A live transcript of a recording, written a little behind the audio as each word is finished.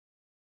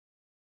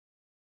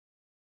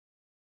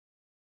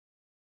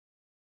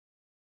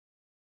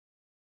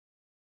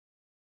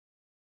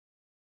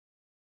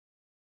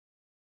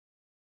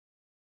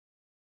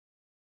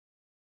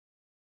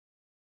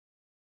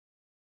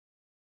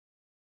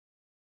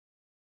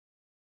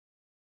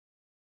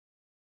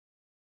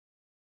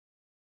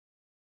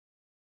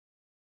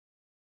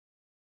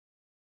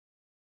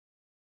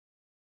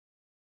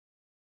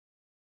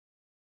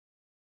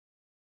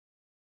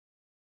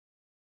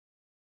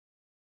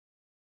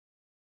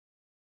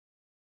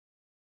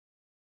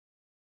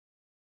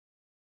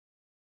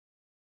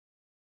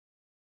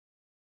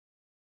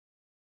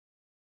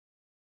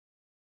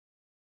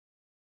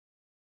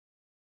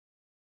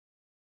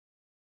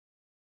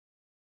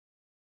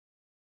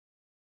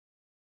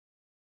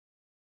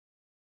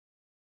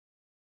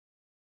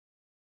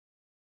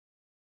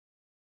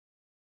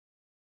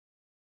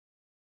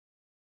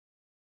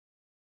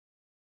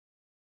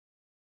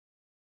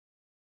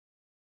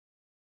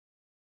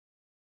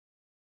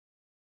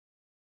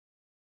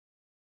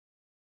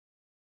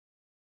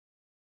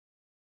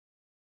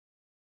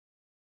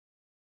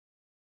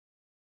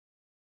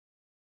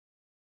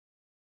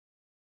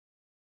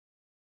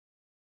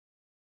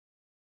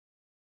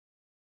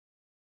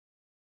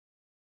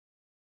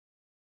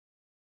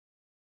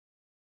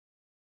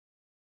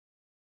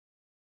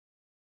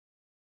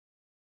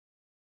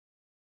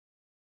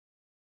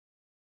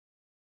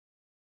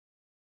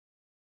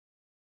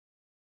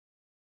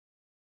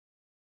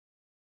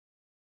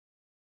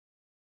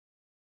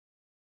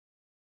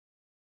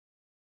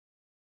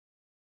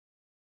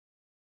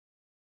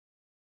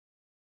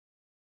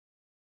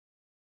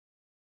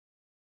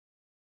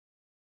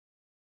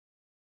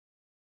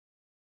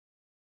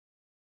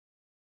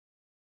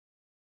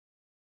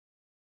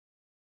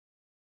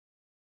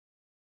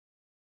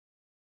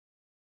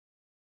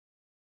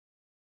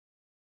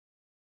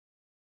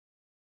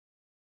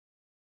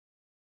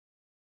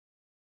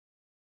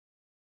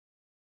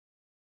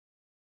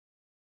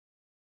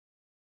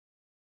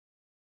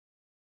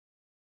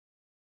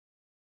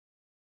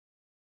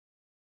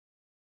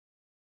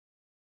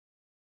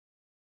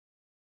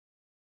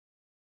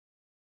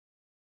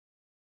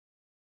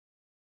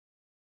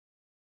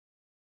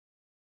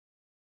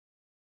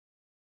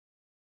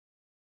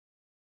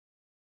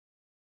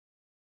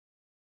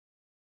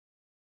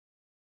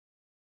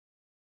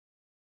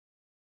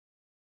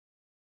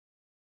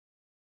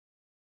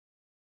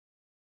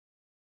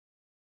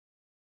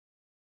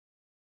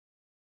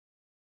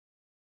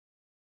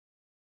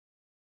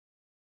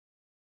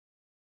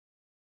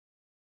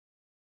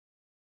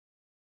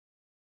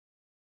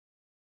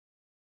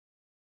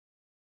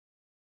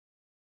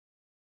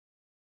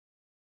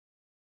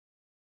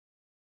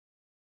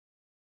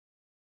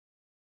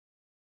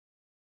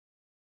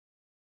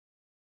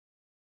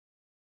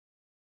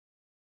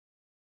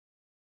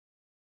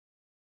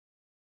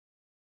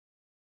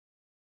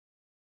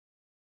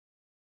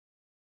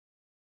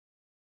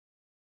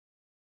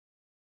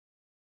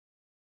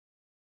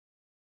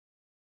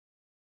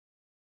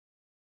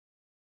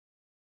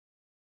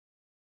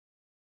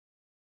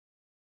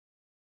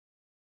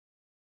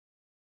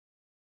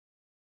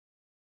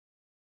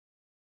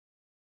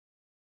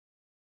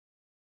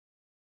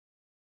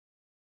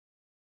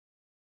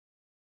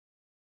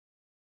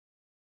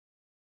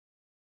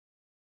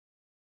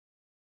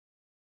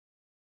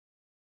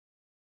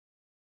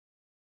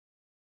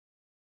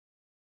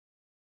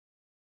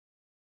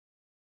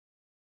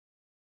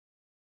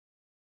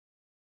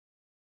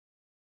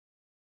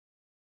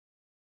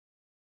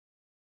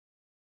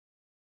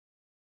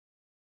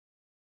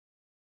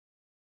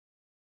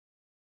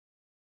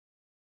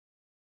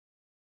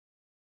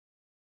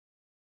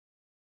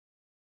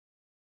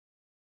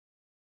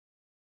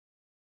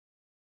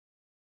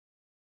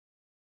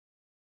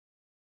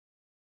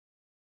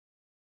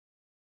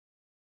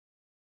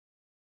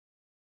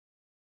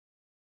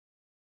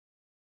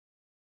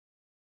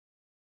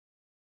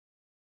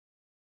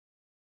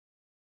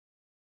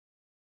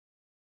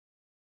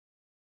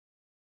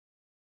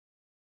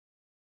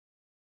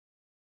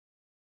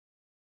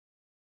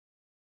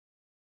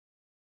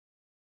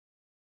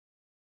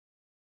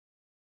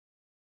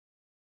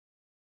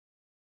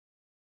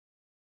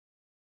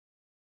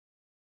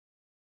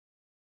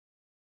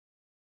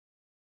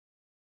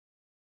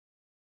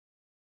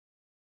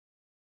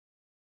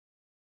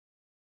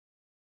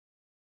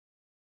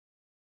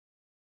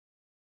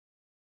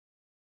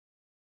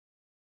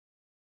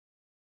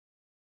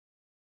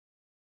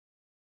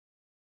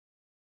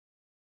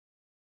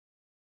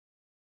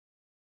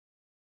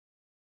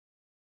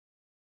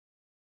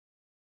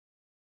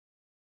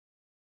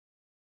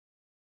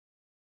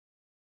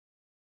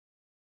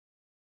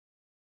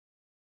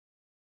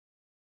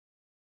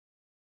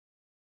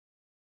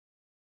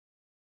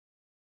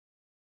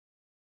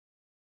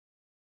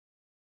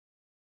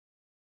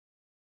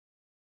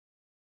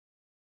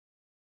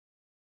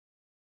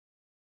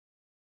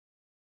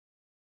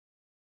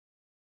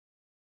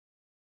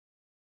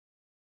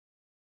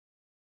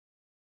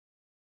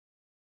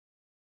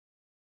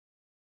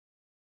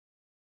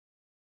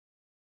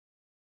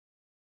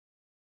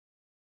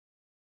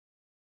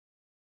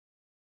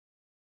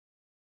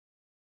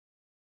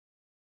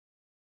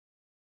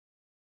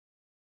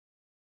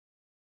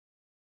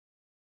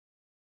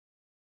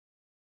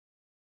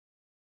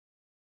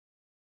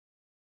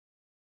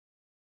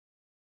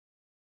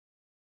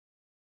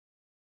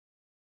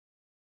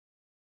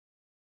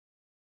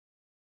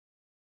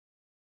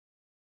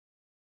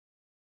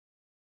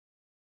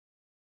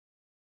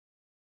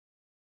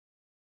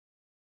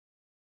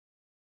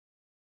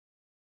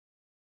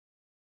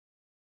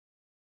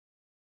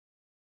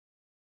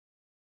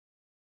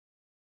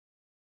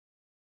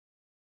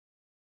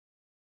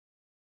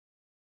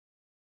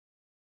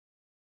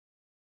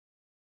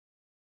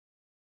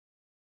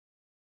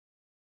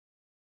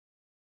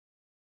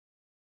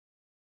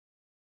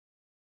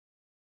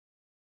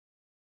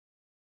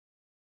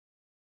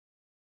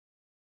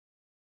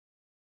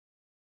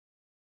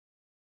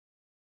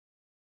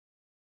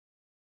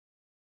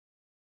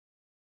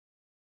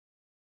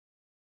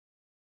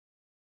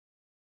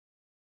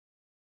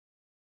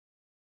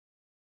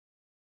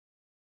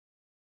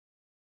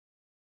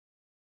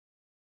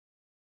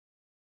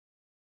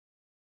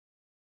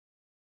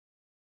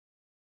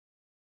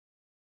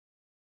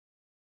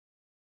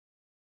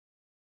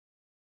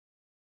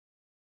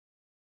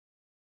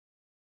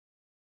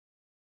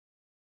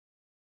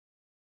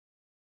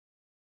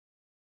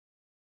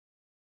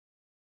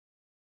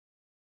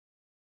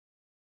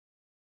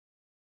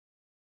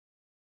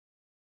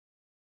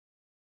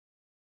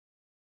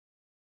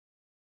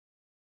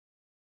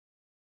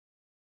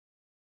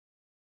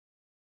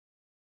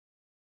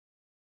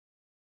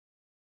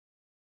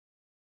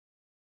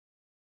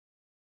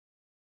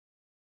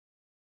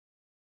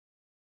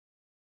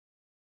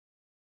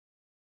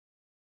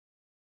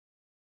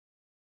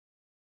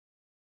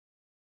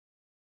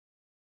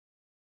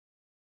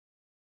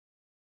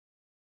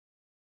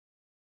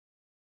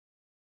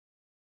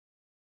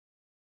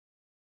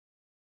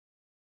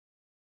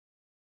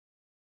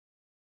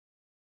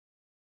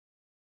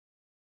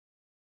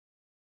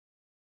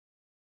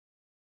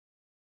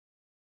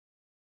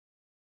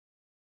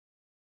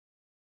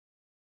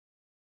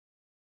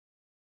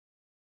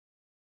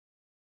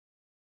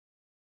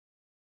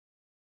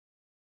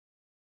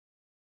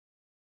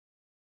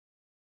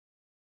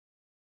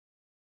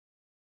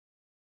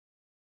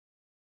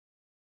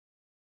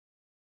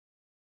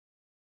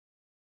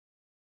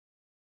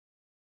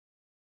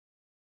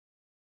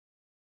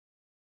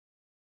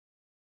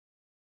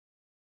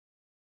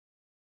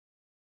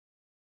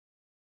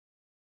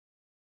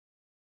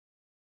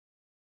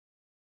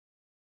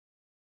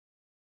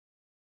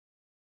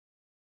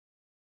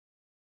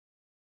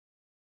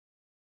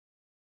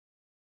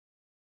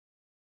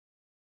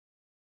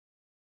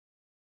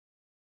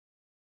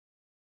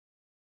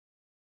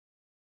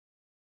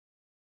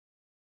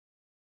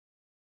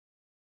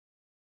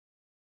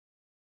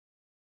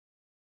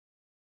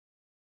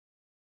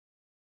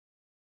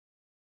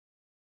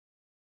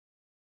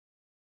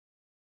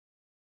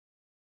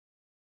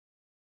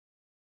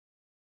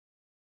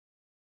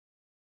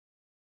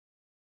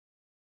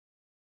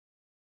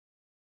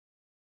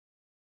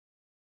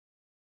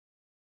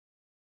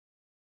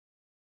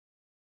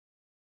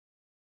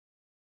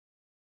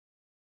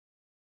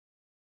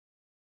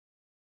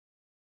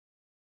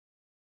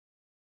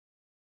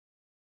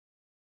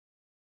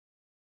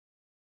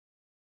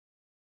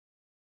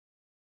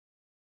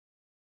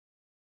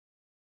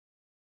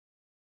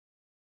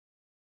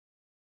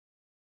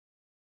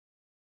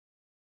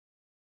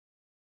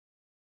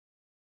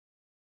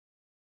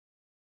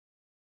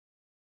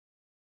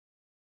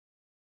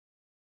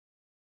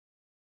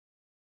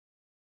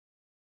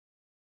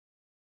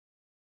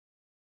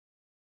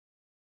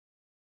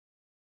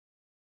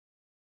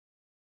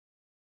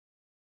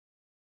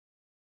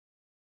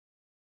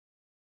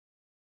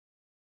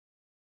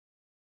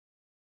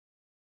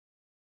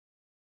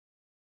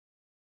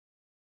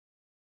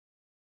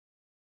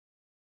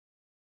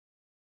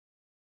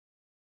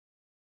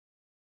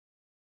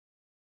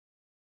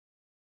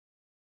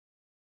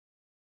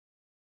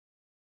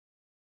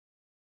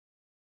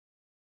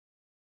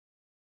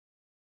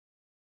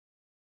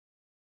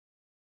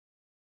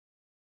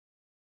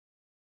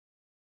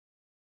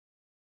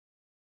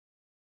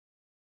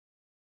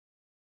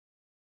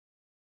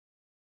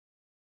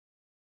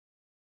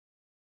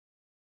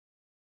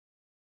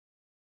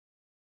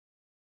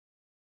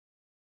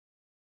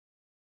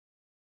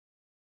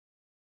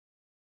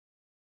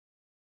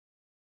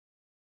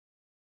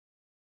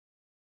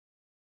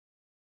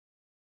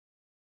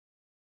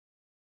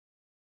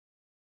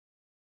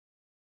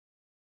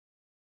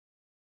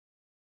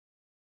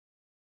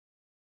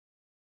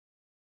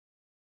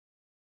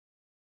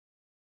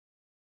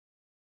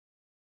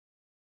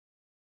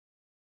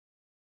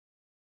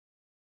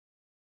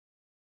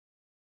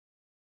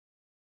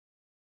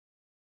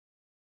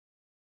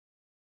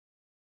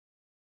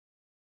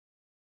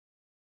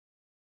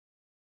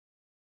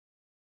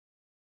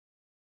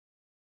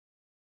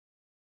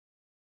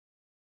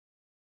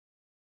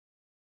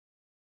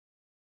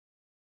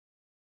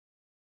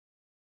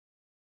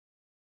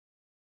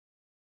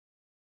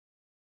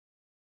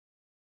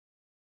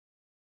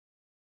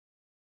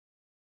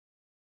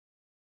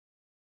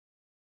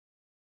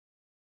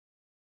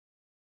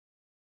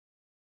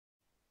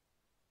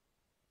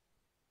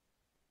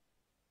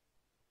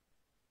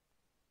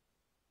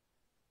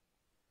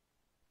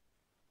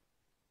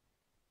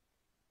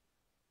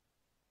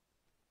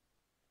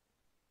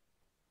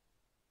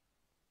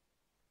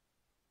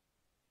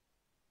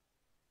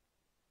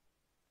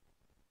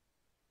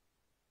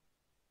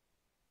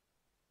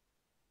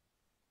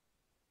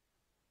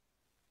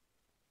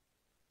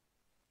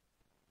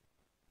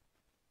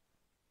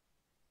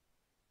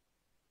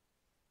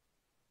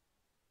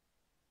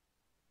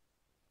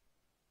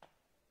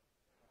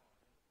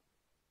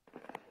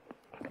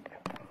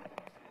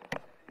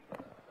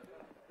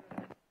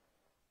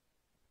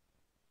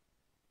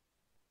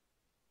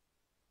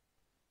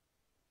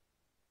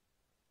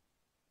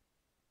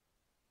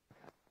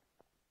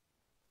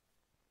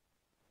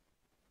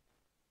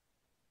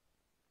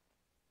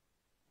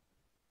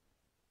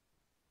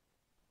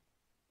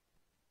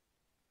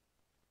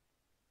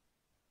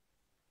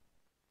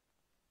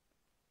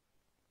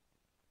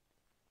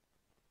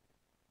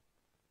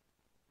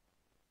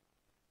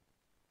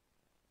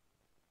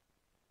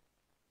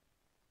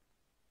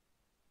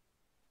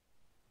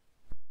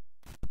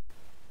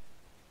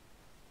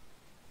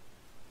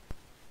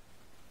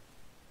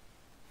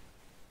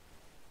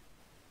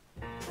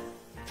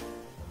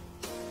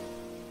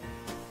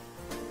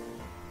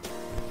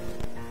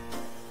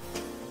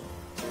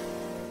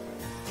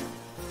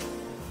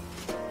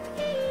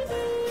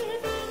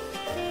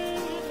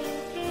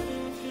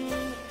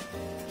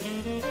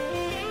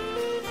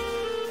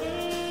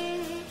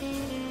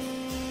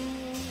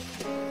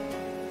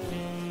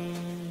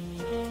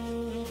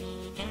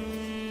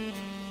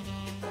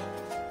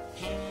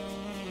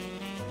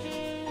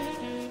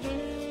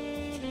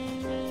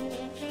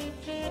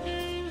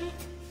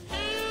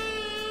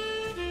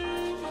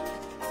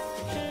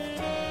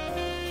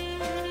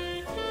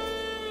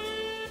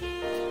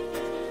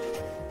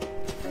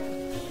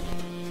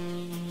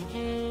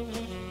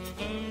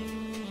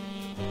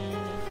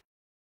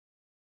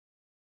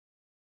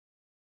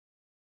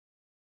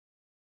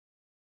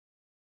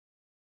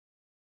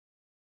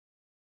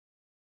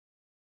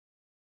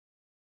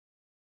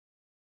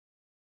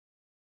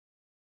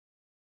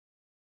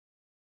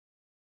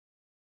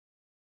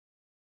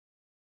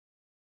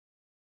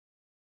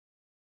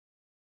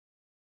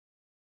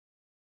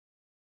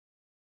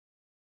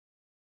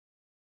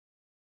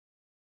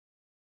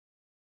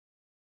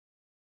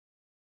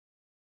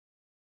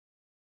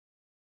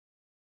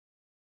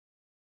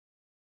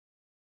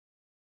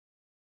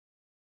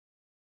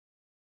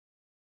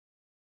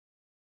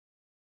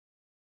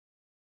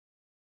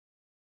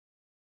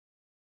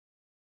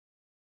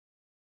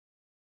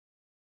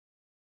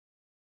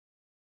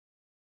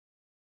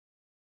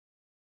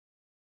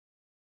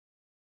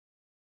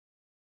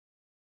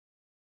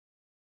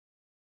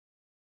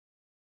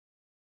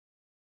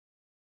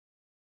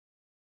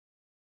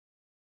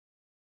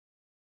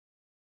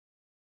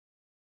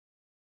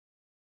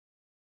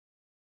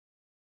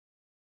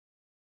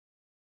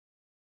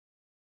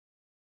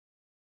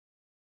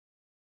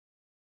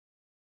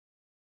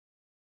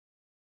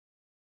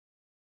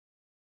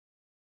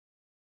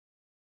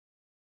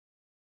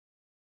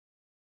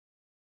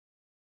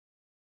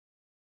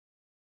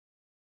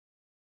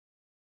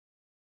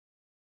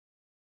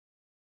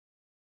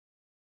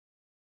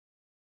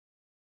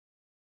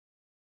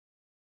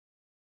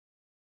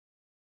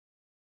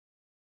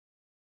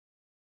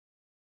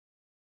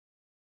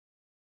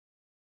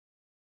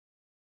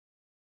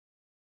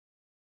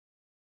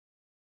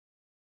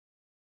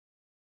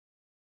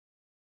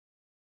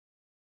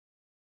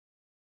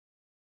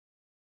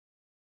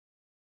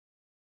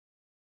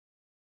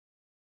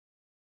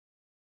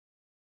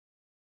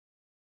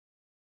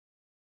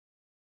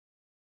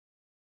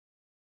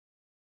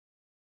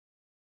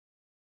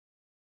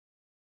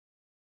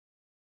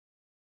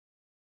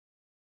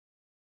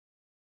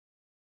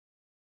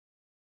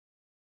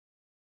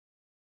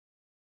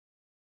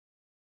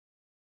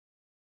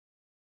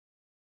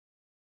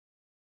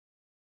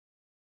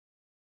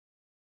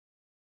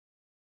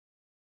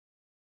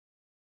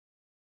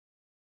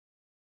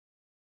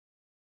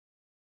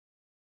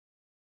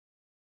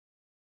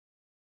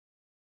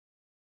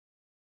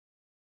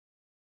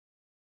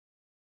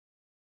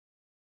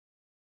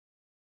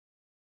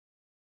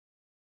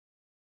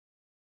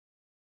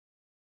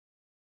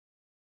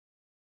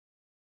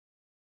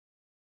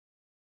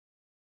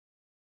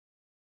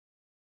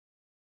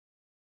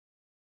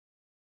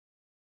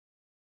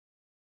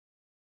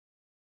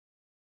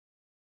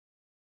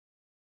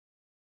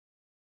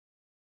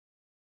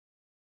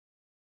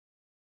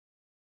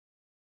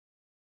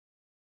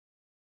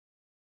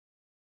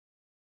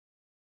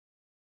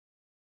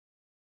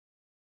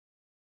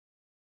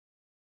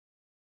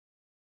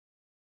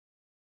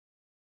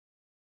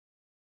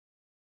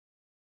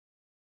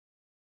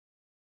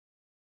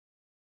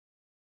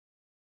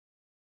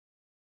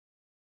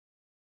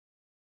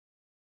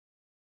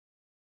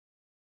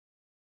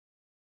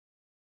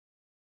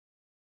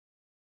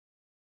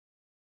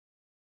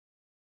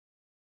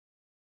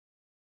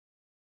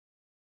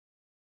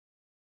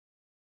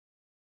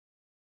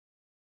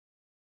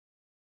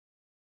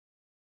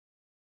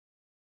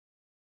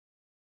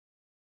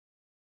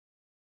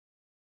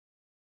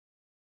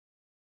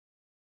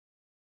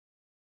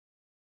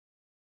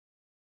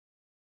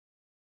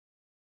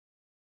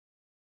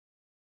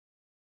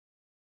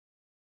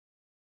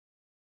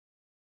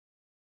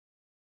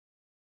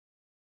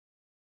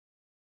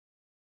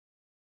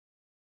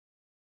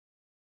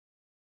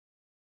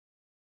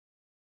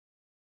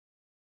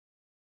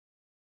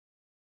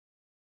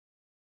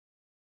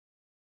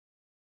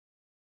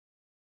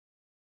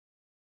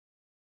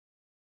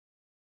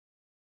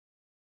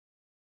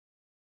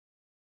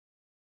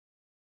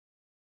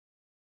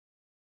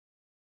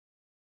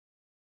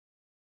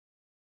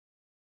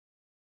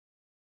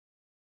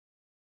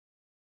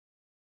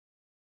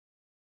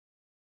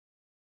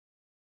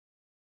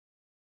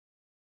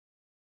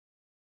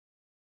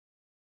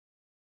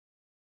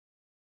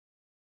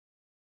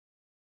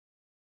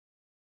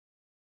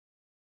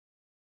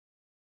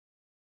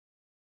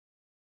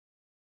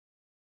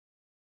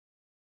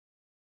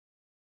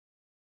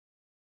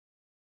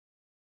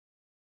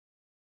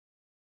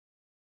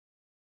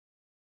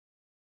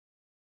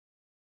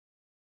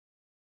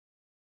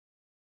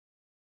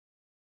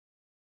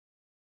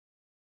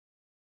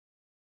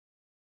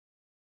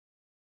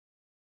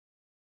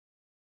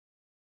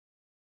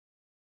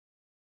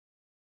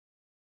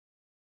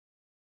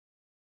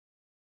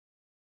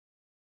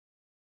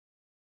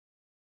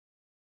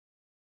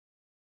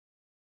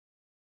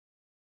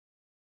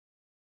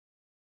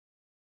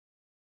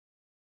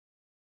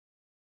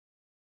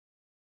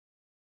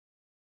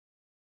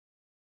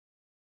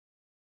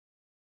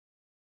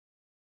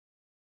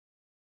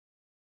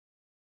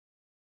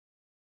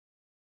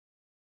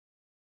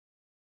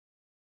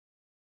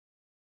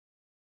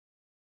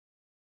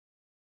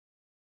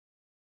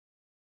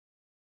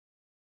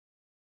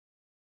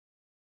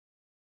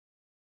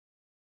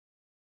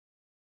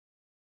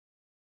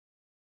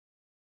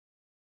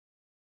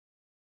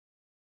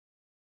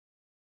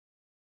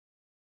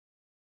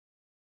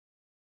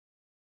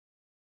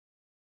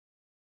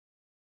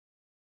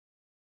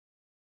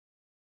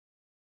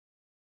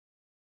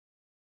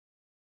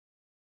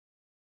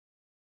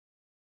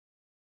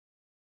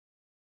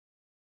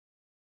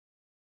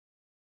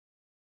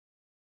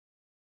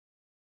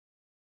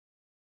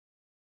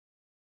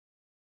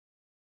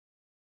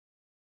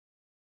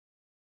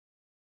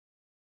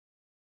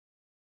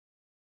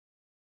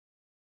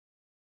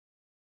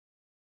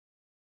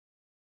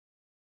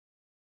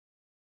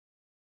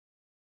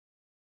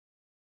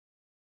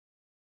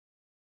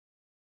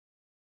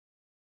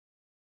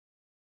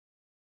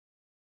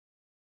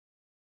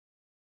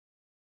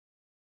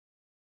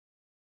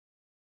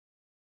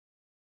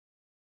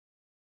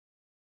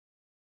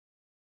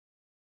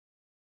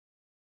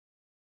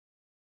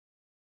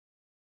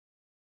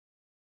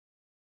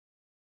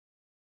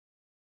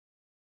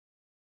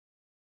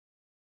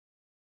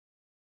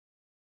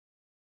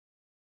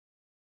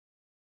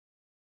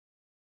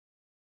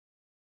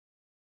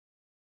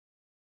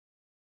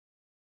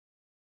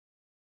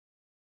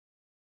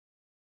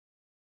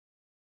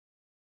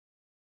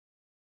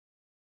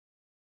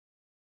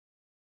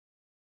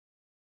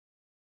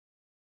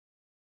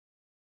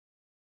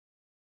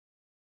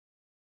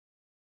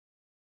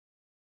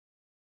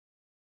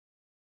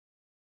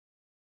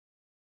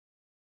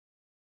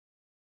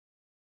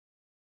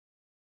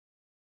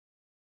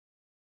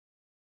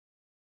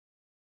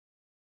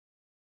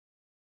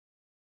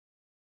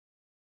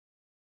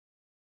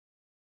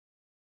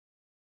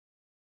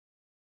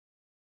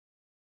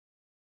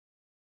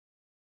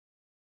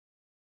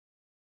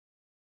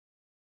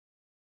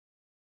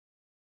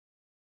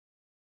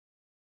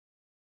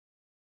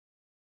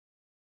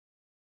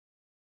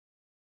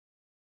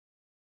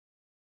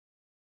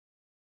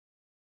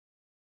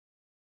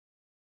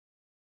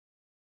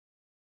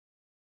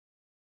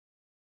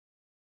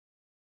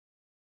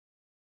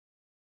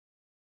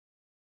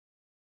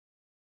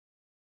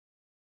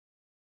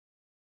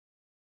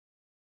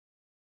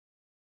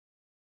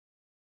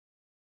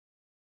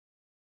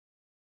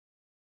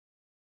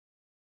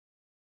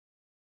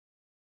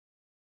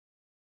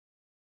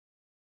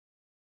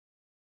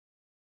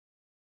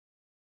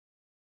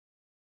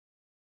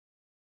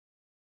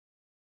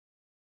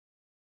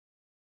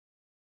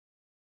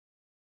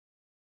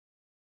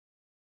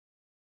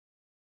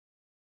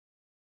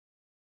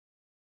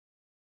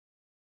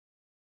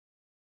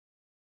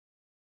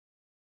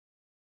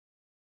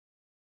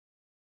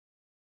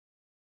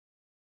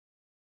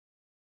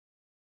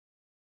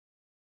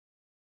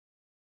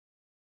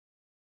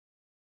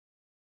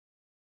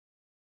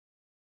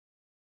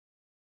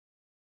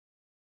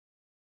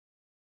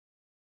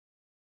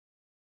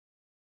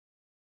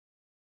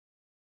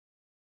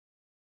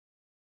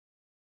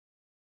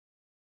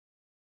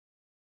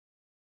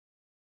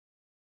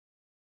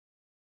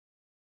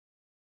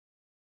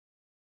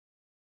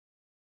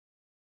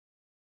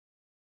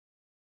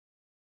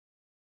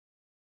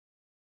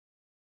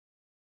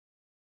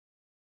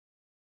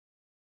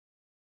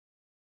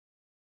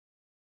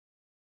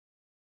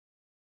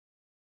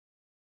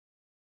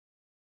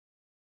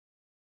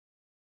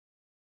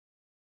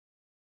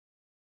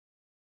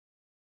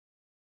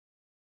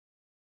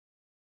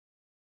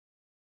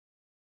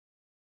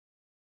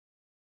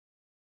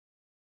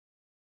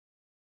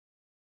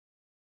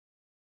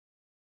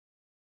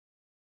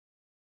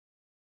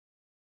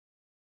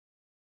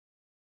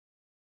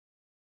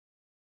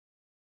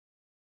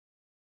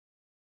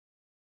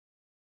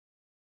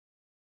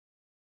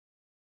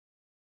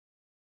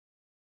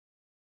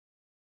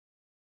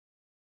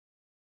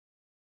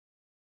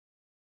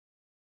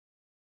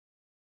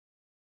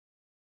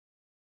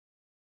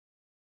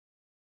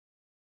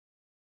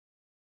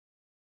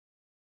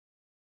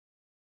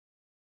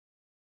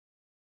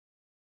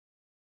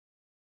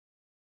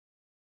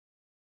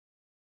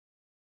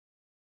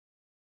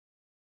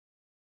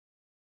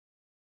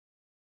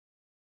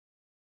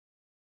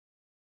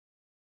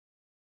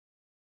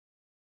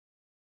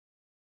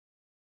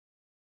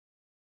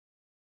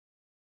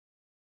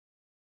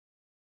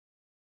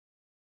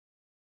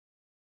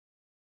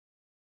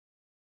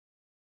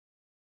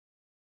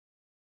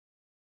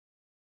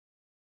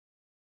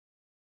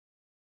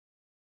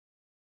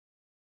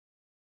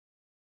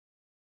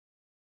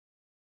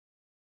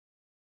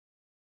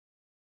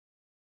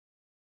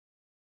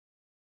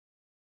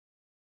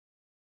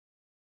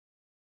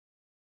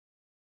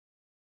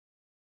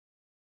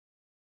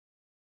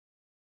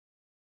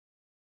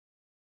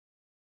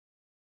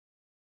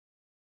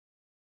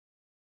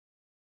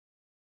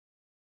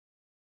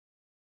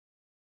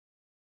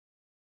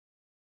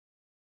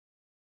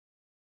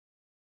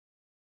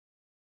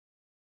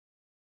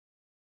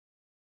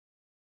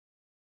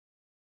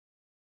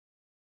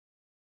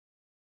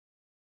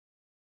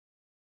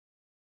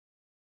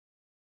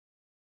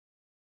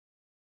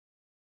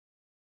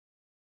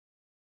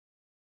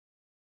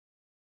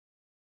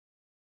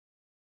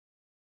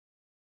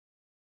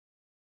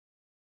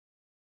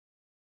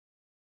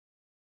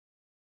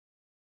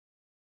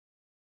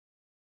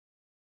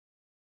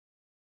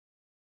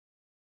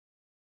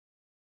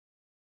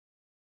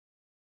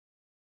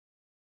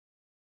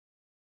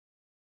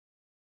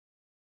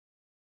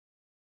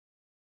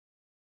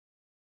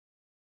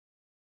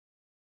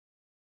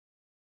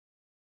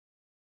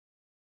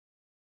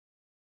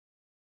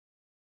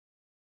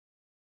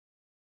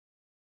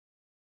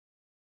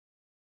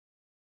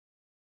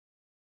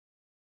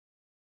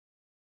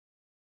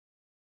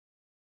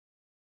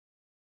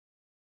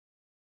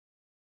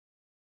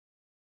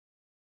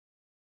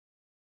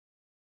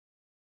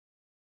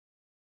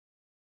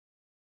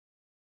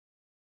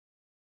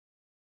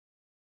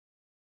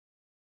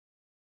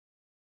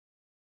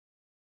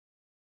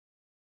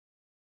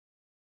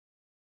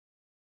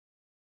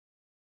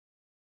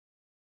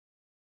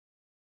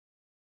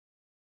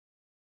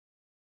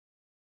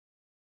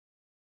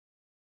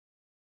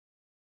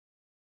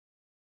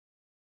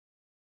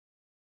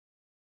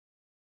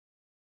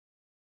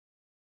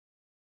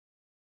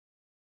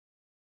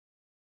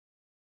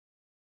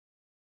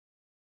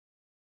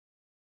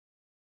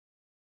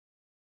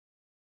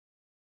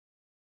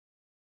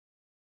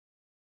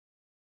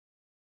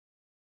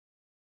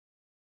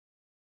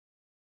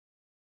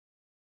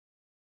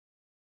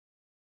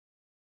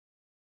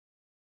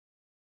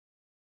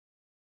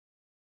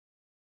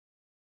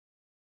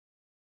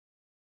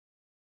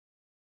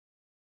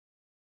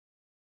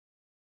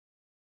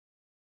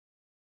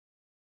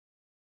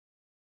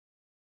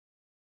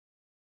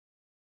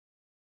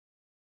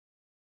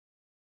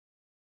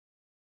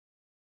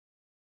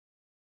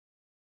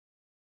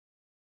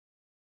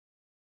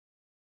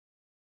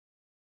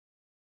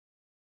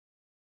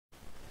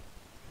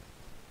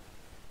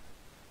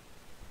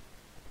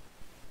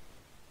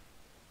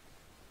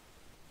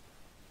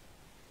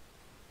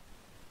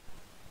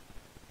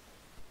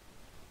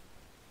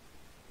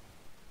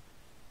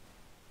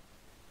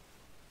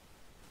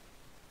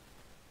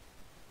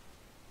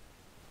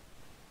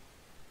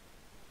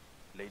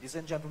Ladies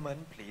and gentlemen,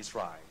 please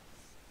rise.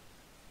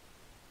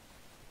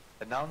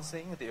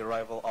 Announcing the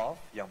arrival of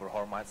Yang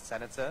Berhormat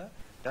Senator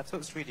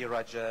Datuk Sri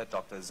Diraja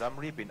Dr.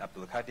 Zamri bin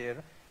Abdul Kadir,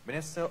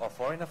 Minister of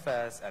Foreign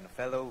Affairs and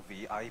fellow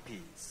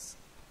VIPs.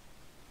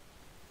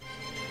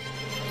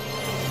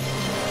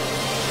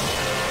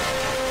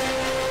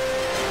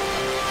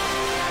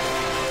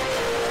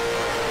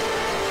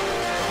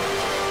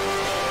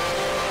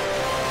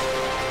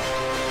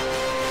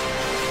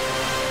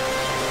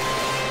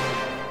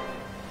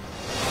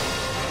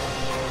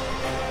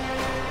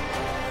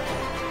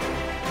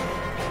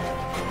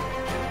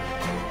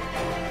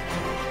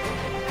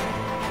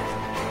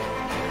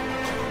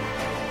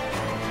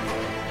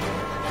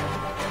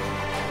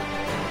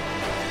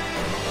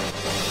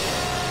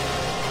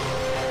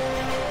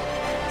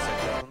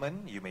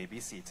 You may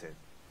be seated.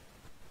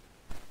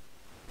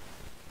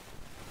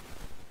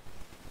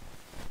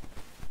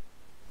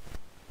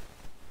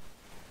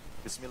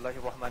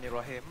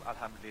 Bismillahirrahmanirrahim.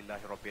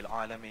 Alhamdulillahirabbil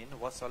alamin.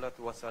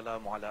 Wassalatu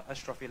wassalamu ala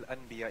asyrafil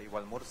anbiya'i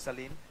wal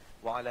mursalin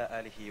wa ala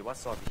alihi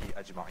washabihi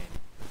ajma'in.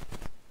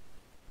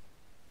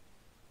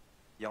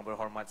 Yang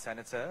Berhormat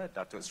Senator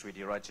Datuk Sri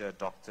Diraja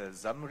Dr.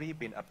 Zamri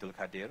bin Abdul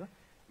Kadir,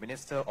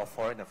 Minister of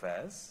Foreign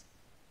Affairs.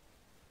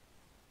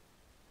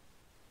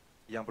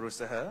 Yang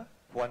Berusaha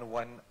Puan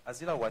Wan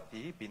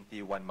Azilawati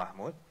binti Wan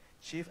Mahmud,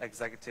 Chief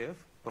Executive,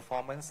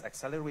 Performance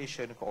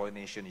Acceleration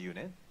Coordination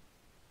Unit.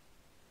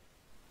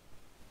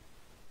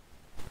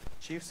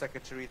 Chief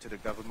Secretary to the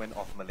Government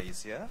of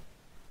Malaysia,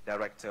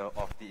 Director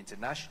of the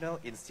International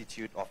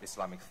Institute of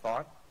Islamic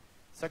Thought,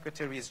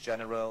 Secretaries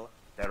General,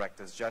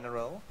 Directors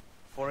General,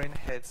 Foreign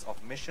Heads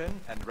of Mission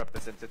and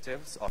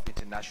Representatives of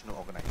International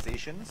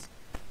Organizations,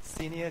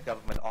 Senior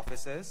Government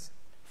Officers,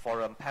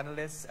 Forum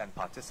panelists and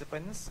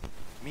participants,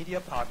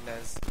 media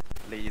partners,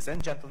 ladies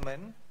and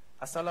gentlemen,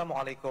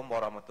 Assalamualaikum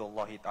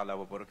warahmatullahi ta'ala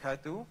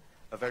wabarakatuh.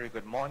 A very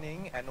good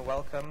morning and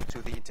welcome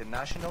to the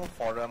International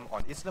Forum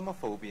on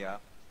Islamophobia,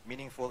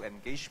 Meaningful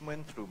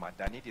Engagement through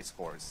Madani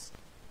Discourse.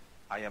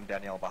 I am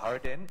Daniel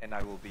Bahardin and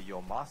I will be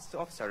your Master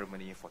of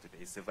Ceremony for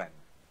today's event.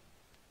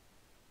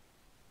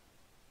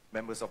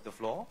 Members of the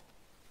floor,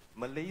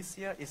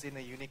 Malaysia is in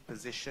a unique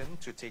position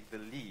to take the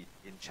lead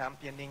in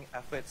championing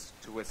efforts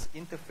towards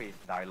interfaith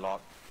dialogue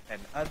and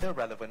other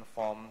relevant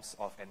forms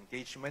of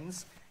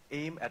engagements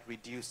aimed at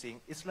reducing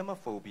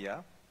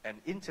Islamophobia and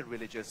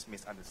interreligious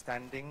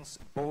misunderstandings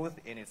both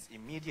in its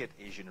immediate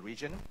Asian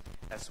region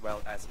as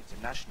well as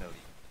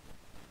internationally.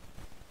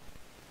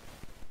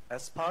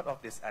 As part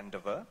of this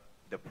endeavor,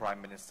 the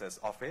Prime Minister's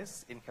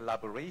Office, in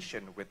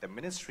collaboration with the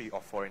Ministry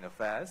of Foreign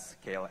Affairs,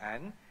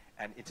 KLN,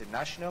 and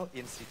International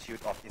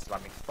Institute of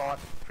Islamic Thought,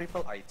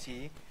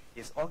 IIIT,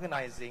 is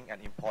organizing an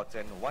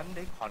important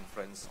one-day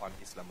conference on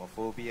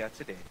Islamophobia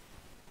today.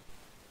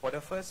 For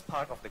the first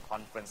part of the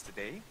conference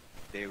today,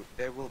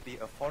 there will be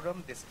a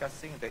forum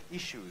discussing the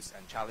issues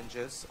and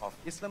challenges of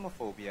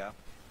Islamophobia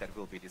that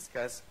will be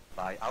discussed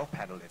by our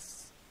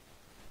panelists.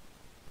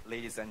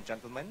 Ladies and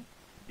gentlemen,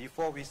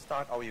 before we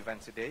start our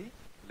event today,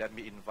 let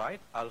me invite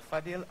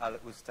Al-Fadil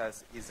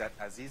Al-Ustaz Izzat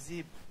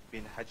Azizi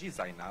bin Haji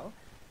Zainal,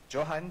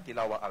 Johan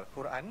Tilawah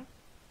Al-Quran,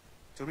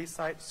 to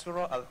recite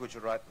Surah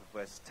Al-Hujurat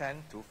verse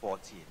 10 to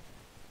 14.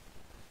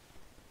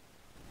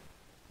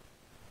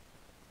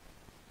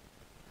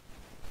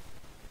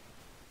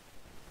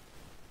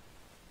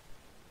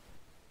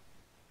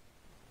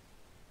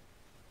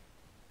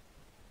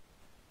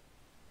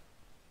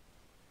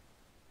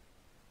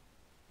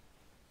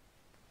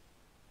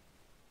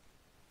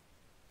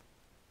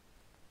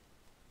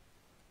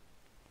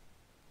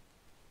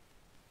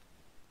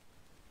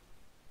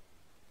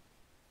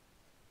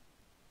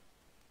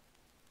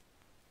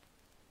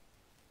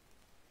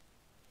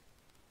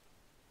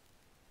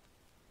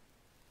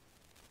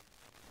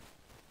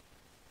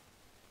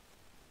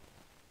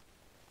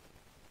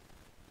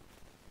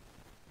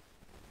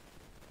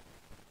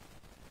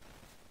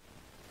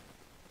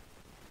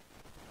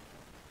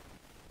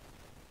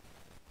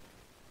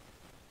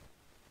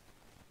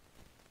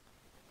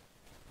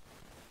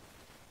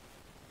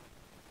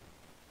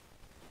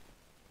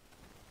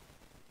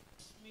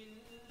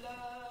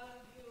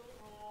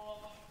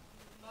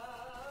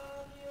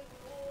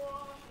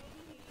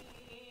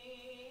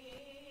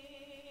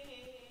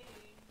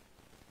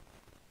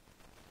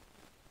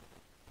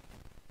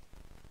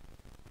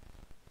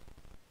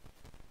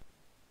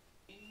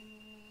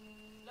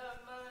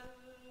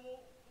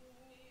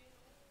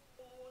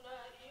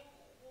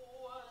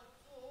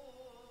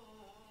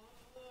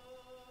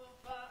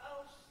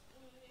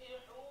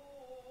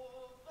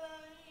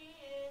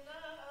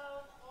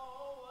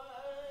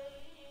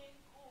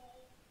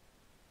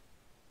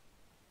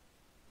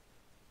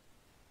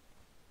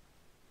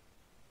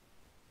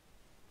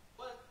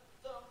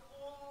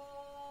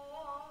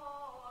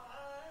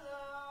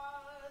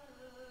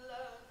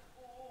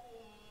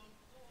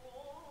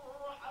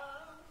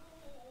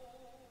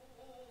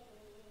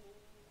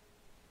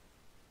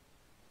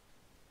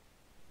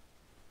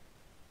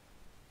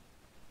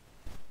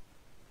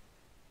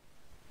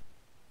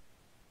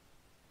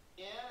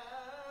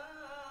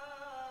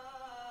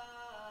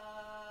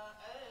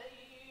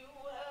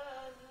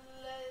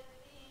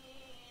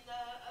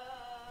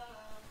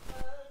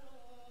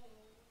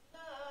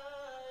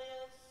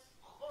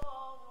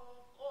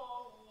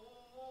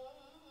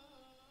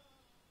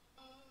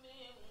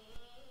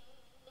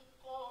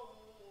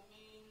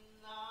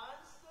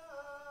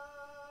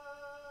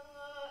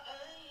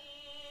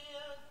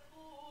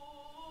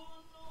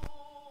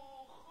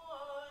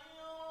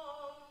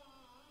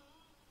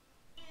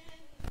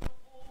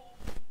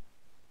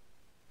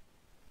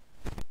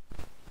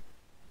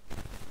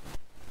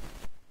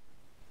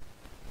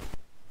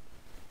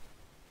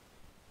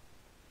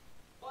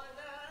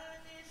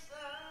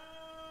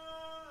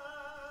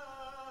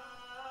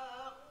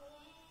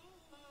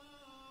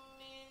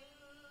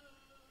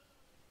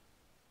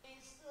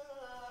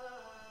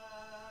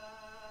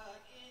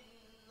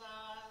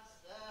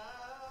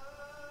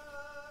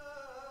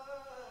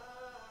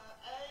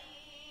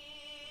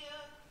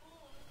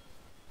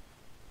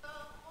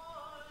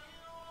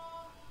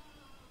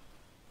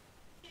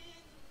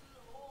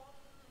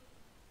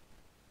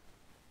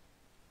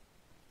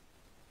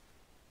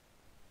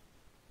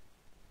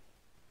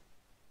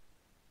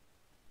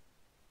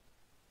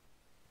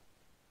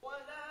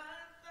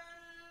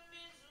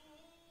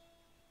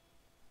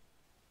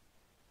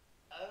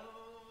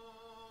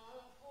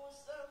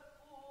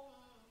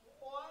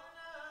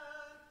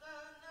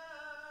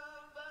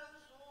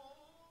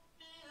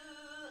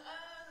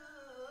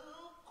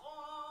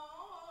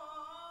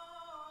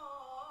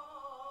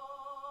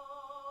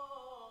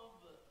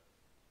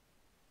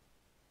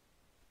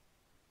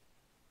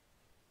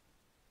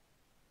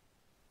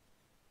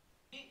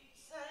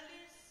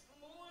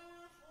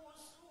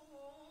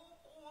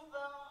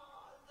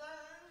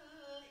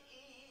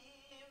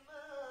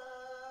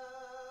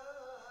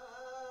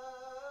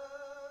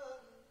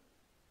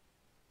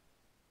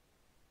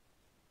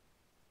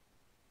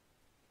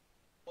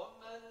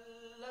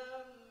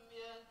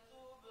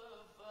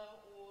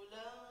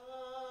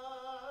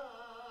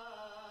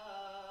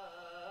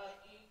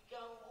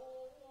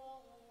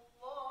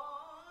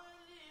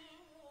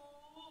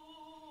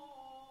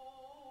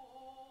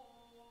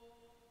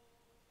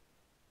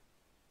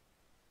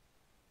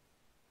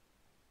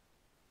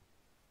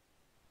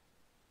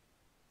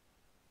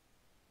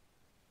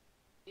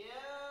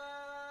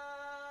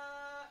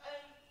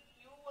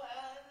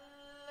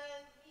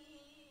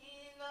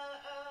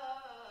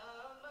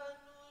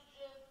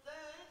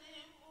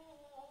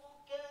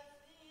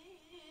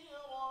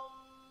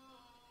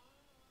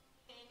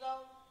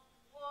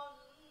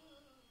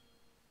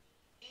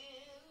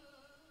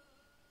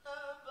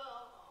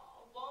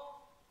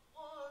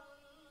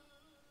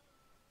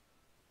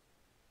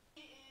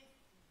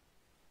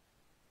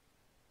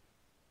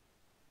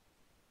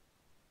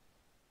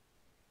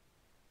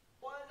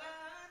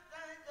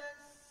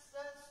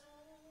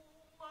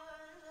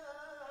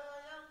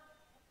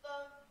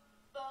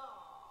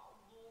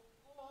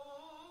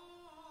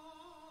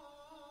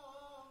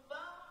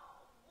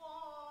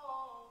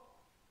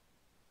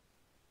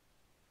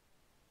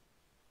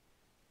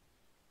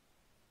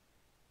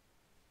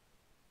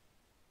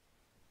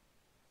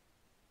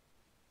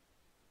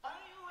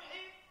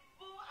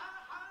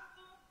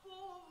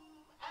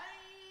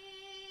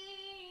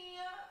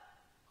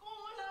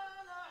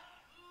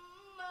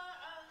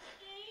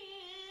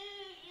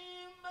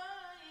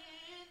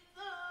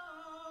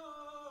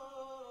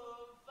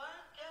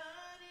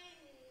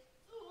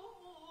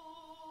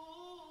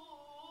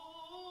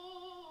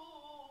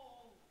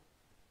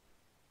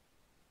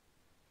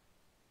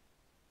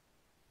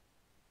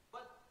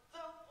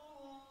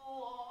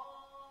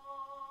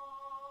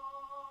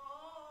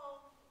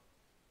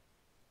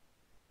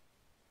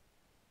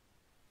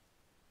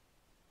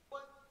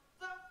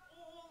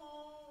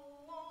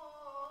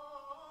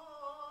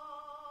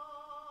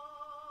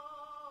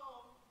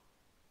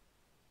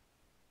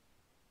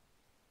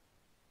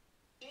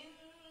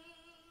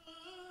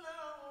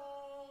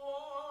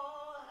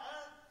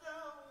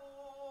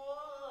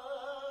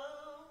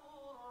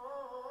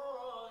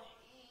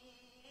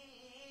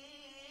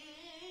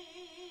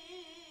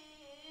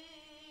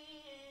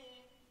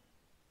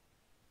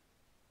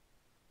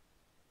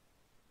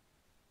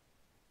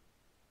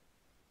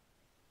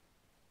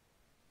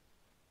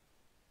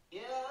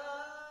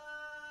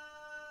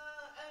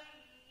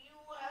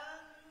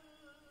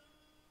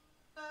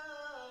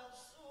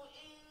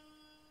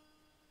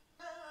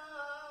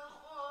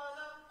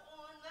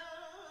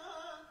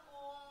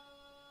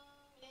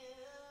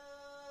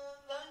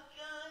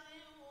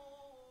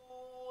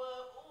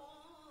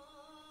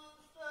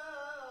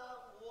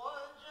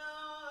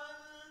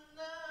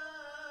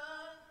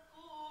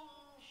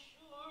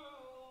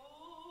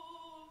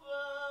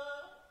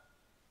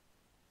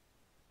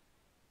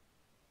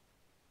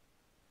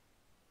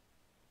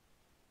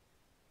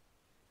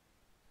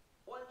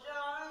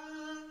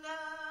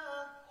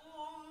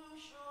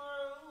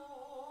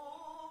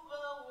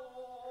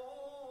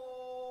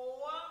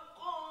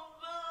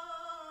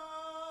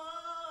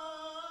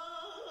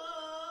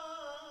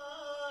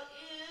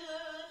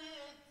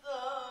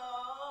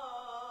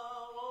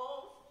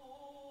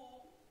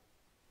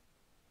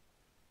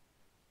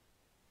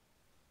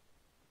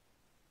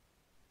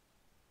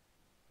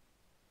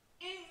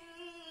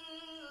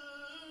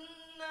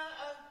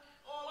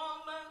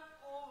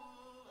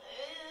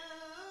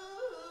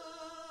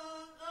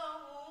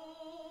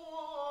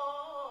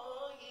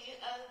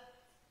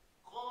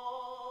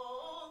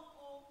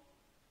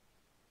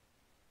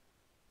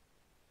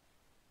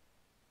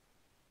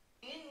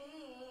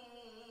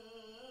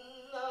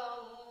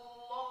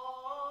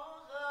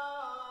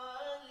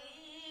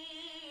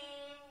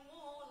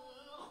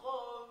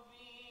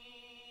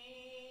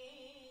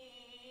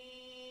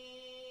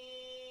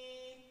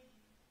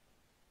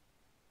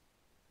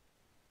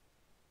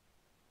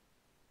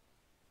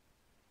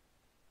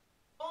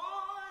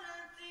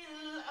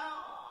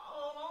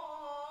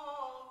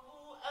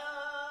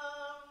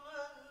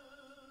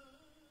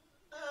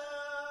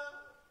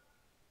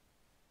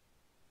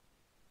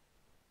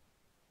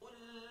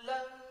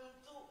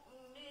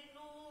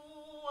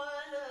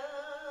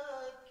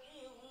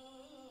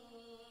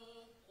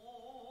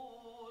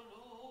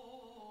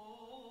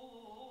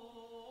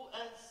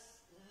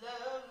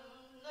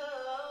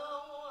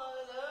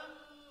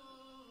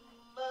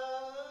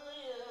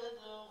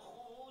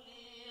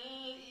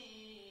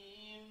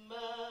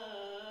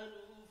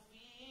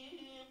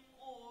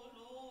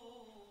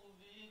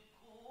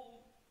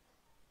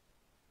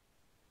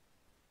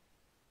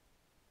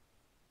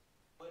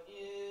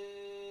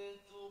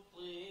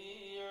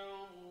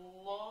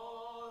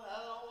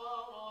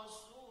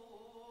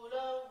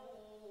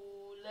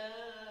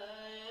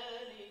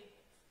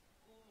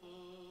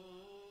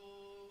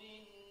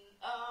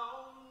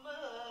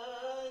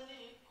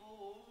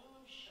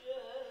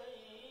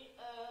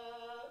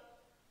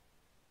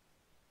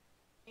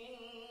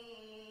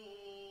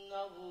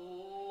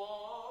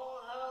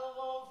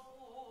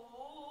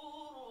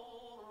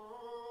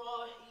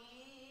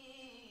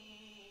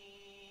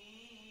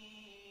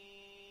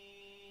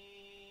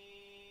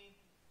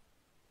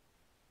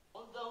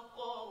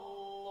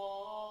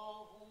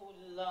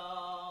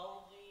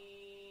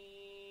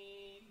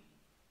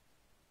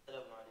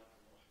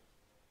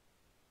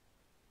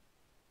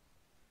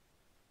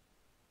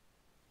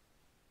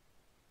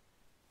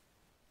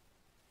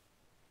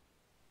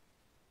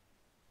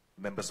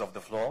 Members of the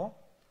floor,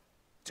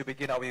 to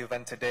begin our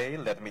event today,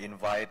 let me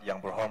invite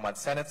Yang Berhormat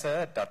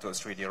Senator Datuk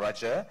Sri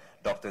Diraja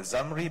Dr.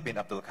 Zamri bin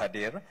Abdul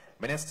Kadir,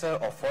 Minister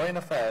of Foreign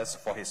Affairs,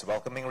 for his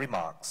welcoming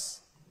remarks.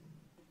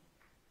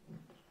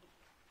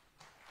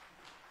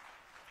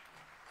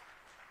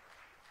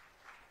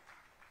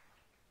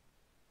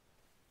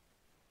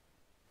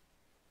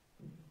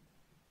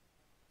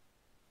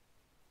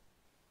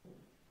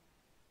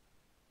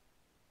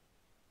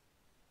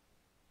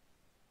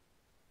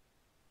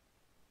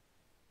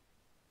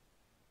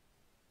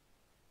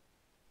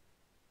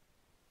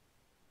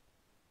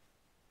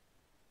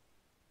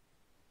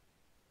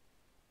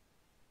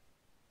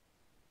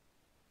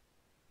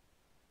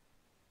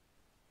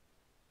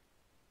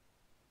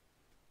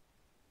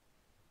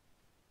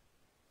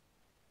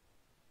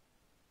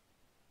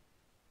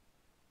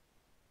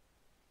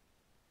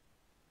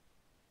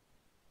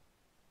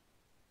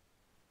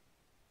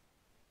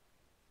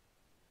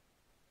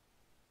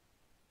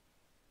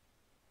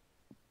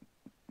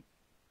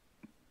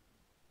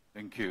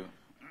 Thank you.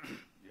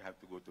 You have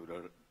to go to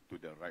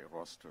the right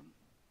rostrum.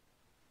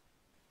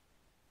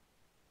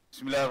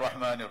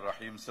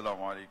 Bismillahirrahmanirrahim.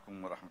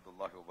 Assalamualaikum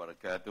warahmatullahi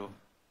wabarakatuh.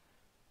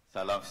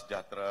 Salam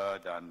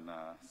sejahtera dan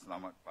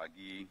selamat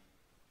pagi.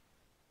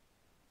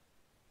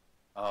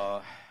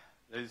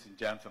 Ladies and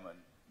gentlemen,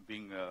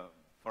 being a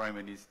foreign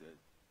minister,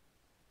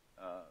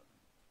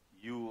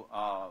 you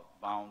are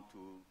bound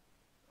to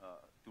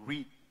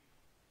read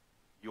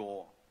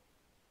your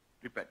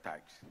prepared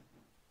text.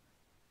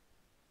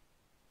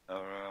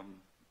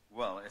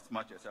 Well, as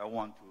much as I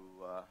want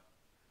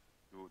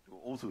to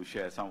also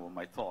share some of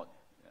my thought,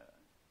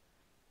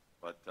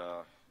 but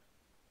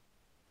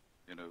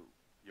you know,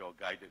 you're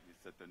guided with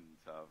certain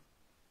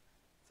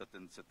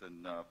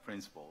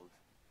principles.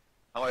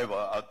 However,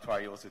 I'll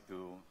try also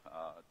to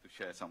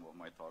share some of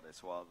my thought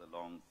as well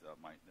along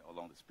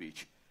the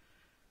speech.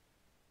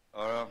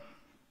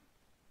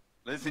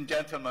 Ladies and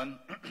gentlemen,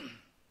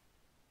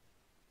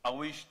 I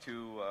wish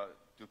to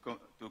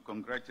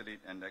congratulate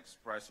and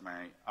express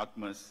my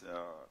utmost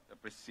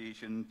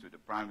appreciation to the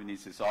Prime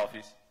Minister's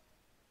Office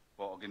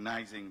for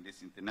organizing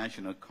this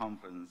international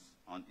conference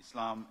on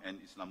Islam and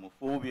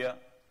Islamophobia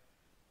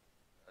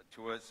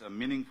towards a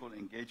meaningful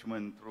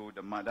engagement through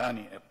the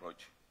Madani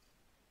approach,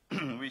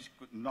 which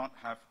could not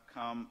have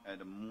come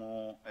at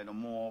a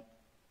more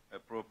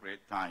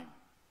appropriate time.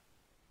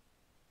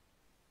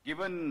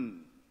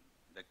 Given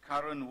the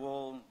current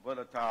world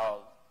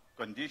volatile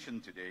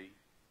condition today,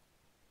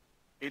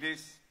 it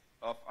is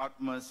of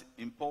utmost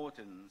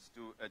importance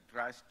to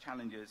address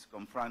challenges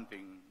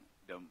confronting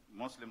the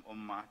Muslim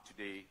Ummah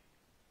today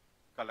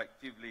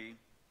collectively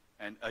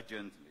and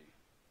urgently.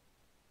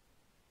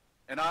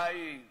 And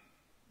I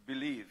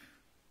believe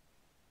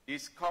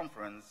this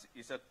conference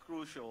is a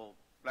crucial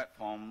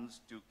platform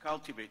to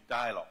cultivate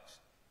dialogues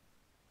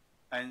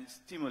and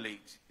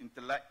stimulate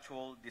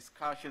intellectual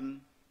discussion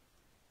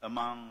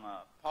among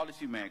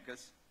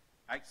policymakers,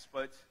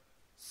 experts,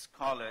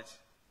 scholars,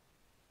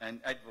 and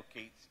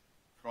advocates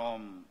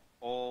from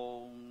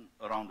all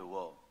around the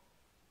world.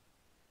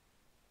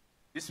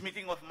 This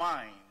meeting of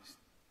minds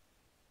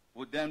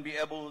would then be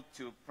able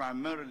to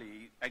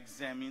primarily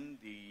examine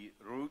the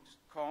root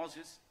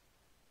causes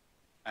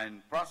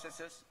and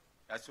processes,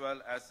 as well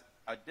as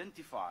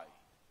identify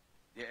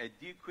the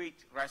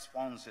adequate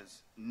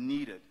responses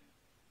needed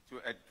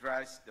to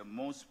address the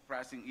most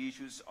pressing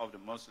issues of the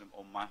Muslim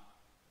Ummah: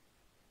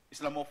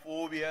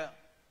 Islamophobia,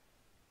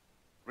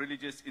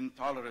 religious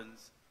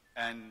intolerance,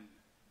 and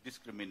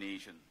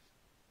discrimination.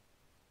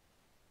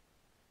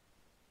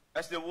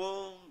 As the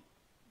world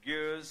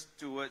gears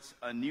towards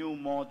a new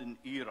modern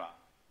era,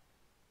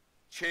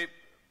 shaped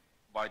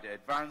by the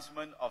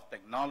advancement of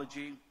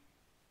technology,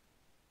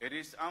 it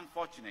is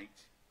unfortunate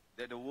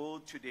that the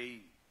world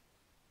today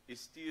is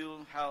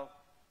still held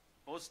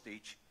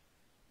hostage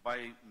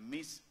by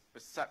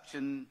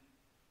misperception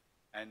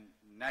and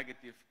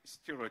negative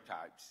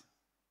stereotypes.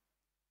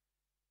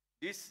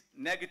 This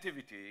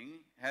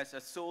negativity has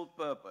a sole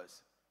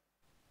purpose,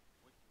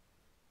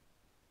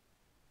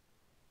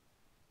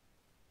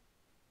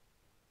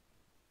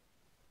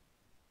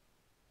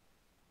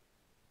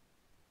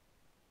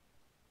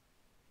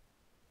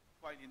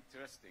 quite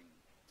interesting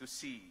to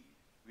see.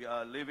 We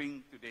are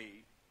living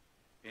today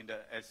in the,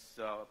 as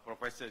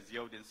Professor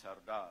Ziauddin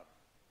Sardar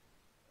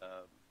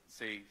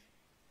says,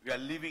 we are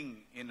living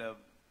in a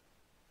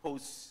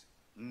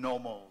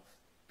post-normal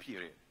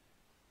period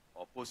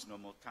or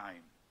post-normal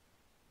time.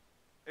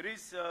 It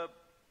is a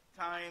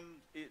time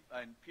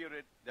and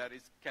period that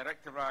is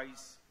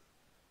characterized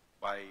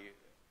by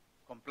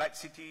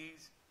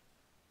complexities,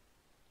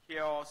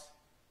 chaos,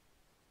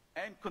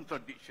 and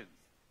contradictions.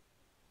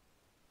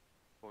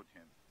 Quote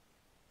him.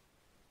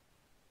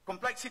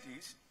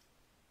 Complexities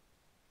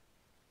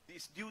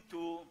is due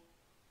to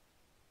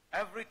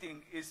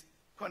everything is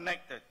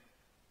connected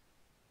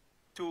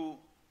to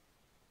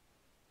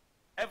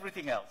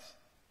everything else.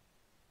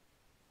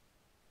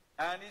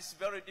 And it's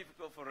very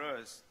difficult for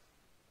us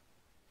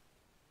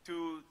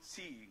to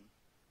see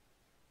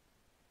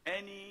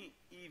any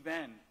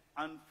event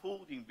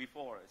unfolding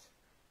before us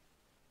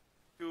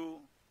to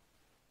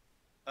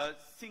a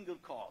single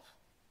cause.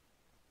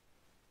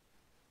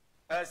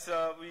 As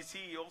we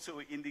see also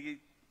in the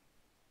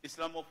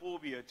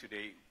Islamophobia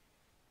today,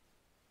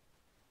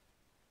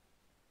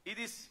 it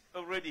is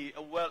already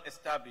a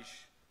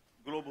well-established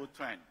global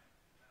trend.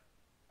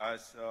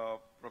 As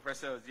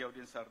Professor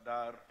Ziauddin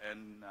Sardar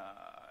and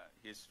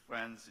his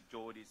friends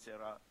Jody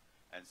Serra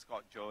and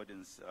Scott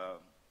Jordans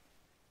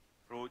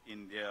wrote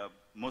in their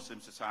Muslim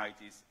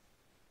societies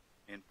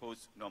in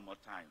post-normal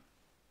time.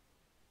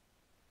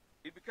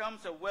 It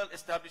becomes a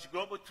well-established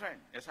global trend,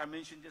 as I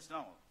mentioned just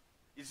now.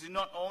 It's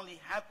not only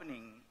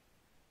happening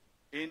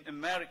in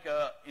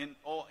America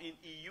or in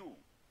EU.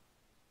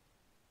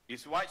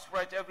 It's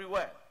widespread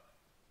everywhere.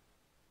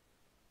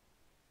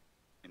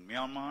 In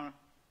Myanmar,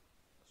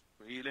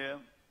 Australia,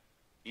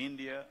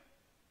 India,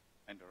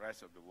 and the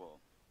rest of the world.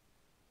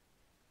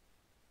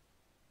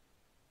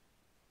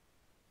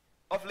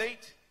 Of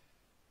late,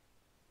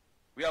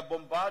 we are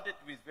bombarded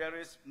with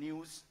various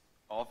news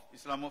of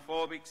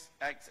Islamophobic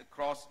acts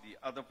across the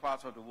other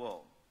parts of the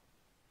world.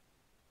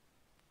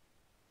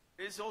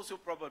 It is also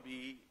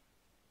probably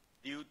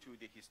due to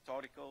the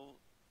historical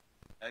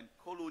and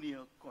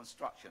colonial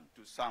construction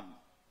to some.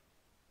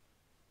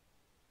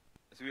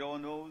 As we all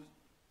know,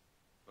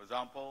 for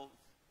example,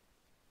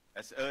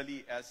 as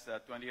early as the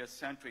 20th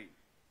century,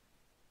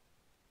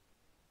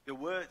 the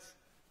words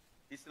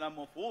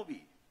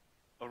Islamophobia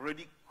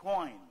already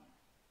coined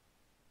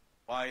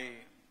by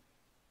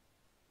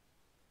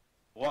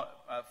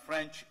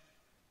French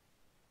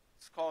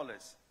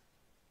scholars.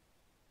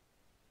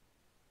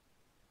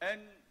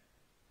 And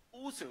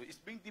also it's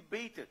being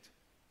debated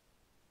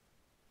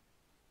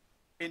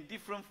in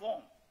different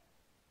forms.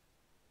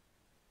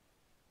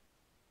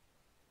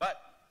 But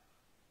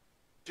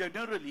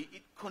generally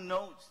it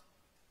connotes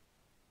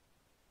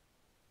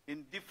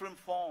in different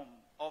form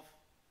of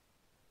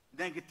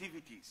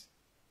negativities.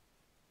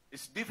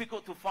 It's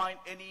difficult to find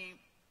any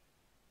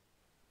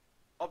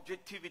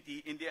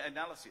objectivity in their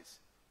analysis.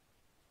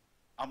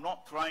 I'm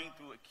not trying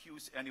to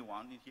accuse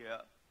anyone in here,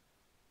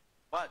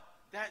 but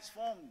that's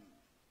from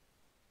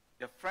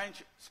the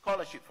French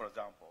scholarship, for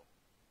example.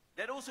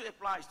 That also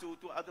applies to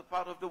other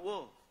parts of the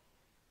world,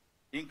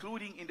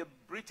 including in the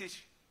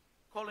British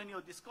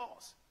colonial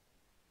discourse.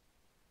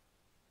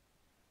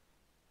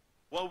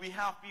 Well, we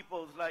have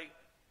people like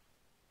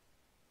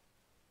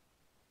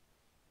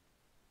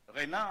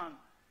Renan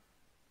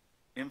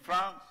in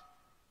France,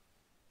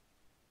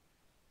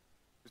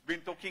 who's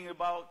been talking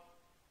about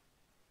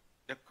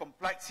the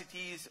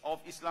complexities of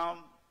Islam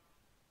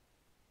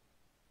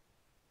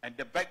and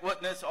the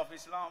backwardness of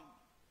Islam.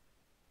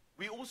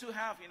 We also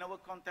have in our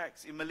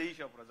context, in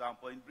Malaysia, for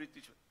example, in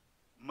British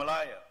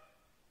Malaya,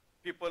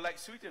 people like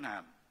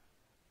Swettenham,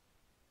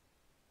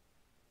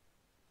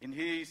 in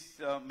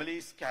his Malay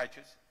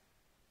sketches,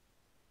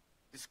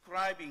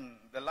 describing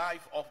the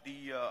life of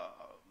the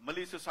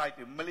Malay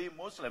society, Malay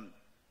Muslim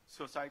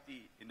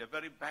society, in the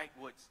very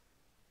backwards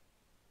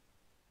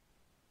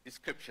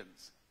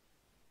descriptions.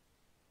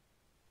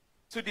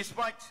 So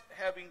despite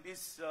having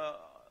these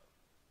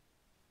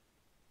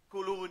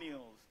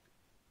colonial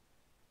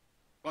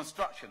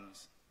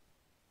constructions,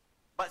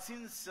 but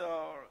since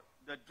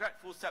the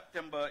dreadful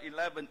September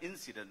 11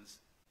 incidents,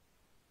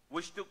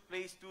 which took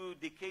place 2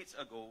 decades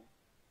ago,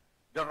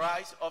 the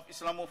rise of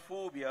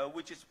Islamophobia,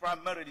 which is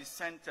primarily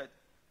centered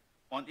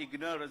on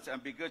ignorance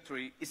and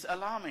bigotry, is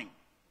alarming.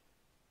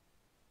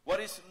 What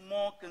is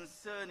more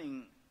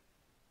concerning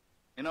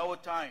in our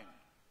time,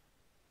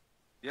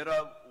 there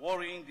are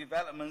worrying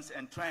developments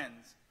and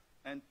trends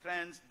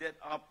that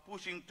are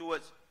pushing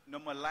towards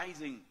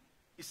normalizing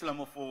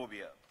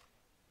Islamophobia.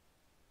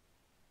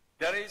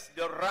 There is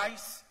the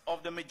rise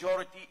of the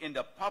majority in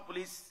the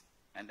populist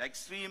and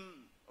extreme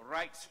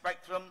right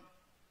spectrum,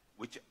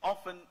 which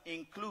often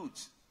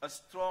includes a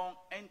strong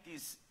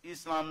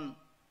anti-Islam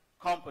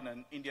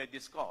component in their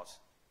discourse.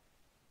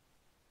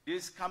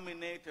 This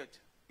culminated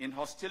in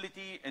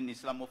hostility and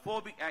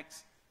Islamophobic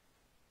acts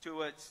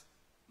towards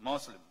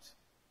Muslims.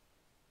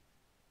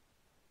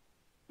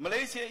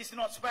 Malaysia is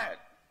not spared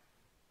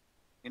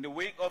in the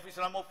wake of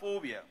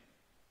Islamophobia.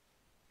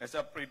 As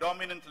a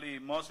predominantly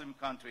Muslim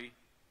country,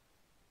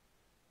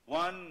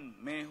 one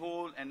may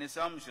hold an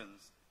assumption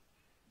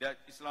that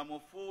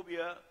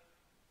Islamophobia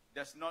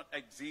does not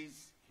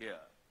exist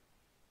here.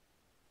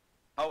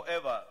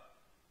 However,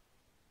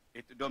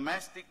 its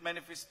domestic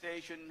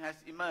manifestation has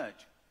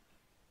emerged.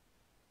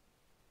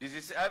 This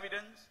is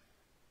evidenced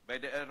by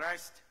the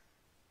arrest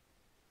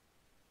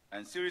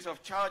and series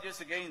of charges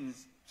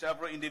against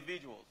several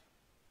individuals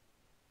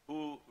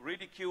who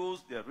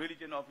ridicules the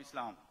religion of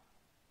Islam,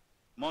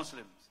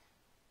 Muslims,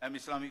 and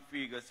Islamic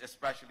figures,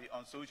 especially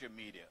on social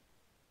media.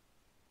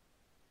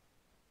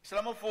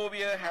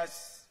 Islamophobia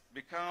has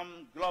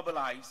become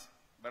globalized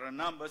by a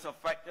number of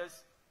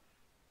factors,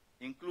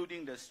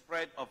 including the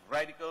spread of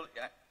radical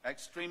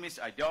extremist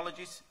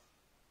ideologies,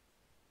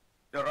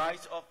 the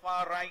rise of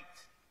far-right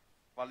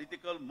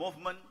political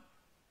movement,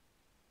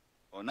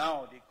 or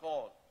now they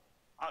call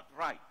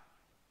alt-right,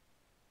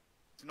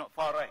 It's not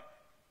far right.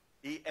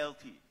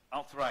 ALT,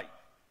 alt-right.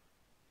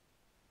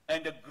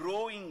 And the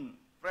growing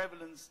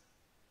prevalence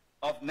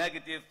of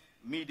negative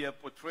media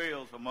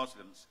portrayals of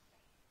Muslims.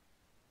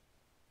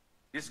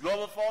 These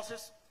global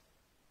forces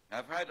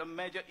have had a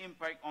major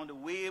impact on the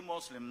way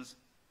Muslims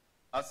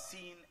are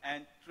seen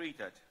and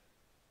treated,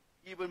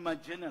 even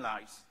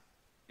marginalized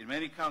in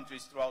many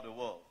countries throughout the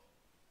world.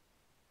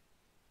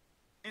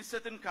 In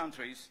certain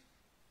countries,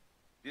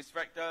 these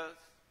factors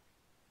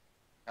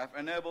have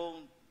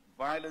enabled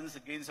violence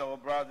against our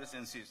brothers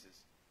and sisters.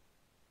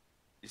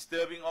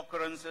 Disturbing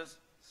occurrences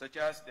such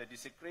as the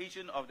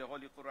desecration of the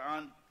Holy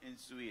Quran in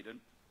Sweden,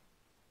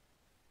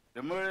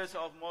 the murders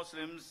of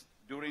Muslims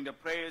during the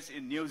prayers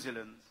in New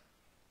Zealand,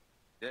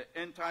 the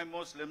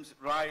anti-Muslim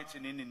riots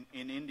in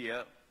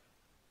India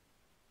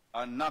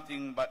are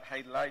nothing but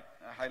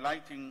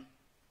highlighting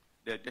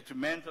the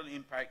detrimental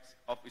impacts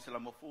of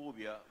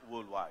Islamophobia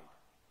worldwide.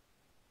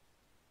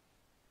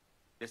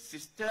 The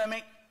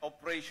systemic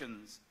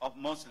operations of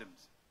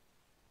Muslims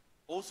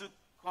also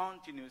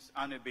continues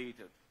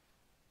unabated.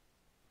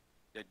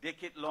 The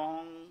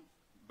decade-long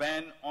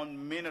ban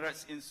on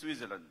minarets in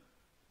Switzerland,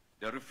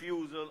 the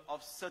refusal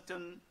of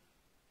certain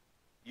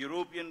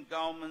European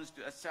governments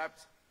to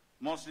accept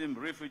Muslim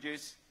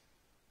refugees,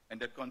 and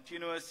the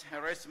continuous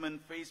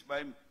harassment faced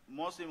by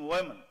Muslim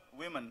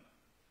women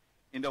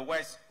in the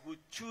West who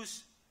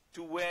choose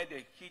to wear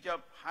the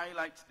hijab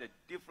highlights the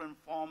different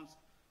forms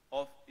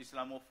of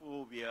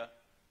Islamophobia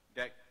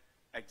that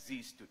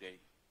exist today.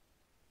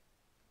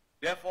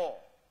 Therefore,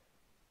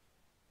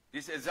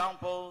 these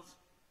examples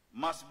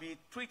must be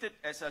treated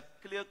as a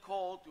clear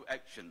call to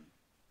action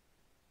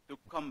to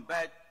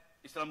combat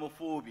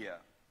Islamophobia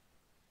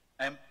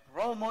and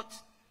promote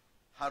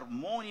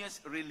harmonious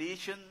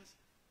relations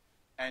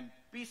and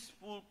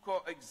peaceful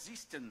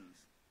coexistence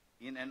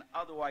in an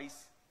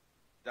otherwise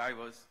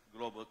diverse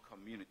global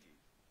community.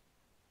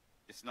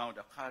 It's now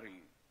the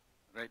Qari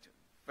read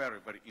very,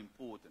 very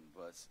important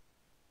verse.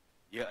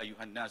 Ya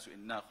ayuhan nasu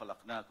inna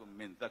khalaqnakum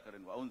min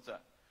dhakarin wa untha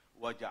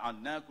wa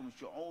ja'alnakum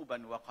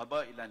shu'uban wa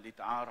qabailan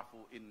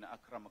lita'arafu inna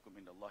akramakum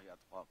indallahi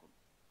atqakum.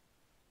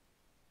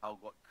 How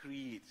God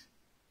creates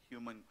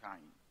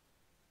humankind.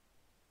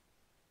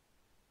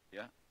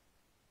 Yeah?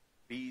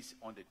 Based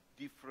on the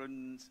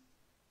different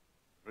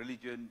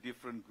religion,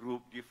 different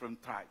group,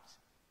 different tribes,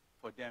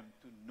 for them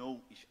to know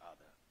each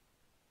other.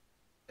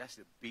 That's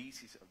the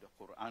basis of the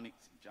Quranic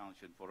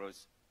injunction for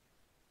us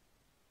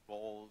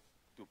all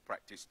to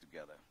practice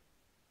together.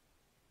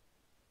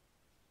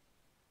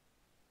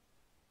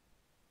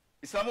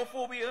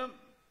 Islamophobia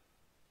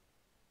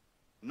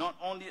not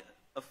only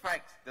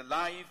affects the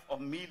life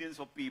of millions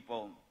of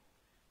people,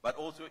 but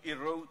also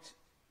erodes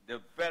the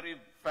very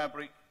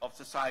fabric of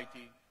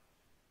society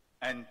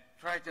and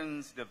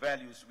threatens the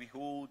values we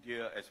hold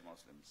dear as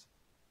Muslims,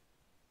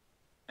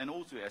 and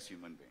also as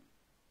human beings.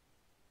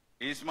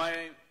 It is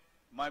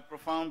my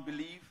profound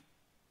belief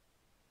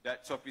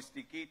that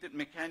sophisticated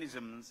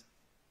mechanisms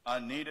are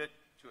needed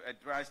to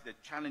address the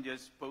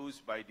challenges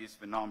posed by this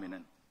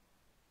phenomenon.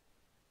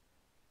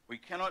 We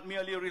cannot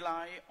merely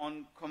rely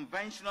on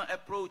conventional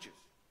approaches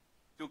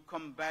to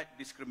combat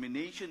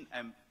discrimination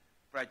and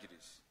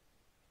prejudice.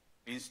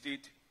 Instead,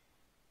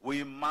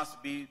 we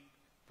must be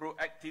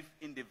proactive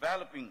in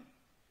developing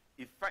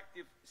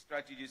effective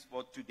strategies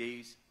for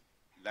today's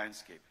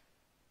landscape.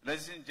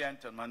 Ladies and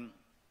gentlemen,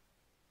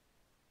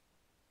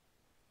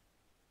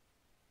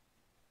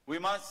 we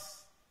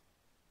must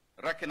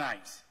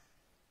recognize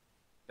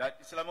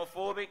that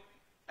Islamophobic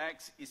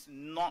acts is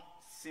not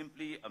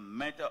simply a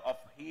matter of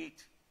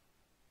hate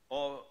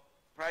or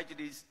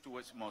prejudice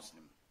towards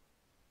Muslims.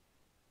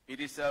 It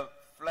is a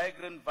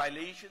flagrant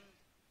violation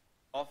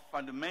of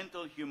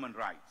fundamental human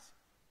rights.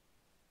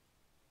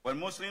 When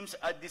Muslims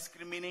are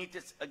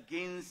discriminated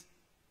against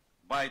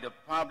by the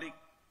public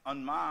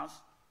en masse,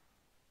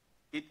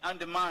 it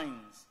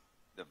undermines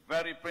the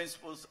very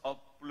principles of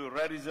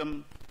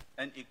pluralism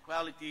and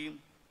equality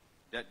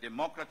that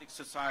democratic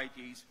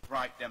societies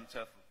pride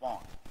themselves upon.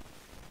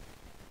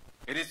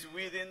 It is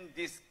within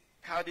this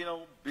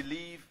cardinal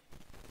belief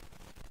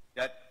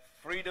that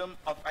freedom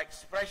of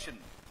expression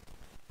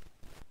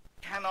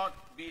cannot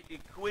be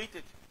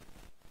equated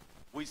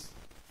with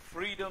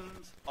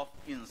freedoms of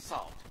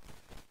insult,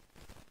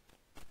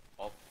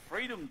 or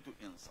freedom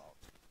to insult,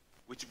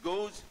 which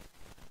goes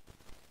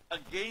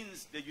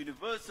against the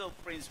universal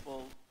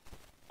principle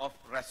of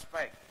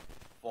respect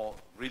for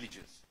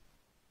religions.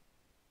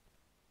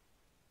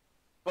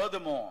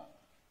 Furthermore,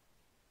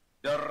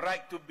 the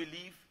right to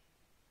believe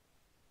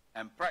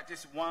and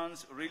practice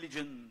one's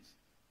religions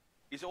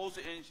is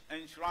also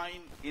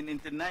enshrined in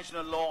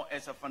international law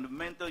as a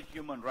fundamental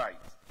human right.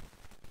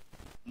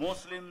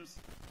 Muslims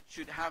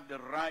should have the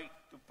right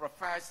to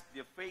profess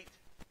their faith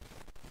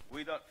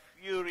without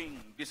fearing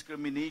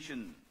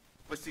discrimination,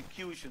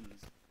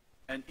 persecutions,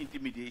 and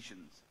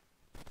intimidations.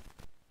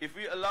 If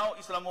we allow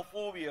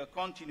Islamophobia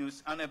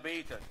continues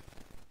unabated,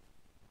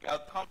 we are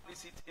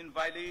complicit in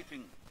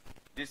violating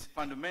these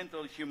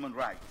fundamental human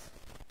rights.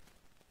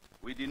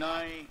 We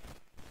deny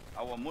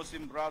our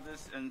Muslim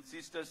brothers and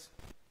sisters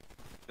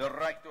the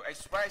right to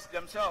express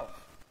themselves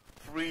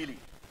freely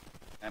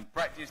and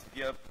practice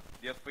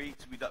their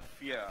faith without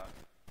fear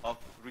of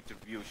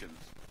retributions.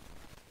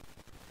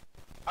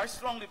 I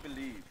strongly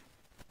believe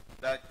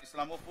that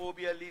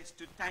Islamophobia leads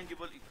to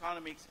tangible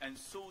economic and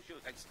social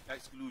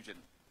exclusion,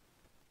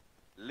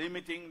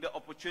 limiting the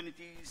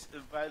opportunities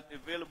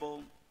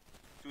available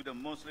to the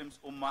Muslims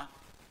Ummah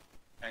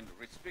and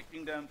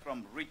restricting them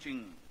from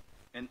reaching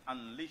and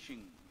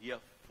unleashing their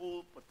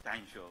full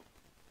potential.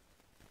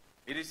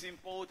 It is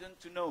important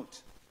to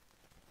note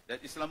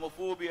that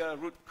Islamophobia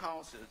root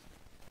causes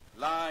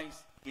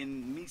lies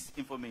in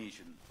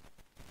misinformation.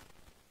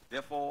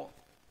 Therefore,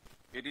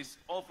 it is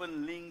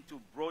often linked to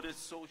broader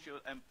social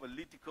and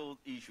political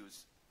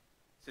issues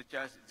such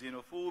as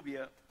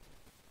xenophobia,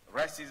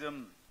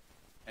 racism,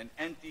 and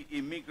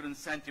anti-immigrant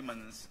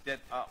sentiments that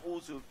are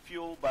also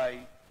fueled by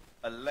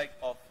a lack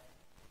of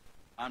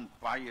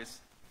unbiased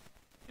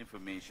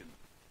information.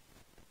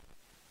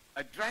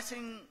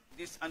 Addressing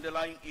these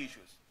underlying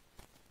issues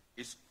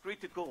is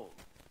critical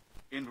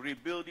in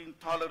rebuilding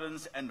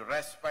tolerance and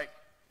respect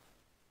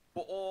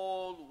for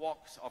all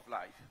walks of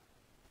life.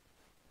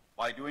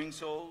 By doing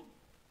so,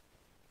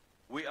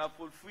 we are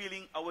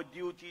fulfilling our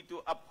duty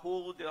to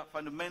uphold the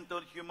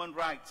fundamental human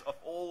rights of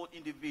all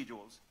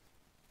individuals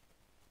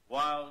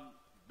while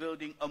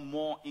building a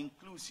more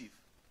inclusive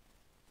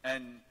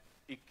and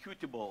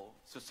equitable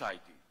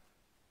society.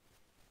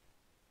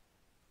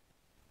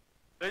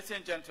 Ladies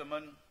and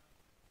gentlemen,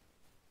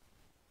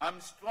 I'm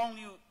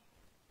strongly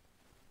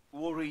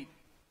worried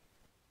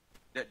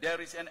that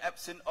there is an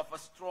absence of a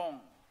strong,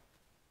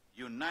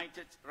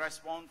 united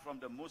response from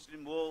the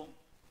Muslim world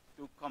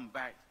to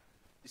combat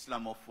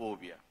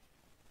Islamophobia.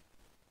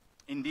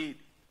 Indeed,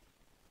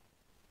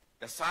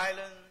 the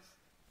silence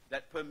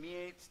that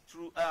permeates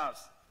through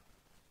us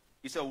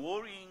is a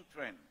worrying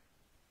trend.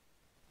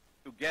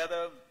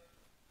 Together,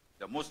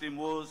 the Muslim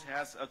world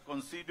has a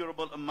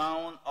considerable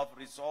amount of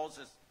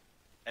resources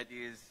at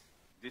its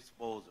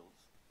disposal.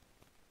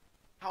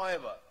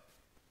 However,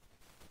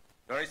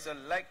 there is a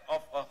lack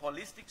of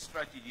holistic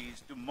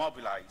strategies to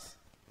mobilize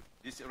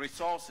these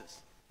resources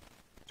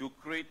to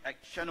create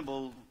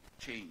actionable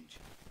change.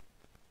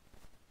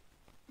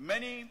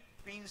 Many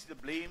pin the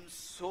blame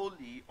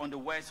solely on the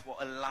West for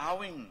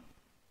allowing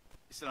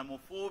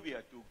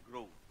Islamophobia to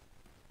grow.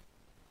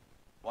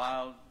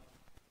 While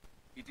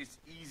it is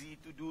easy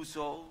to do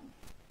so,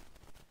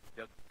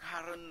 the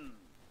current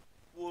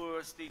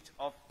poor state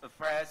of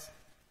affairs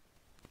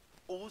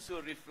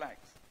also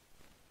reflects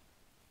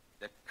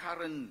the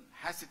current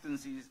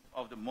hesitancies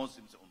of the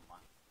Muslims Ummah.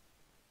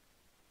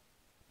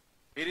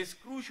 It is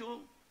crucial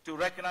to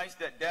recognize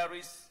that there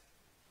is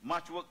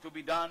much work to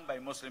be done by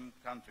Muslim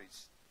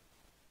countries.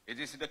 It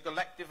is the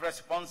collective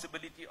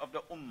responsibility of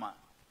the Ummah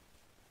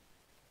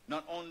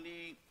not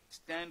only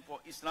stand for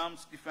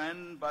Islam's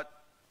defense, but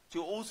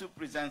to also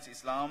present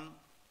Islam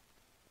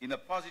in a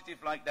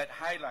positive light that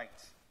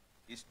highlights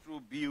its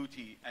true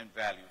beauty and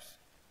values.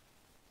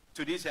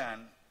 To this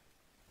end,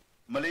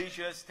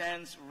 Malaysia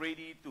stands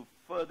ready to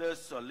further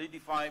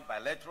solidify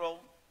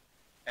bilateral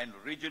and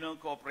regional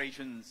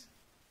cooperations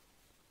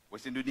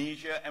with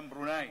Indonesia and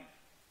Brunei,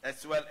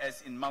 as well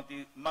as in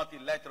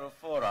multilateral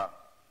fora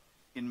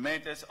in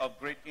matters of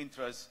great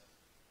interest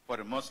for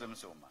the Muslim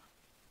Ummah.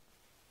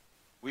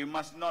 We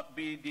must not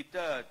be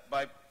deterred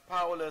by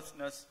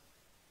powerlessness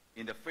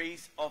in the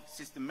face of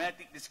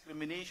systematic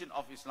discrimination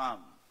of Islam.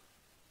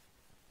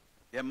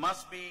 There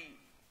must be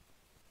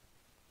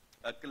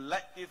a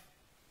collective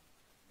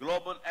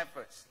global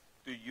efforts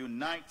to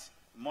unite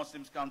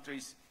Muslim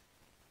countries,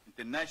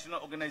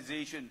 international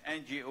organizations,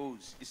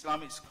 NGOs,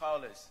 Islamic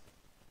scholars,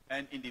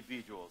 and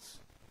individuals.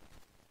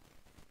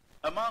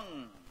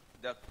 Among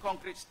the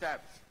concrete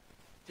steps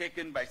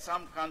taken by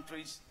some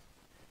countries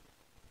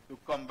to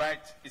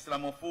combat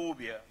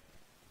Islamophobia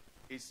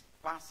is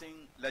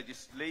passing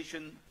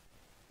legislation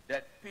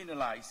that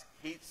penalize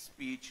hate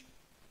speech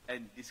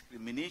and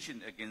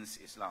discrimination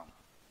against Islam.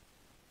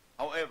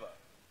 However,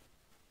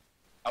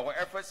 our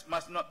efforts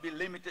must not be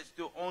limited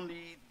to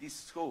only this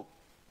scope.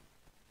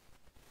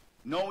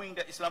 Knowing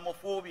that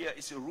Islamophobia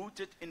is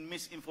rooted in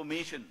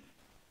misinformation,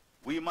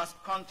 we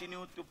must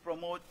continue to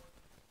promote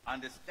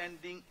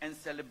understanding and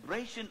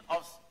celebration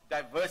of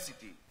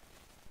diversity,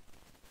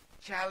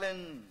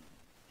 challenge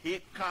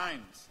hate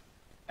crimes,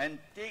 and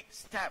take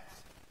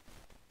steps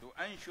to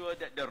ensure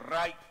that the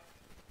right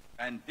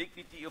and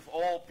dignity of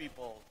all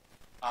people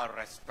are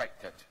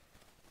respected.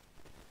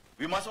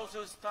 We must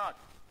also start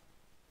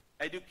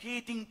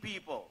educating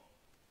people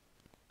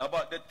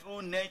about the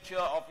true nature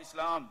of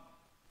Islam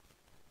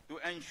to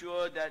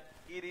ensure that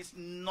it is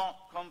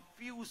not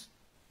confused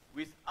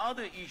with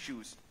other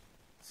issues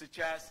such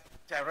as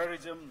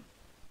terrorism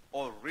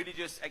or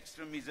religious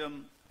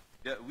extremism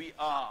that we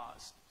are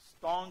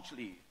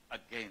staunchly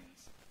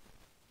against.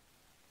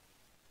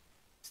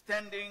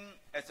 Standing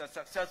as a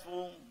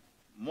successful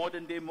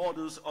modern-day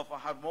models of a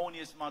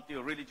harmonious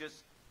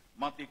multi-religious,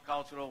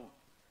 multicultural,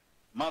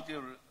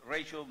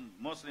 multiracial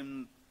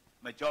Muslim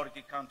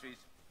majority countries,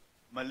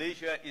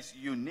 Malaysia is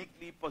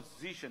uniquely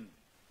positioned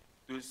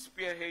to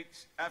spearhead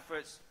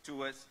efforts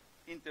towards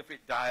interfaith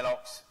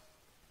dialogues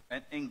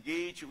and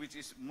engage with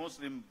its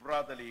Muslim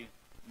brotherly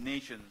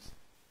nations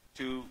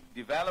to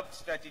develop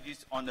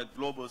strategies on a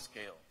global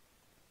scale.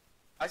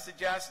 I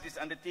suggest this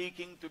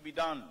undertaking to be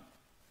done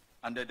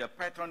under the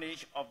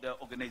patronage of the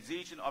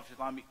Organization of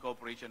Islamic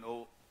Cooperation,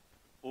 or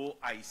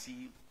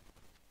OIC,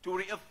 to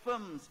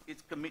reaffirm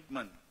its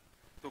commitment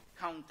to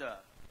counter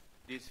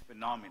this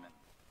phenomenon.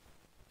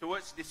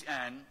 Towards this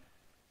end,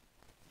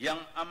 Yang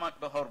Amat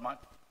Berhormat,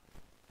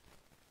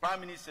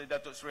 Prime Minister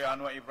Datuk Seri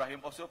Anwar Ibrahim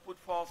also put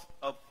forth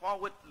a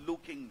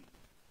forward-looking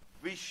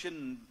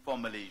vision for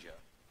Malaysia,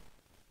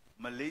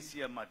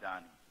 Malaysia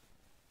Madani.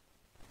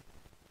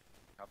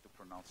 I have to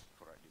pronounce it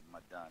correctly,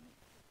 Madani.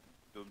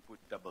 Don't put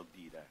double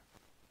D there.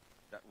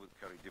 That will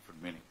carry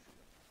different meanings.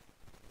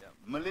 Yeah.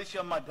 Malaysia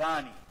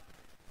Madani,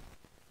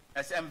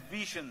 as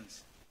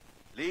ambitions,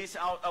 lays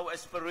out our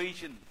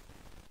aspiration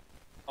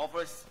of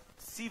a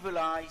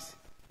civilized,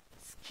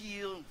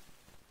 skilled,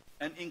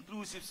 and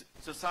inclusive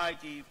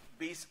society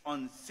based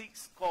on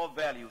 6 core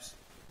values,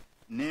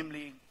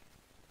 namely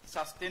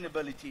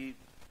sustainability,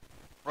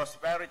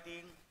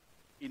 prosperity,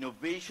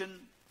 innovation,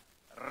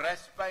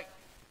 respect,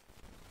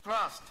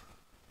 trust,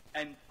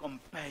 and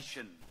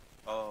compassion,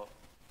 or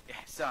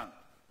ihsan.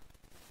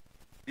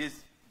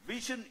 This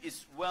vision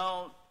is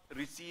well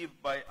received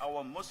by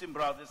our Muslim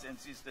brothers and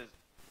sisters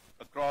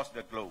across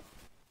the globe.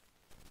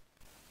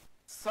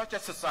 Such a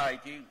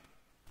society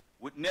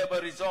would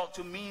never resort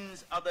to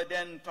means other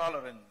than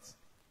tolerance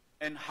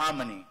and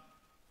harmony.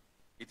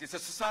 It is a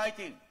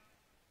society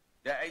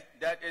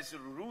that is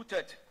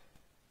rooted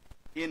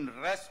in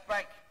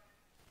respect,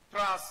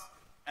 trust,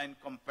 and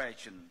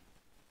compassion,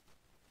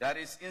 that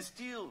is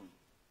instilled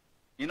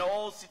in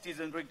all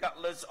citizens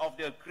regardless of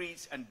their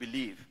creeds and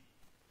belief.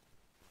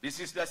 This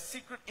is the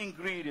secret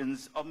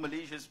ingredients of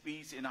Malaysia's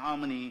peace and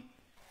harmony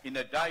in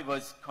a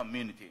diverse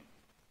community.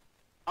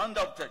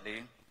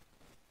 Undoubtedly,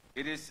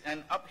 it is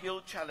an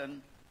uphill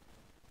challenge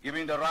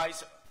given the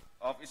rise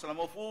of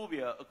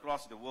Islamophobia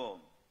across the world.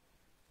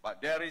 But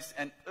there is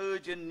an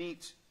urgent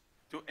need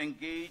to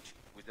engage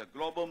with the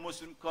global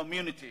Muslim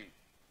community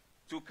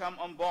to come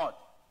on board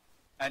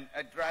and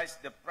address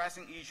the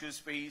pressing issues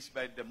faced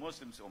by the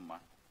Muslim Ummah.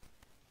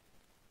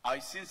 I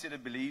sincerely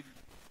believe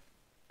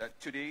that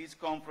today's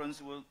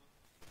conference will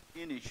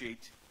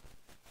initiate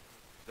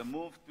the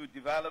move to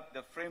develop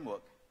the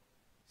framework,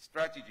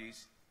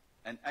 strategies,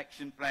 and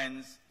action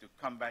plans to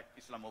combat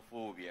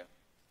Islamophobia.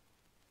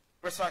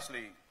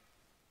 Precisely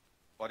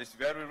for this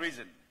very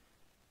reason,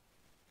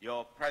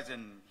 your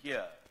presence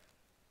here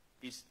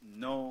is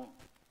no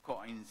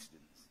coincidence.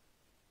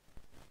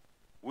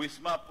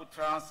 Wisma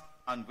Putra's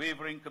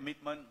unwavering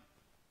commitment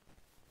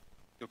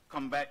to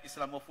combat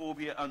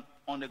Islamophobia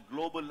on a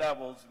global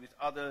levels with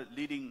other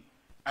leading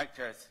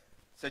actors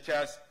such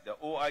as the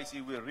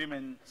OIC will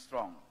remain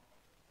strong.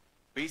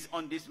 Based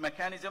on this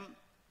mechanism,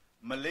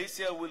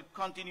 Malaysia will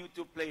continue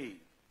to play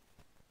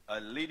a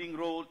leading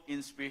role in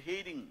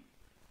spearheading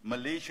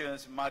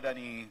Malaysia's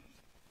Madani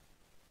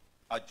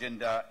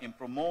agenda in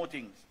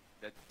promoting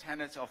the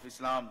tenets of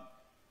Islam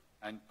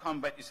and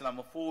combat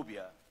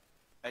Islamophobia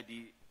at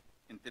the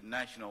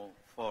international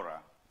fora.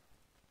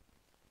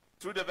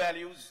 Through the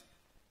values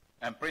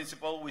and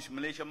principles which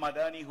Malaysia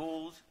Madani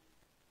holds,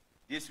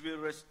 this will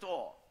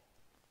restore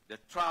the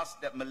trust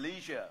that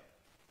Malaysia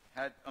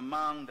had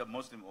among the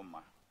Muslim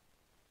Ummah.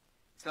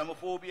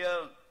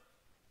 Islamophobia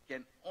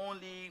can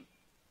only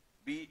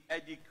be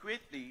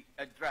adequately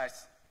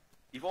addressed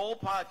if all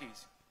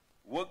parties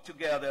work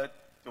together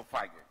to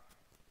fight it.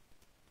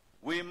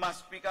 We must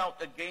speak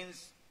out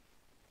against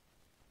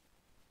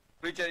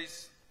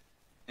prejudice,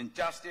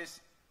 injustice,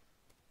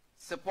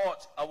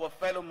 support our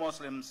fellow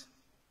Muslims,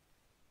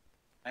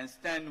 and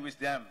stand with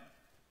them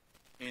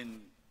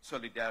in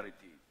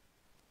solidarity.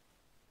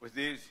 With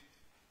this,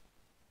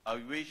 I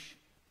wish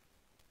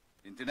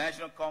the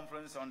International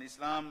Conference on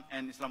Islam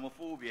and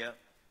Islamophobia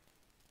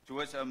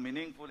towards a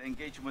meaningful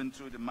engagement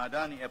through the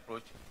Madani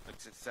approach a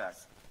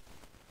success.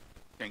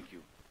 Thank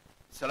you.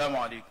 Assalamu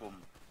alaikum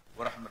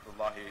wa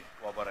rahmatullahi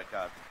wa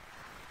barakatuh.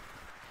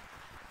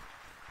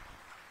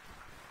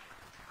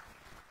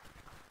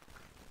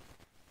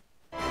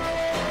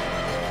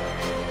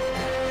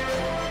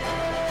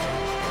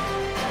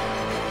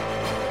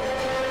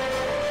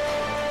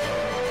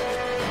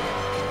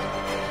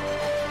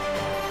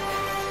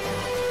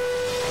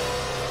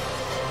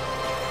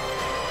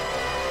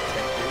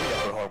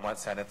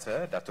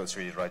 Senator Datuk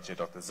Seri Raja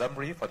Dr.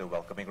 Zamri for the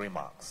welcoming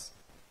remarks.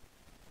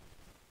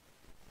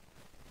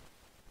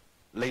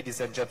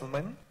 Ladies and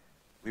gentlemen,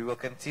 we will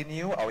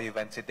continue our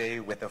event today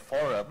with a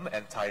forum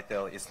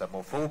entitled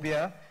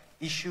Islamophobia,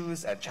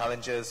 Issues and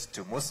Challenges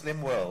to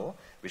Muslim World,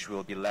 which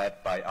will be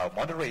led by our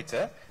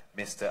moderator,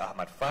 Mr.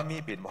 Ahmad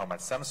Fahmi bin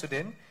Muhammad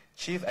Samsudin,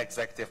 Chief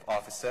Executive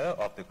Officer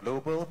of the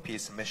Global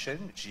Peace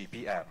Mission,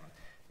 GPM.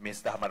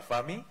 Mr. Ahmad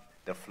Fahmi,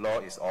 the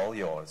floor is all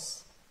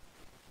yours.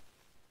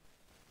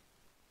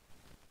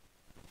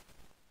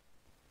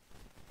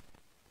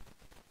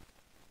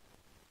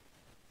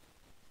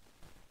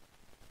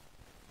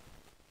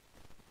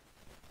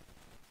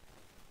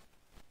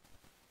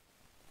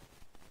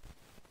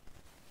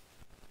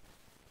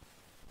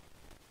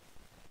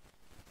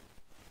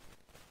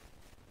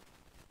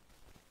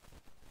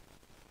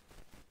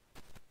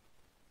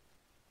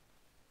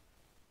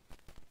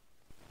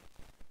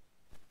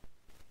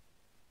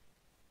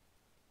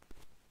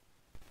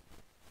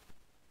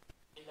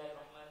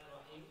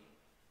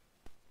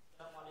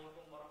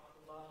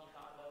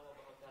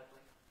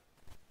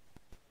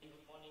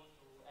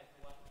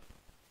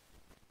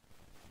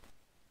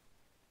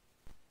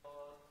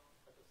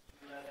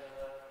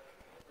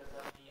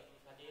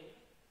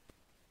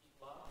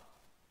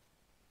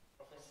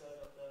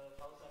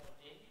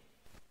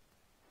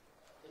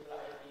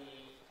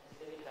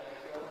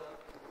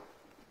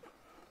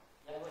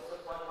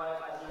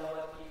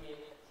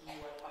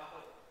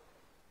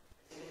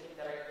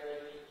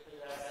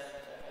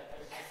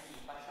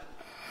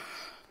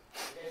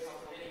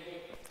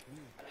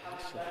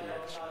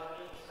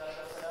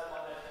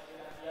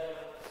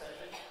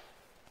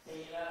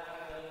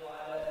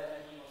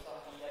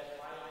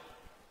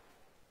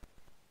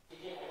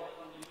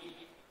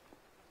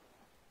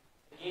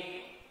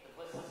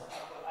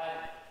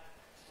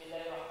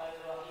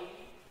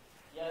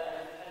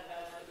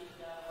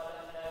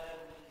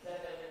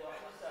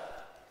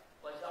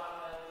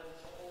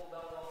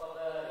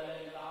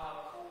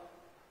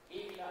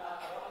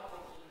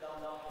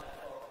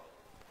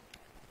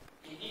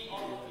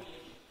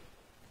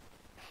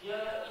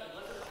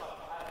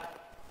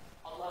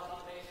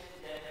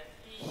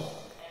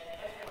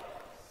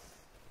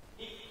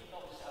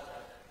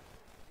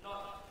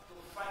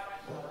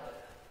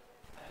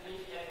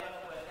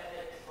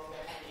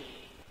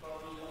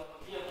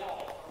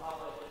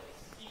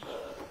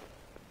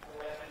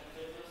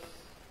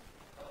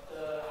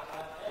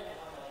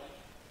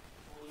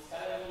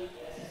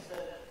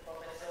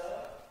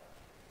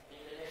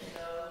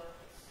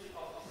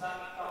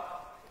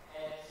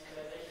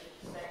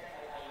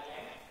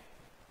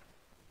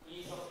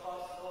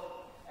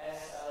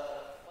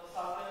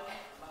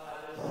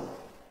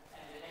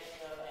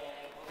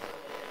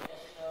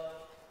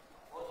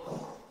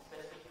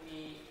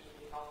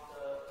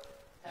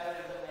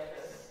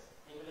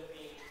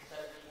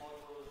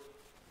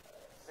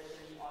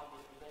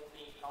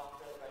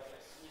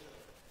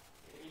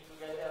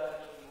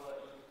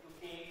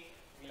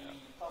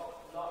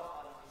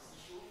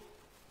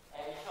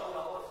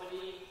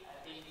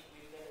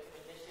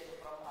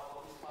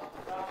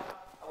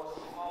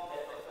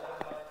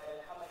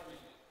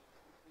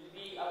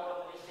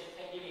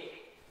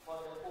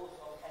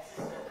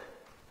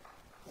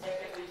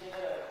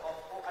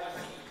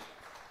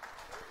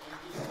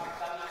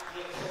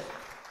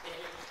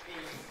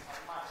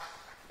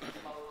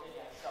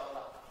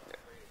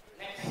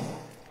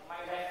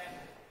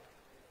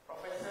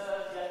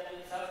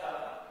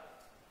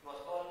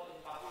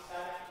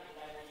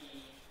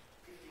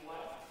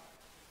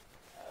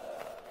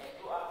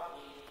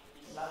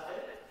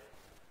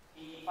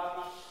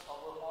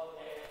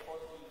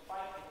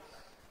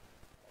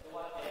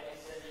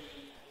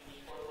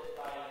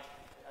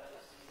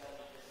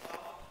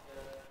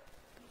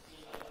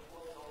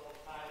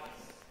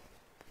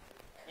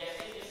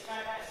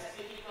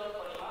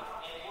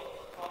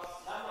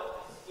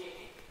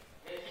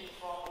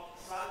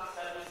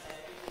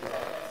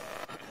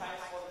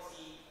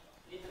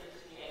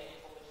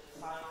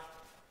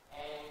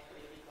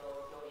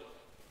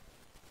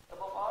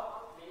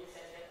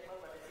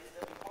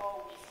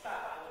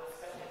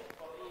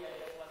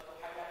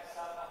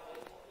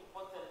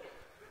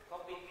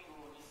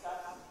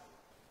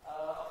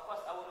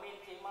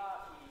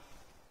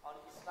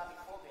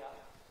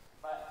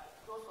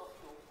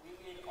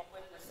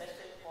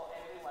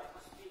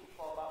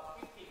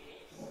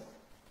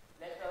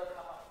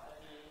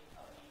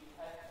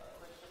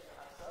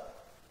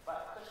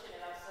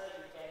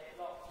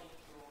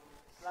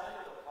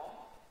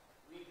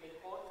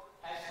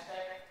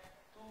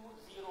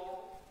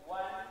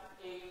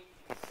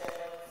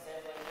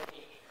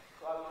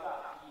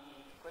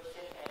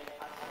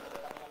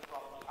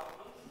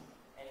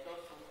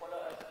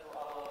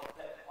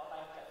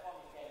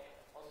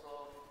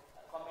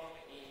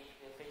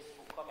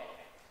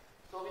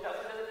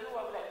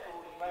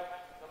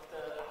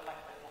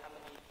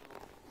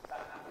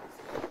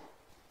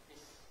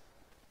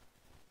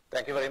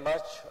 Thank you very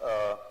much,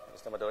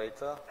 Mr.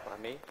 Moderator,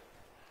 Fahmi.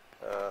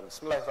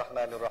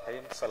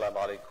 Bismillahirrahmanirrahim. Assalamu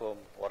alaikum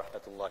wa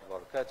rahmatullahi wa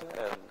barakatuh,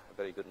 and a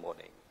very good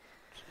morning.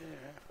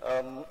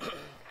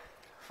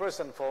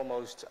 First and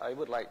foremost, I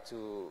would like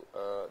to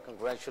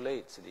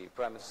congratulate the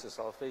Prime Minister's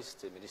Office,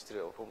 the Ministry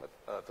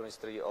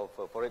of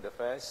Foreign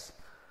Affairs,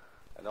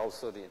 and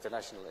also the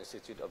International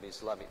Institute of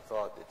Islamic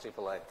Thought, the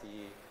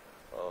IIIT,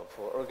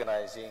 for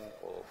organizing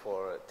or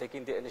for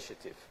taking the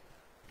initiative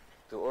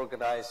to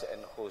organize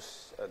and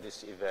host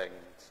this event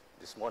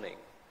this morning.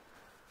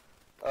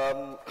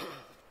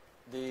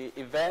 The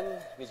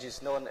event, which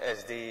is known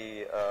as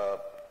the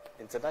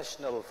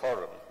International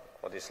Forum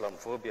for the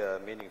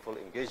Islamophobia Meaningful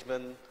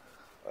Engagement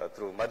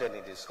through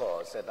Madani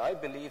Discourse, and I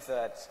believe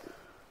that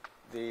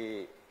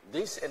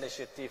this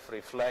initiative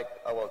reflects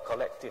our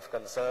collective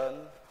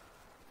concern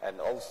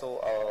and also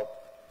our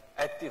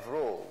active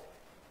role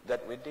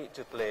that we need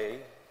to play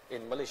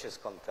in Malaysia's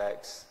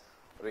context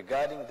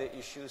regarding the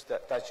issues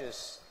that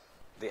touches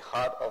the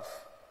heart of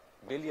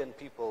billion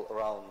people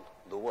around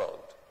the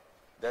world,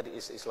 that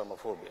is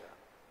Islamophobia.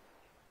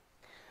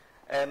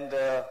 And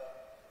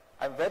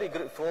I'm very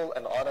grateful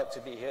and honored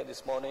to be here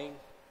this morning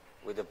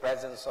with the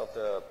presence of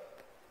the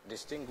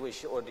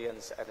distinguished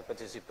audience and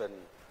participant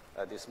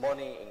this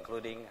morning,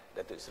 including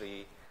Datuk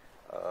Sri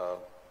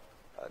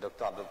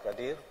Dr. Abdul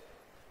Qadir,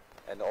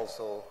 and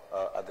also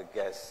other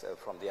guests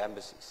from the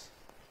embassies.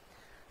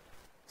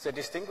 So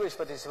distinguished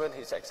participants,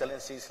 His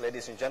Excellencies,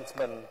 ladies and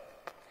gentlemen,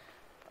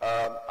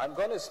 I'm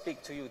going to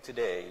speak to you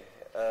today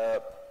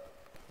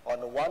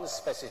on one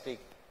specific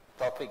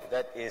topic,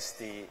 that is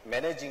the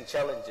managing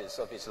challenges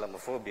of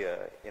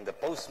Islamophobia in the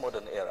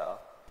postmodern era,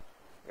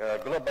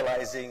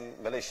 globalizing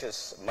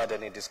Malaysia's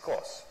Madani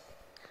discourse.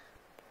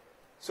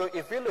 So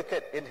if we look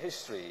at in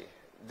history,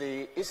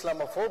 the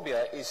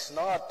Islamophobia is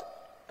not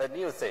a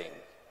new thing.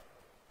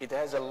 It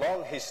has a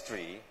long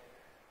history.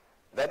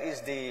 That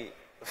is the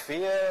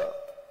fear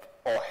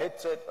or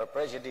hatred or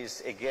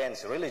prejudice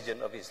against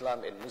religion of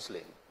Islam and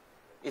Muslim.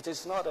 It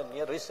is not a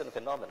mere recent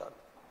phenomenon.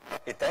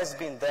 It has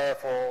been there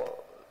for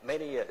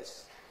many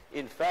years.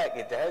 In fact,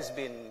 it has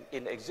been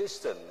in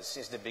existence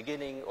since the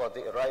beginning or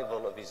the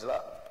arrival of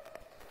Islam.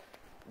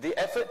 The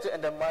effort to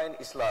undermine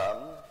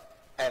Islam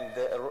and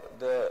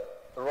the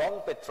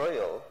wrong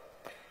portrayal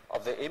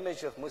of the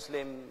image of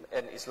Muslim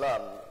and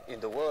Islam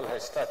in the world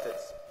has started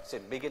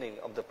since the beginning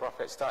of the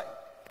Prophet's time.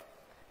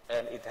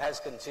 And it has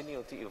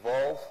continued to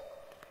evolve,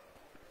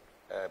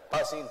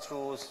 passing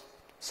through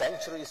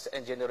centuries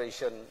and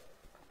generations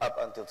up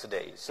until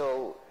today.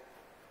 So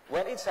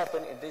when it's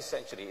happened in this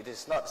century, it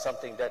is not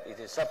something that it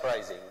is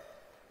surprising,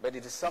 but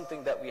it is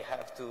something that we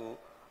have to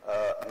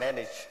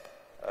manage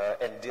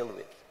and deal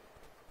with.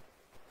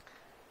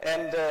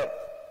 And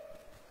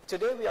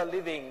today we are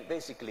living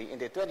basically in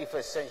the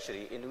 21st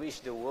century, in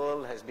which the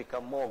world has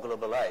become more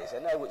globalized.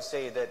 And I would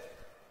say that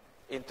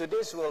in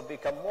today's world,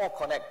 become more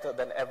connected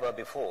than ever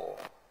before.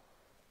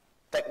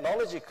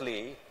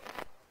 Technologically,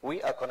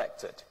 we are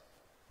connected.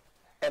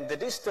 And the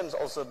distance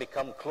also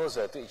become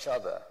closer to each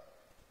other.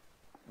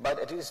 But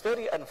it is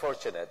very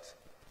unfortunate.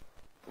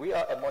 We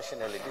are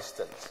emotionally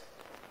distant.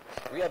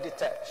 We are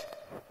detached.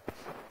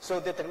 So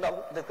the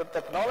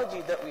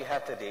technology that we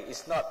have today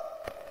is not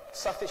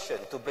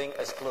sufficient to bring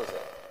us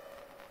closer.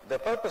 The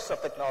purpose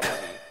of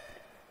technology,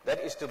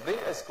 that is to bring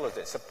us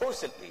closer,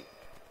 supposedly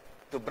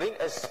to bring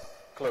us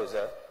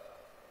closer,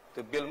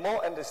 to build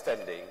more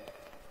understanding,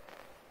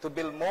 to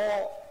build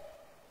more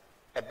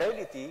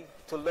ability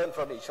to learn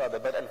from each other,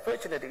 but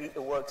unfortunately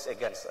it works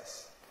against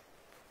us.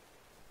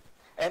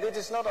 And it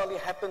has not only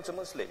happened to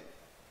Muslims.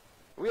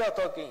 We are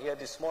talking here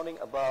this morning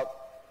about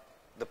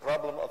the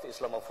problem of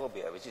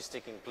Islamophobia, which is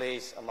taking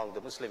place among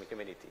the Muslim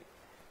community.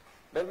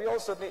 But we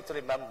also need to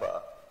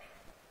remember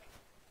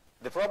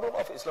the problem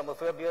of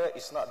Islamophobia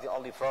is not the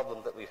only problem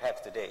that we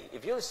have today.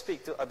 If you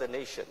speak to other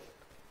nations,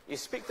 you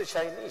speak to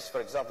Chinese,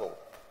 for example,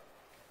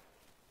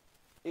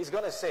 he's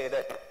going to say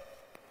that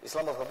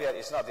Islamophobia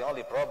is not the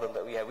only problem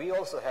that we have. We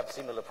also have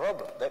similar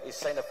problem, that is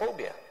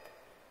xenophobia,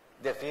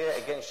 the fear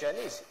against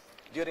Chinese.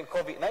 During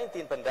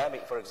COVID-19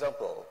 pandemic, for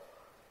example,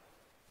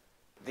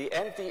 the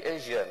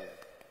anti-Asian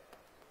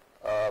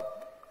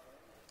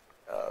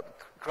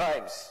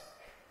crimes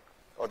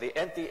or the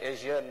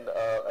anti-Asian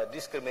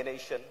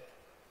discrimination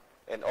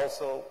and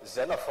also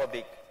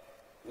xenophobic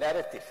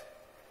narrative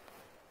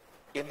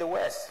in the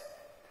West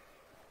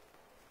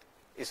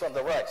is on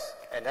the rise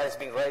and has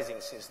been rising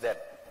since then.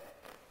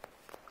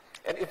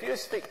 And if you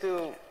speak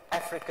to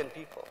African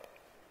people,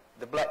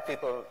 the black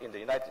people in the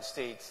United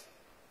States,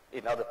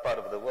 in other part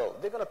of the world,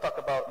 they're going to talk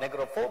about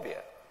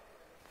negrophobia.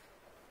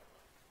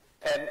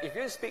 And if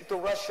you speak to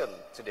Russian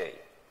today,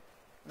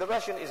 the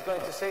Russian is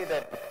going to say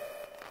that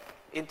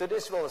in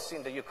today's world,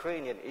 in the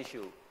Ukrainian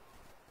issue,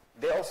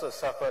 they also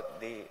suffered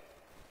the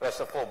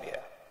Russophobia,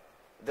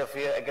 the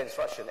fear against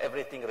Russian,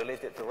 everything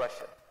related to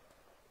Russia.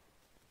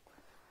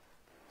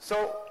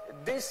 So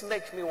this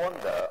makes me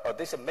wonder, or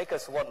this makes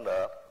us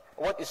wonder,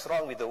 what is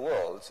wrong with the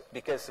world,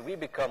 because we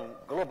become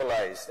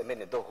globalized. I mean,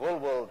 the whole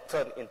world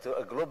turned into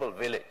a global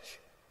village,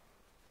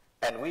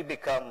 and we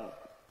become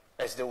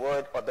as the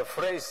word or the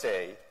phrase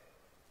say,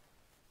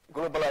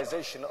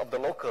 globalization of the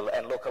local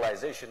and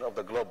localization of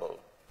the global,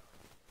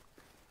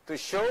 to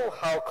show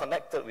how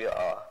connected we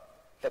are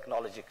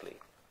technologically.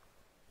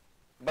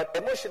 But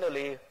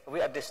emotionally, we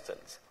are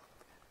distant.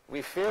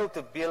 We fail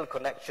to build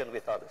connection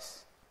with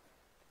others.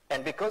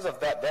 And because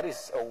of that, there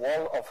is a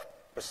wall of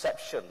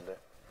perception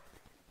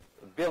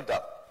built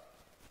up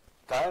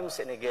times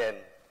and again.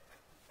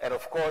 And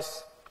of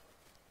course,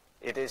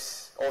 it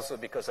is also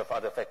because of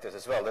other factors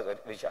as well,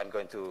 which I'm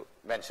going to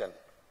mention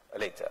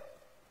later.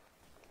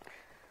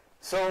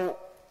 So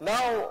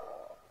now,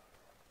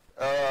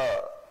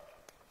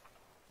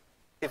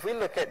 if we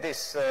look at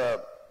this,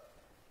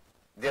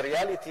 the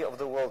reality of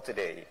the world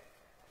today,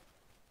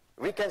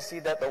 we can see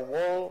that the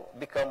world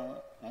become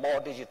more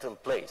digital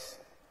place.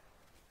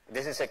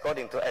 This is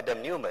according to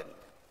Adam Newman,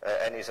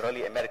 an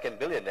Israeli-American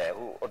billionaire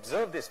who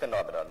observed this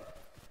phenomenon.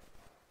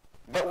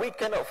 But we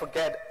cannot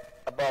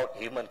forget about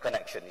human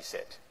connection, he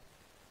said.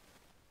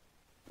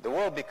 The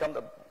world become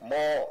a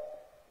more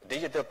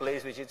digital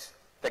place which is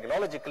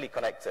technologically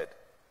connected,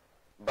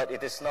 but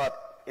it is not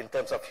in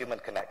terms of human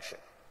connection.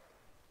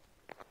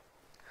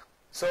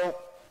 So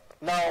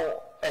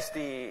now, as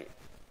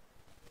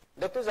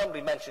Dr.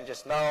 Zamri mentioned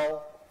just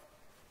now,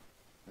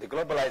 the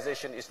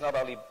globalization is not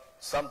only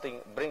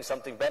brings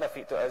something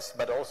benefit to us,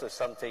 but also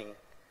something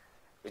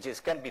which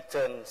can be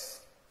turned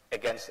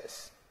against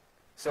us.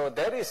 So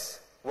there is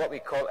what we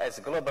call as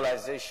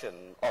globalization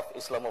of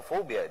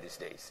Islamophobia these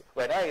days.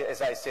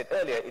 As I said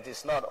earlier, it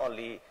is not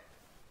only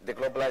the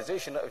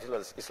globalization of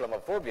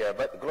Islamophobia,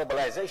 but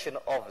globalization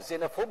of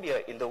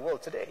xenophobia in the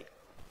world today.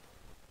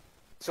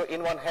 So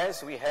in one hand,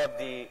 we have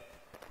the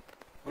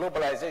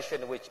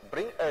globalization which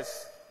brings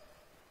us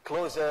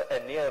closer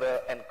and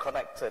nearer and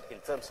connected in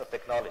terms of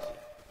technology,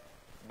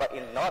 but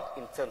not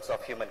in terms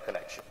of human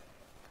connection.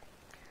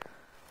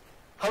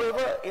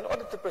 However, in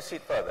order to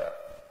proceed further,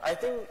 I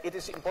think it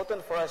is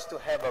important for us to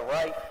have a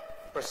right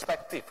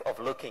perspective of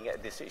looking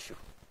at this issue.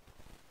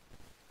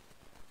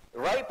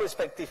 Right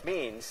perspective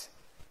means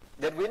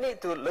that we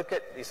need to look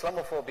at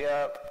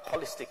Islamophobia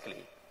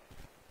holistically.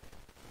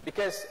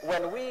 Because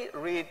when we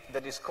read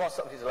the discourse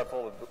of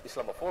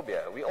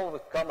Islamophobia, we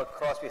always come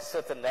across with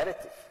certain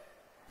narrative.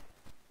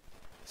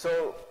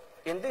 So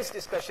in this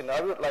discussion,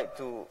 I would like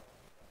to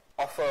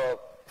offer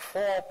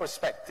 4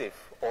 perspectives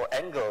or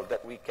angles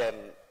that we can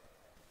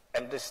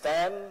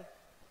understand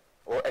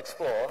or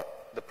explore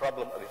the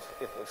problem of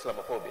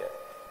Islamophobia.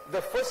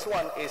 The first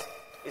one is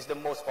the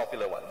most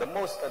popular one.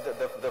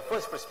 The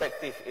first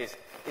perspective is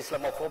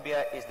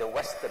Islamophobia is the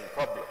Western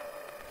problem.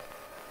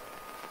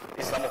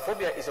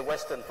 Islamophobia is a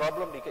Western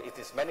problem because it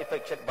is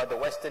manufactured by the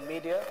Western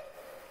media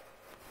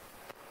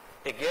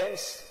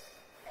against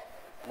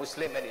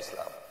Muslim and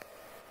Islam.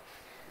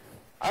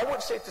 I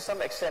would say to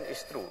some extent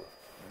it's true.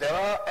 There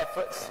are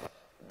efforts,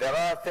 there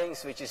are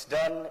things which is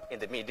done in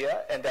the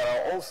media, and there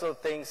are also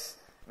things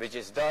which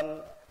is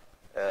done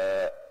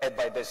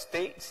by the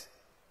states,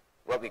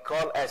 what we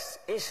call as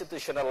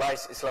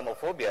institutionalized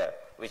Islamophobia,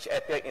 which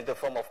appear in the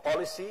form of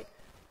policy,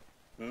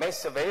 mass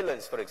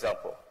surveillance, for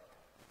example,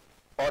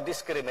 or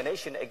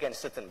discrimination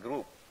against certain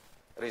group,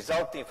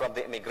 resulting from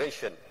the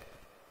immigration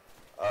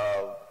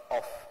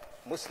of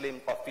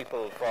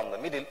people from the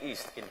Middle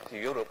East into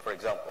Europe, for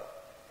example.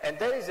 And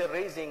there is a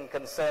raising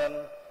concern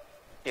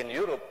in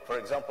Europe, for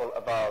example,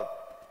 about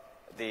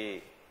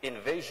the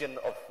invasion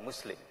of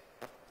Muslims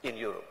in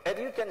Europe. And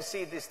you can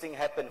see this thing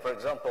happen, for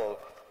example,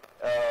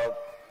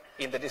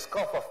 in the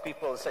discourse of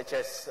people such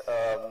as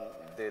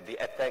the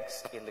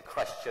attacks in the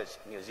Christchurch,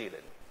 New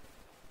Zealand,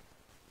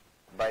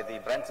 by the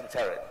Brenton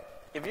Tarrant.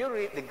 If you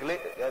read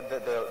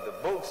the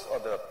books or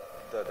the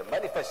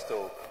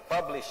manifesto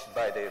published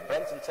by the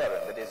Brenton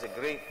Tarrant, that is a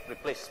great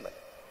replacement,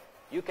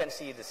 you can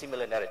see the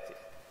similar narrative.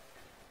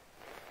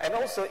 And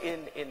also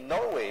in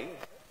Norway,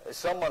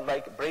 someone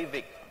like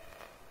Breivik,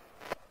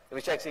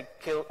 which actually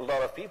killed a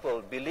lot of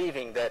people,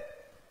 believing that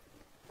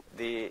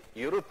the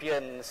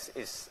Europeans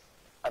is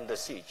under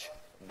siege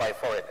by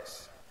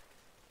foreigners.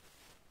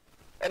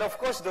 And of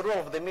course, the role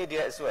of the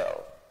media as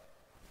well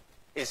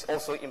is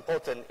also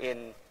important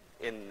in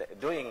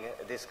doing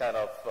this kind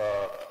of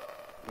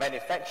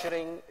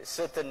manufacturing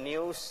certain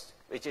news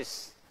which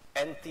is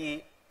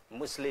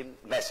anti-Muslim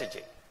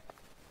messaging.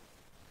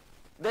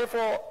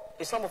 Therefore,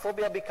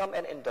 Islamophobia become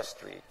an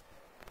industry,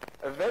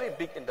 a very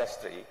big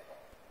industry,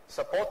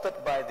 supported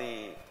by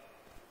the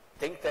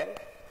think tank,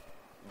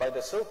 by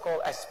the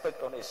so-called expert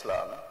on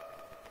Islam,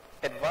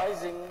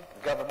 advising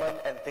government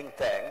and think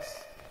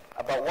tanks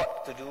about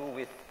what to do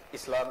with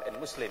Islam and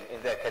Muslim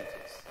in their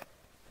countries.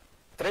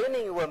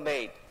 Training were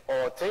made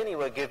or training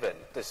were given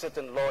to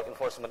certain law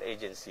enforcement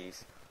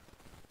agencies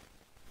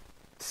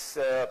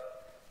to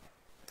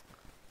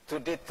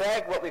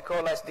detect what we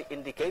call as the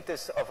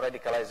indicators of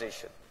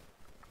radicalization,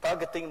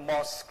 targeting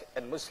mosque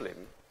and Muslim,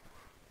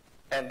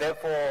 and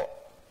therefore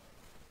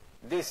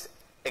this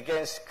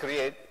against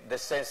create the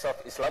sense of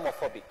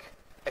Islamophobic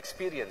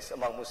experience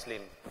among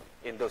Muslims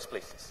in those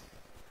places.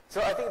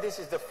 So I think this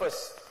is the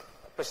first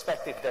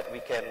perspective that we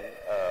can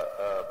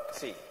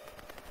see.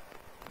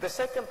 The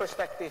second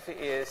perspective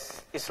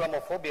is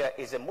Islamophobia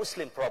is a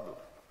Muslim problem.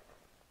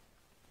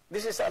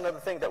 This is another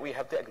thing that we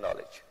have to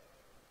acknowledge.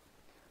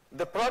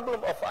 The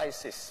problem of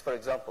ISIS, for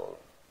example,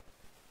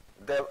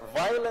 the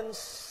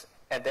violence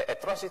and the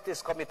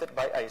atrocities committed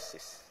by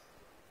ISIS,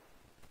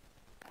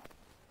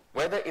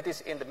 whether it is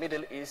in the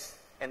Middle East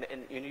and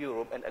in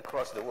Europe and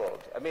across the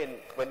world. I mean,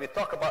 when we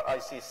talk about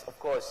ISIS, of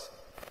course,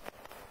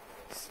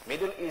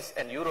 Middle East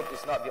and Europe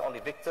is not the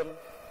only victim.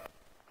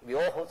 We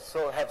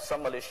also have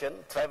some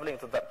Malaysians traveling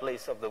to that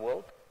place of the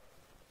world,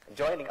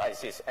 joining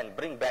ISIS and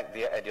bring back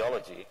their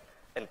ideology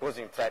and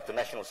posing threat to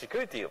national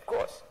security, of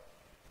course.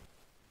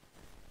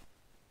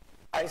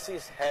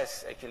 ISIS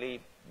has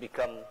actually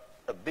become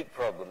a big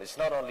problem. It's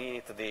not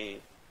only to the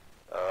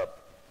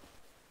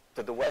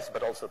West,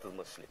 but also to the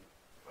Muslim.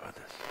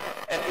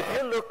 And if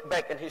you look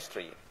back in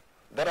history,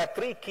 there are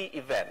three key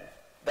events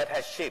that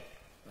has shaped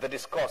the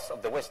discourse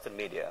of the Western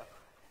media,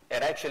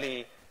 and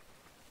actually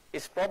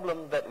is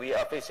problem that we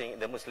are facing in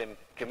the Muslim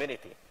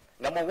community.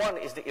 Number one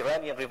is the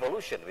Iranian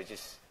Revolution, which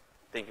is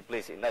taking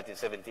place in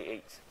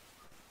 1978.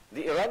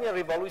 The Iranian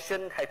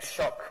Revolution had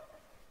shocked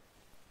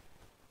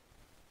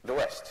the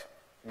West,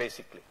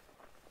 basically.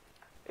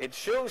 It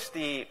shows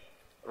the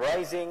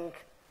rising,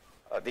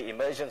 the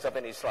emergence of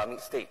an Islamic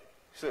state,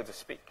 so to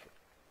speak.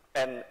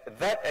 And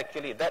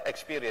that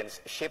experience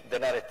shaped the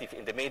narrative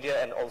in the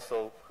media and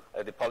also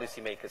the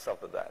policymakers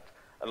after that.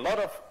 A lot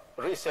of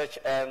research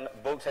and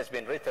books has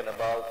been written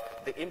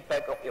about the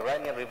impact of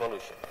Iranian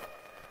Revolution.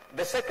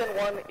 The second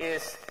one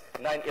is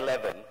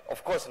 9/11.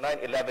 Of course,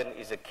 9/11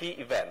 is a key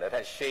event that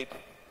has shaped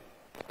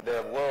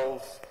the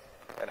world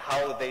and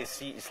how they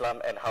see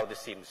Islam and how they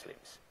see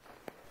Muslims.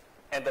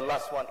 And the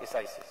last one is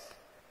ISIS.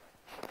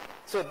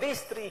 So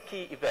these three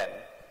key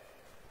events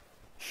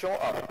show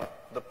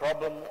up the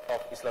problem of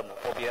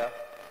Islamophobia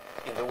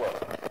in the world.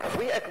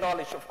 We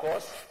acknowledge, of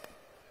course,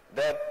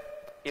 that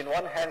in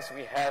one hand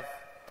we have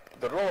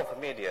the role of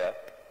media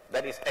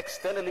that is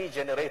externally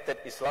generated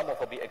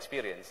Islamophobia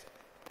experience.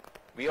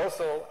 We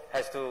also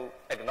have to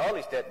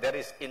acknowledge that there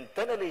is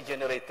internally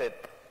generated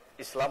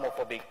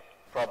Islamophobic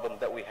problem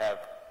that we have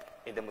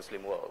in the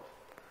Muslim world.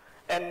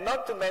 And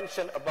not to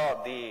mention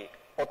about the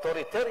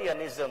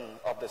authoritarianism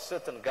of the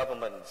certain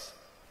governments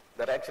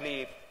that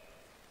actually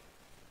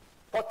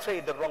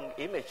portray the wrong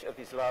image of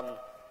Islam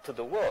to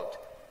the world.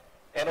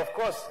 And of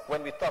course,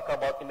 when we talk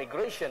about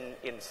immigration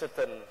in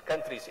certain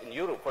countries in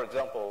Europe, for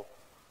example,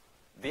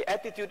 the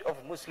attitude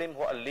of Muslims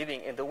who are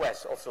living in the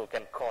West also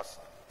can cause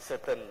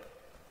certain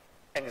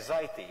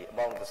anxiety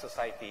among the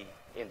society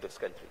in those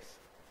countries.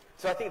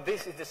 So I think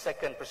this is the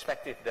second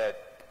perspective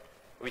that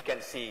we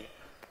can see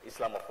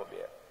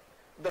Islamophobia.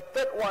 The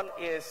third one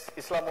is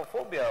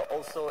Islamophobia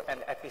also an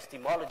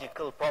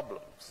epistemological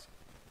problems.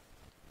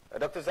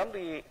 Dr.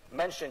 Zamri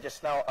mentioned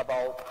just now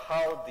about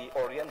how the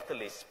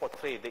Orientalists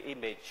portray the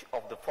image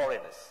of the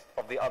foreigners,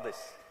 of the others,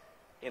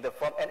 in the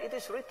form, and it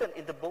is written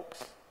in the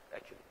books,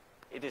 actually.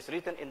 It is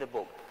written in the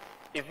book.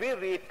 If we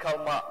read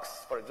Karl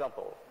Marx, for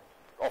example,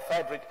 or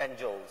Friedrich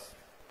Engels'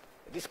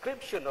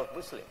 description of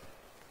Muslim,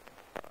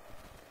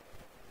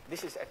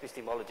 this is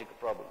epistemological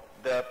problem.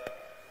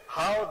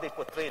 How they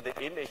portray the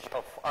image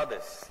of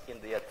others in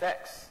their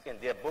texts, in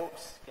their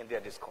books, in their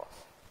discourse.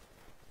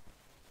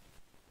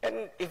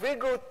 And if we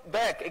go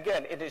back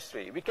again in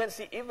history, we can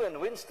see even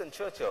Winston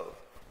Churchill,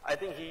 I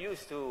think he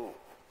used to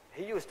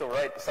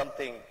write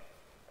something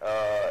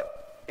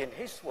in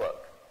his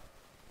work,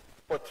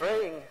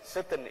 portraying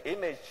certain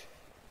image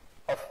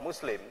of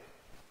Muslim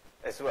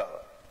as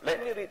well.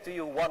 Let me read to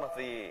you one of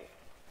the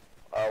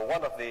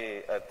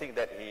thing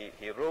that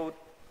he wrote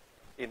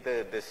in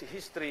the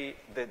history,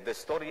 the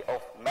story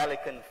of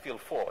Malikan Field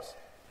Force.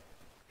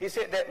 He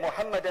said that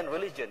Mohammedan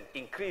religion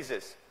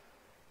increases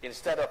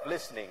instead of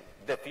listening,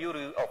 the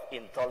fury of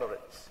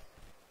intolerance.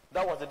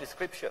 That was the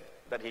description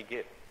that he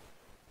gave.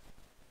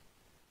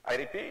 I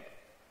repeat,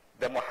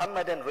 the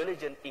Mohammedan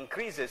religion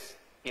increases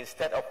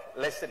instead of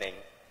listening,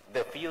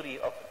 the fury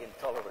of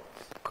intolerance.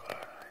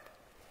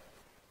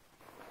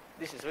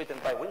 This is written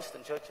by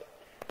Winston Churchill.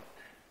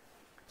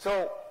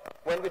 So,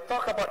 when we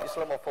talk about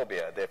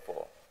Islamophobia,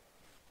 therefore,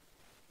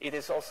 it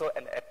is also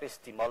an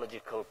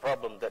epistemological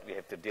problem that we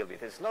have to deal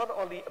with. It's not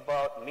only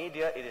about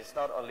media, it is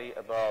not only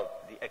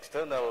about the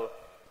external,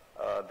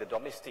 the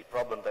domestic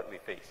problem that we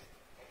face.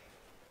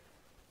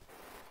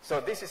 So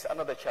this is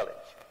another challenge.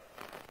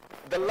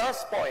 The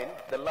last point,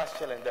 the last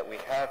challenge that we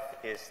have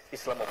is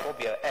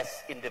Islamophobia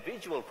as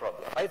individual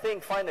problem. I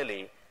think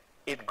finally,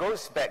 it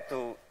goes back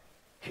to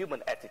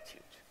human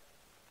attitude.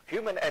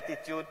 Human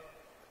attitude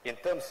in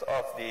terms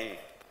of the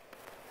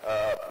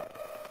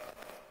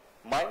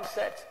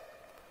mindset,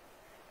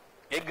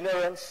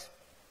 ignorance,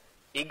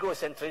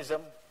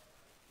 egocentrism,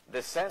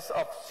 the sense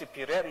of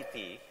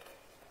superiority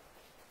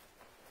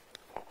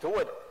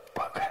toward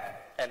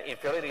and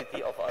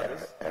inferiority of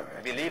others,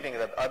 believing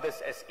that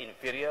others as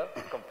inferior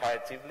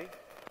comparatively,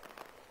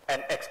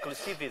 and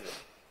exclusivism.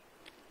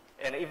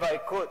 And if I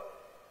quote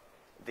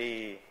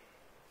the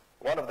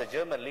one of the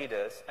German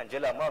leaders,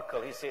 Angela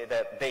Merkel, he said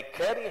that they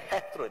carry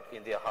hatred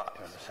in their hearts.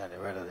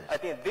 I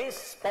think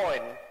this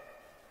point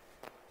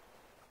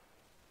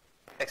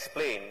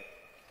explains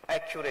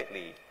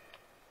accurately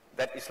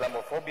that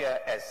Islamophobia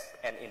as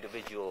an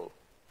individual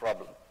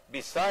problem,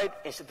 beside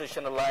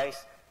institutionalized,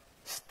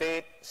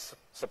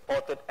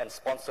 state-supported and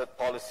sponsored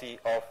policy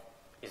of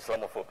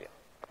Islamophobia.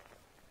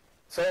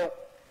 So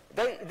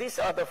these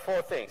are the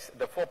four things,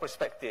 the four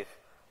perspectives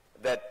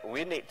that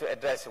we need to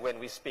address when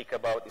we speak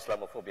about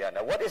Islamophobia.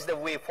 Now, what is the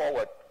way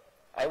forward?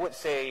 I would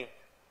say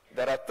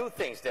there are two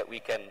things that we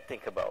can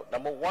think about.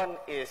 Number one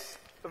is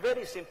a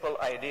very simple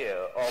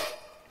idea of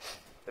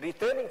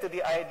returning to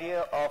the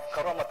idea of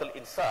karamatul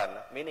insan,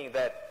 meaning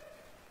that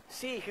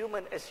see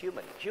human as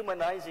human,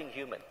 humanizing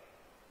human.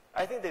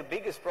 I think the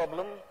biggest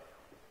problem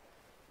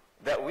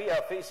that we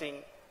are facing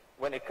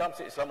when it comes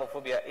to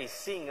Islamophobia is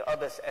seeing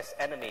others as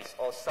enemies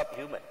or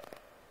subhuman.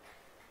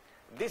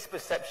 This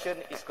perception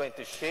is going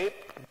to shape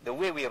the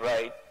way we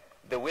write,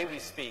 the way we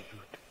speak,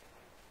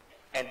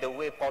 and the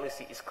way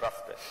policy is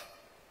crafted.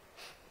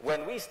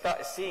 When we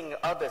start seeing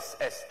others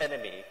as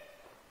enemy,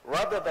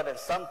 rather than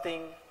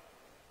something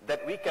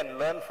that we can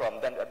learn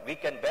from, that we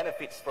can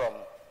benefit from,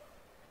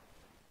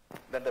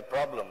 then the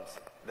problems,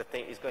 the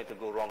thing is going to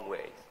go wrong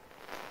ways.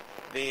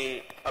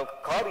 The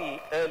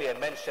Al-Qari earlier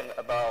mentioned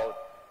about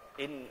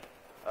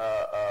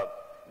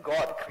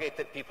God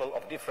created people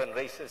of different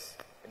races,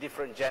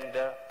 different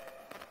gender,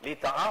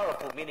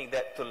 lita'arafu, meaning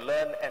that to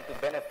learn and to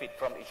benefit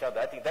from each other.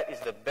 I think that is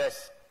the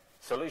best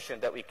solution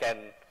that we can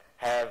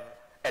have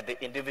at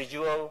the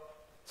individual,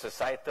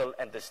 societal,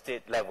 and the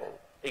state level,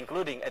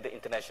 including at the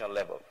international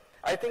level.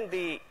 I think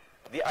the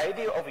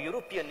idea of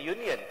European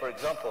Union, for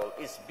example,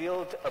 is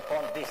built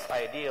upon this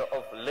idea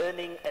of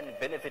learning and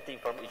benefiting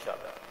from each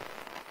other.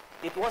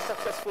 It was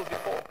successful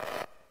before.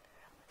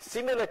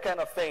 Similar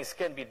kind of things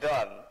can be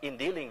done in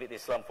dealing with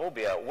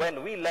Islamophobia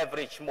when we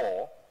leverage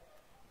more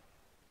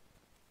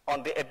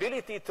on the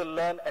ability to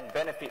learn and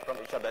benefit from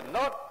each other,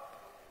 not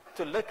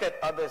to look at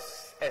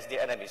others as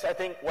the enemies. I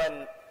think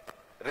when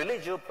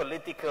religious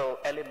political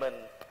element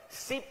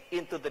seep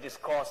into the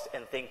discourse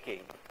and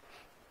thinking,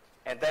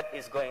 and that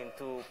is going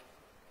to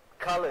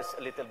color us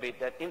a little bit,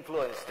 that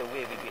influence the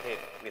way we behave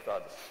with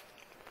others.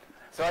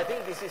 So I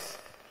think this is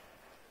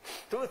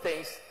two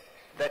things,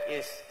 that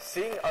is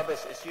seeing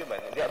others as human,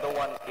 and the other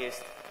one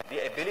is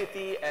the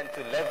ability and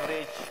to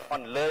leverage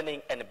on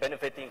learning and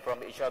benefiting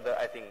from each other.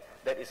 I think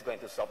that is going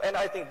to solve. And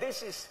I think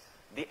this is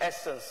the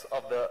essence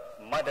of the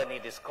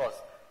Madani discourse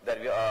that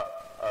we are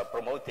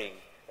promoting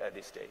at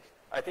this stage.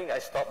 I think I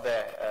stop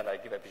there and I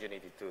give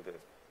opportunity to the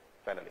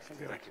panelists.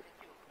 Thank you.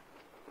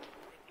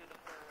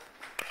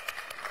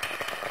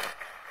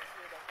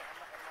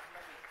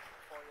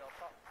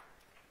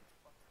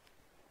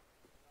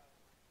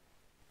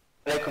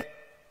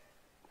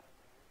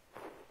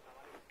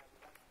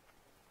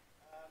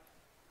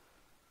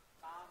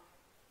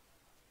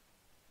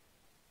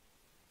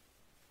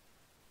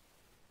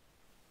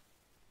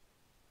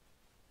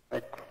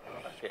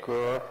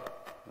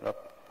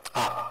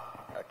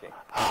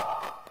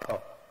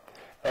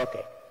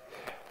 Okay.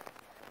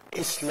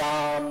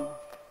 Islamophobia.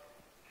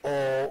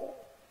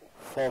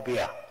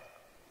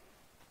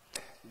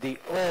 The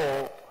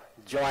O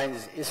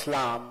joins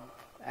Islam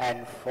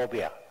and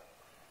phobia,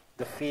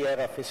 the fear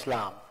of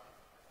Islam.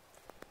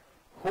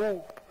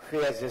 Who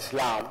fears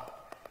Islam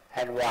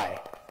and why?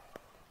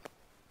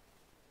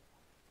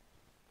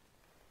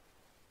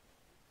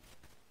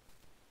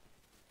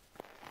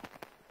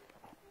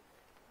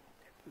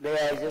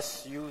 May I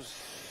just use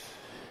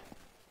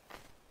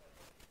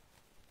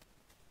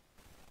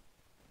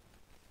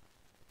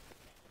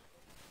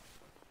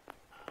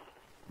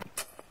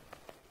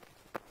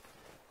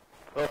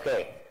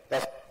okay,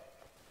 that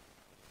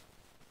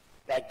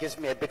gives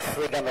me a bit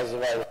freedom as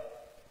well.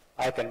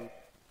 I can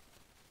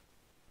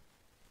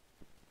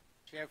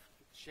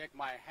shake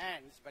my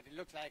hands, but it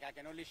looks like I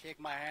can only shake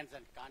my hands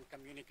and can't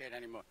communicate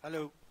anymore.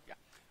 Hello? Yeah.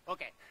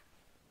 Okay.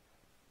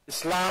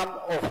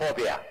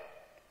 Islamophobia.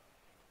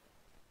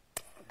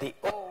 The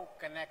O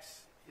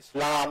connects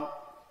Islam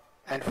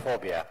and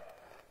phobia,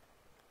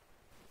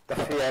 the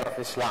fear of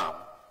Islam.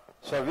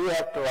 So we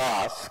have to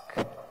ask,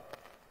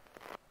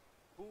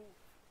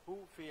 who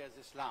fears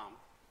Islam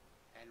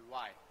and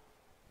why?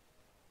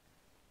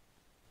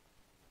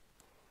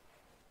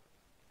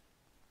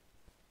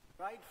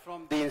 Right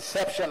from the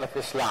inception of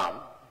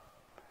Islam,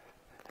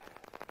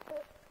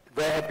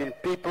 there have been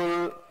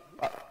people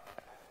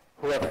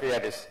who have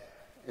feared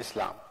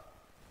Islam.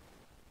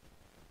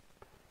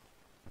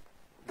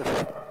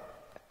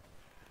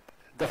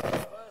 The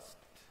first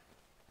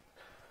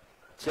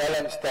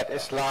challenge that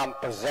Islam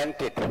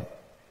presented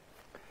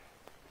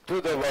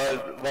to the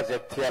world was a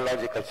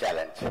theological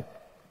challenge.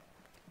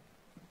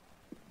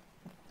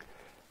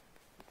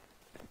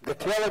 The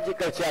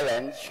theological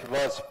challenge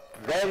was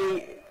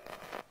very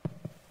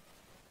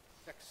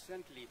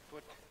succinctly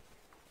put.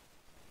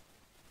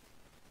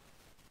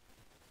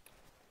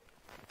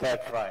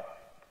 That's right.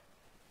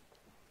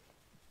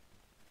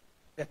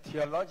 the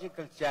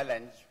theological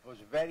challenge was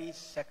very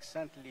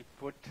succinctly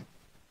put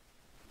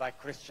by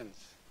Christians.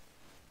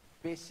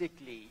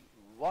 Basically,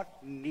 what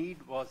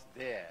need was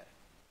there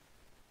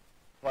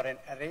for an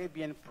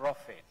Arabian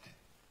prophet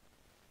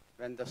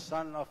when the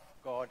Son of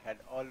God had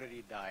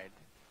already died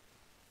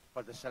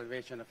for the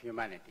salvation of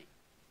humanity?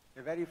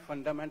 A very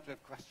fundamental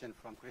question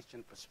from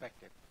Christian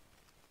perspective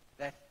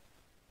that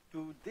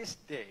to this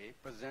day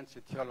presents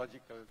a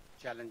theological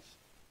challenge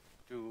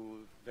to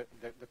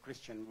the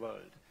Christian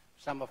world.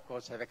 Some, of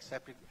course, have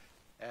accepted,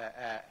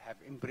 have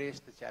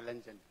embraced the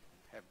challenge and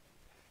have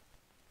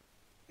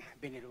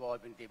been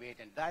involved in debate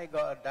and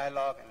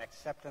dialogue and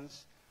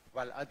acceptance,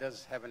 while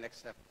others haven't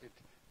accepted.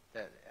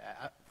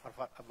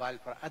 While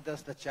for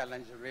others the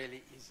challenge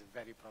really is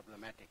very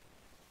problematic.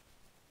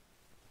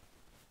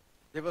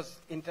 There was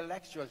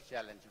intellectual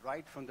challenge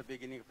right from the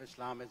beginning of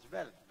Islam as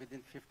well.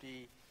 Within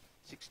 50,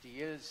 60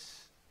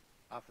 years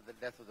after the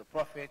death of the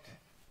Prophet,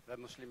 the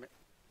Muslim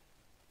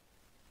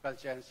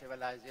culture and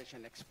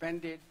civilization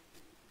expanded.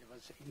 There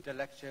was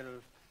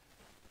intellectual,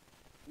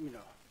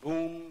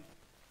 boom,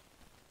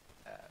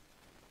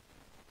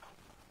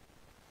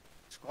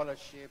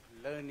 scholarship,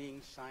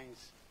 learning,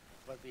 science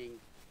were being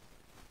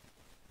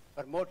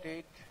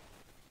promoted.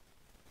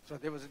 So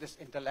there was this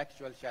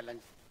intellectual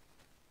challenge,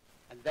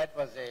 and that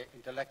was an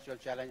intellectual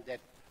challenge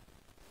that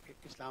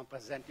Islam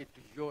presented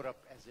to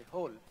Europe as a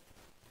whole.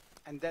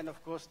 And then,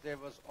 of course, there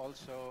was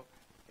also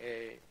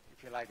a,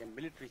 if you like, a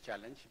military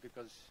challenge,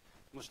 because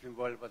Muslim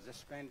world was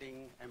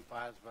expanding,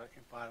 empires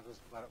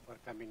were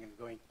coming and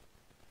going.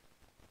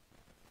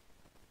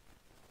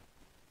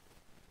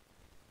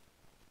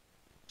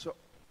 So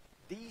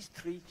these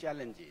three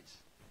challenges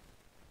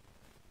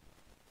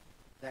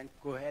then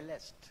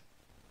coalesced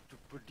to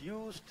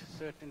produce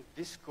certain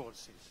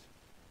discourses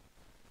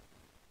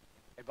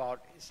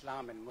about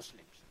Islam and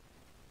Muslims.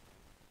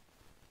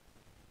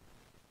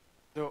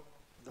 So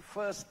the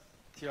first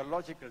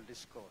theological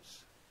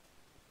discourse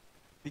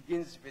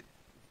begins with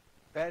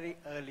very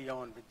early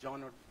on with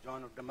John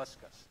of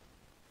Damascus,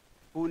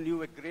 who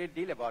knew a great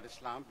deal about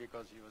Islam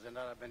because he was an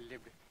Arab and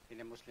lived in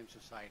a Muslim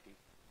society,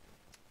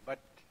 but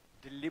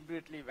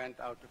deliberately went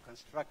out to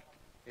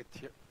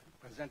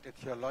present a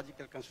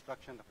theological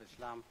construction of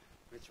Islam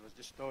which was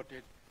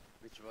distorted,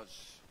 which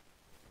was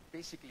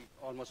basically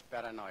almost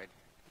paranoid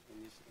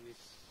in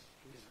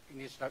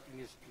his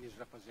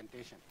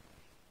representation.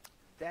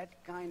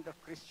 That kind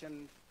of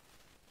Christian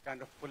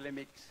kind of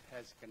polemics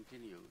has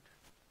continued.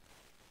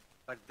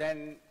 But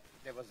then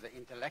there was the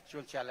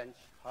intellectual challenge.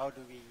 How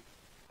does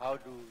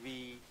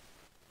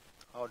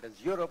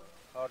Europe,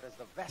 how does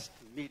the West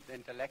meet the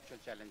intellectual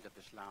challenge of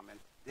Islam? And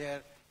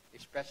there a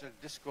special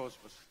discourse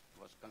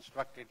was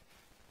constructed,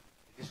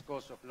 a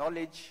discourse of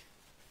knowledge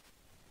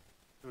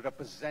to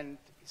represent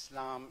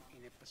Islam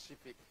in a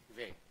specific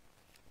way.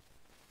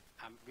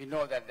 We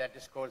know that that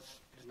discourse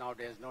is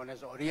nowadays known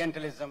as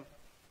Orientalism,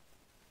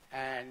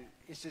 and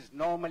it is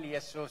normally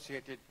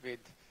associated with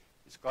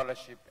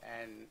scholarship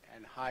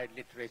and high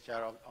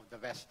literature of the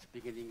West,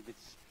 beginning with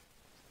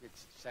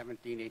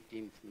 17th,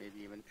 18th,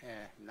 maybe even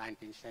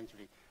 19th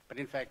century. But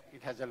in fact,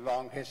 it has a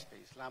long history.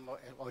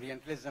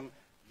 Orientalism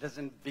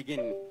doesn't begin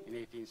in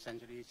 18th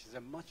century. It is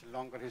a much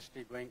longer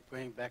history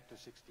going back to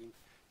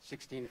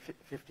 16th,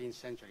 15th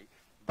century.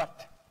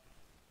 But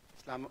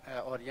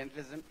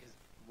Orientalism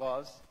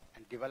was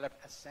and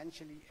developed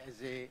essentially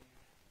as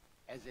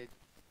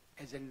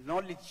a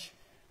knowledge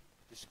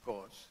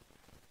discourse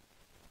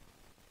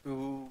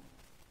to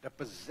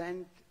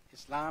represent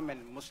Islam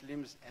and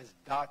Muslims as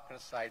darker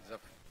sides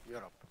of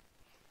Europe.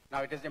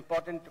 Now, it is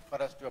important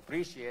for us to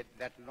appreciate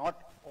that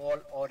not all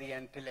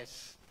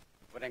Orientalists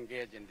were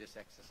engaged in this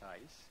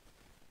exercise.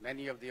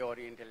 Many of the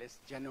Orientalists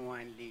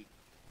genuinely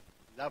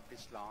loved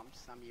Islam.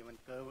 Some even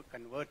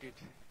converted.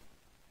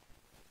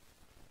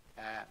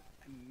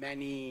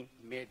 Many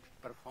made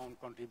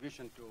profound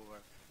contribution to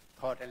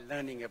thought and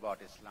learning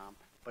about Islam.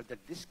 But the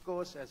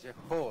discourse as a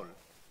whole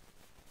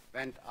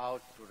went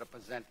out to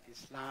represent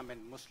Islam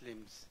and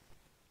Muslims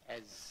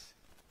as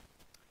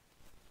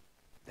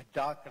the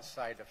darker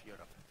side of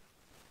Europe.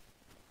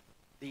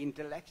 The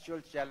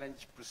intellectual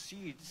challenge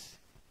proceeds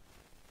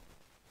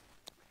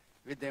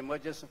with the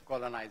emergence of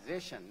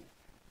colonization,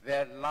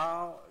 where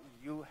now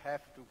you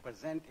have to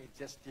present a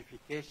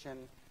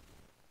justification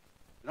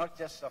not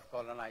just of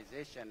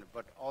colonization,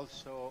 but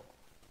also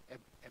a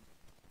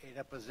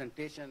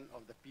representation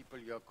of the people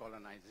you're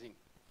colonizing.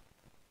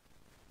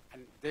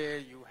 And there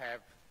you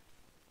have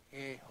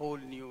a whole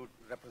new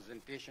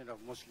representation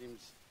of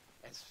Muslims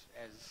as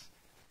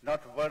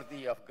not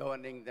worthy of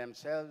governing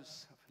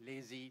themselves,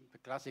 lazy. The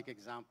classic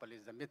example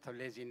is The Myth of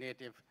Lazy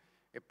Native,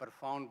 a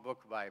profound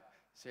book by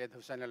Sayyid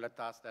Hussain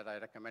al-Attas that I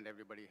recommend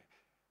everybody,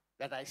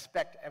 that I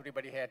expect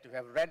everybody here to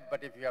have read,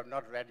 but if you have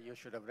not read, you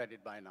should have read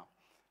it by now.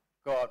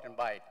 Go out and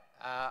buy it,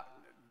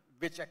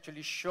 which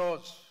actually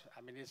shows,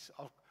 I mean, it's,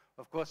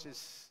 of course,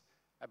 it's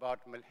about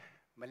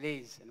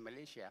Malays in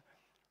Malaysia,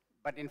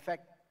 but in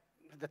fact,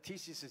 the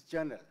thesis is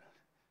general,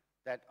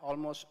 that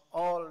almost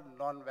all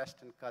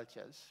non-Western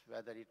cultures,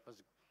 whether it was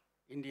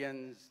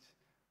Indians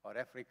or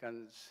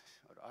Africans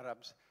or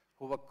Arabs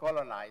who were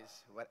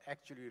colonized were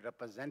actually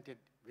represented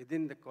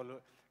within the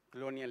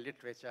colonial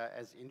literature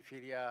as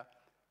inferior,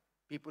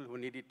 people who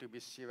needed to be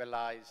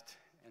civilized,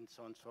 and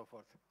so on and so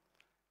forth.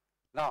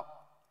 Now,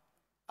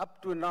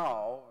 up to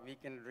now, we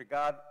can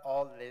regard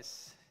all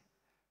this,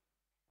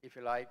 if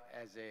you like,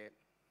 as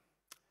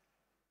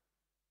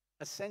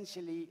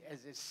essentially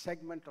as a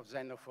segment of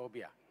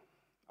xenophobia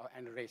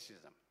and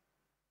racism,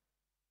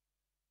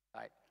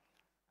 right?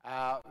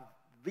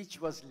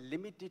 Which was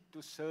limited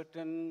to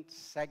certain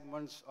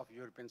segments of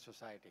European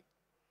society.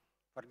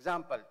 For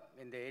example,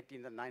 in the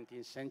 18th and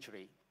 19th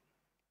century,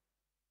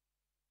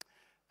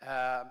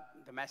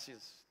 the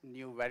masses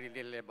knew very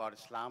little about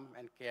Islam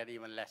and cared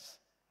even less,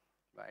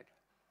 right?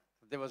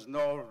 There was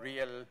no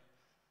real,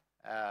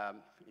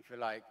 if you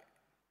like,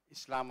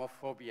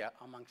 Islamophobia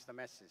amongst the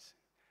masses.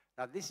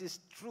 Now, this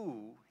is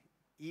true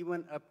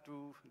even up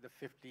to the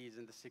 50s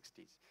and the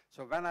 60s.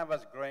 So when I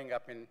was growing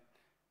up in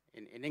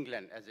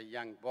England as a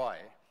young boy,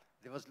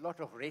 there was a lot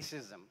of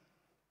racism,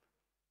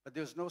 but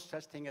there was no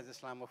such thing as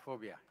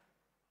Islamophobia.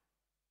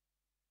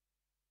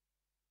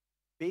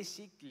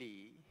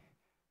 Basically,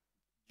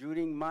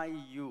 during my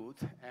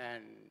youth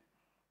and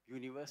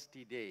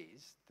university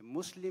days, the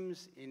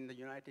Muslims in the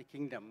United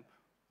Kingdom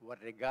were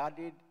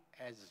regarded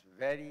as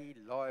very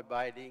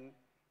law-abiding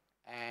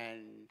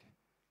and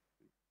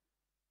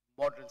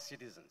model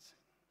citizens.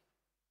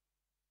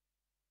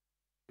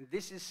 And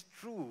this is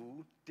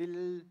true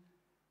till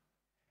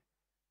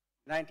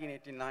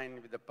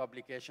 1989 with the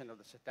publication of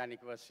the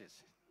Satanic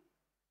Verses.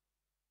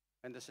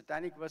 When the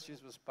Satanic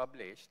Verses was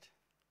published,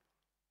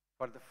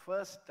 for the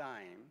first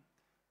time,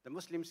 the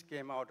Muslims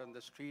came out on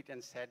the street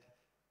and said,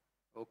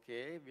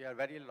 okay, we are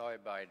very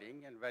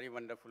law-abiding and very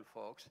wonderful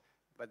folks,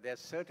 but there are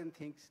certain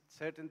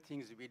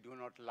things we do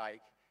not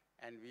like,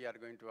 and we are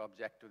going to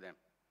object to them.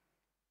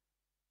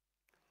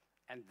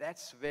 And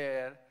that's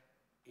where,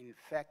 in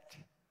fact,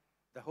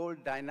 the whole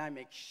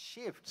dynamic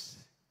shifts.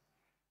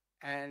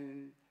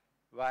 And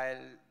while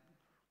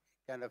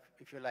kind of,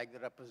 if you like, the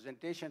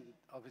representation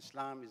of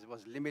Islam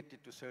was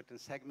limited to certain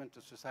segments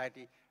of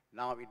society,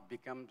 now it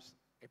becomes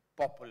a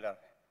popular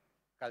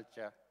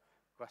culture,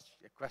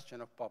 a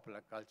question of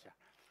popular culture.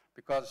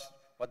 Because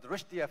what the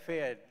Rushdie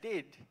affair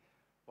did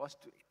was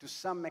to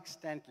some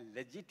extent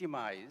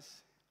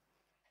legitimize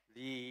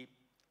the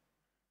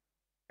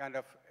kind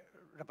of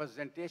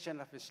representation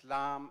of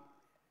Islam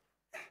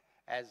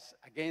as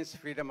against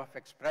freedom of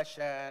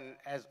expression,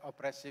 as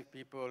oppressive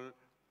people,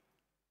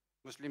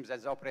 Muslims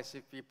as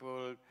oppressive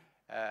people,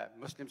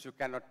 Muslims who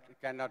cannot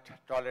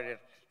tolerate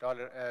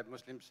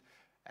Muslims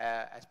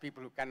as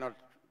people who cannot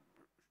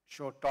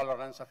show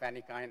tolerance of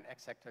any kind,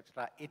 etc.,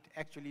 etc. It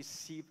actually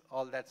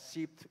all that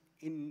seeped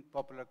in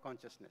popular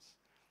consciousness.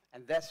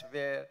 And that's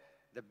where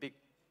the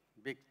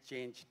big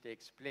change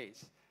takes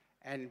place.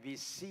 And we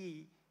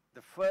see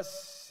the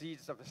first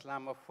seeds of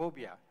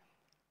Islamophobia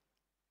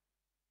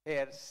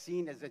here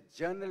seen as a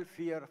general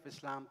fear of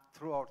Islam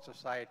throughout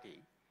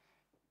society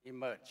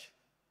emerge.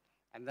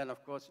 And then,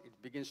 of course, it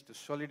begins to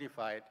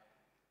solidify it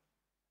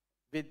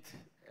with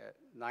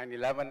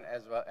 9/11,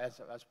 as well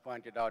as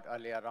pointed out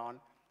earlier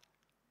on,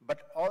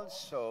 but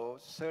also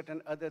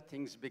certain other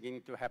things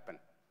beginning to happen.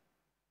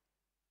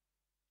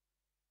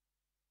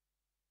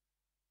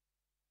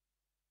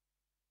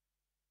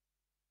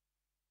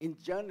 In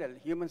general,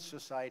 human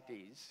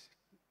societies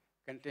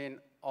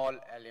contain all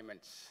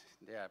elements.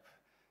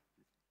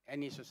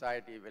 Any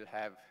society will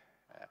have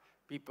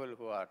people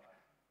who are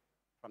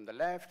from the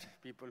left,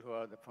 people who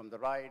are from the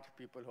right,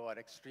 people who are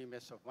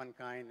extremists of one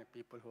kind, and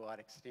people who are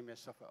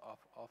extremists of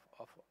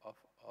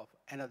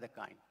another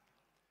kind.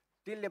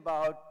 Till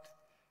about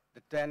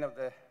the turn of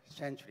the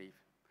century,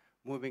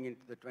 moving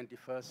into the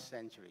 21st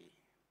century,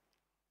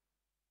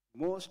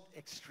 most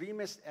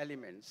extremist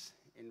elements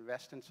in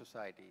Western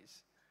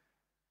societies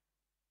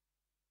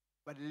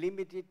were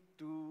limited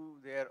to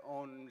their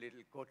own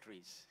little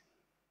coteries.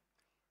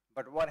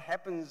 But what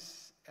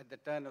happens at the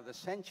turn of the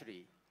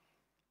century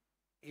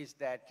is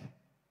that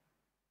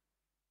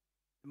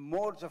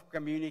modes of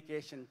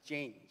communication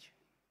change.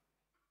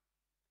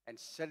 And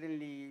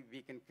suddenly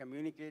we can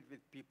communicate with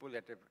people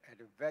at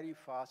a very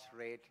fast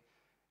rate,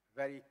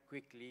 very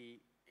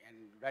quickly, and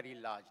very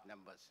large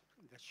numbers.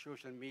 The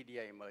social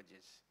media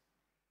emerges.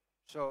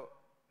 So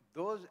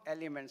those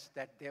elements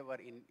that they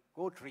were in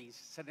coteries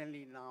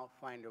suddenly now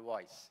find a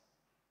voice.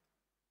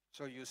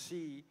 So you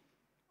see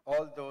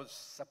all those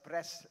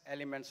suppressed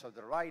elements of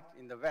the right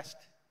in the West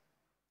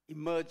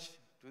emerge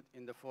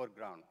in the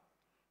foreground.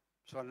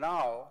 So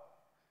now,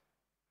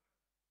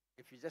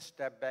 if you just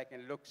step back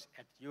and look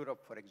at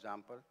Europe, for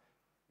example,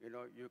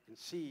 you can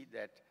see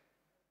that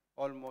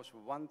almost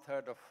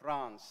 1/3 of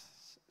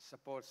France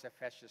supports a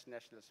fascist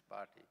nationalist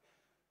party,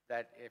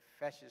 that a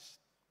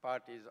fascist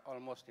party is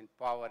almost in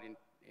power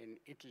in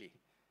Italy.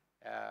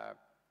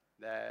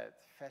 The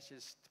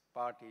fascist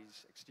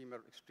parties,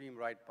 extreme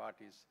right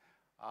parties,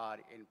 are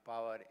in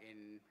power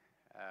in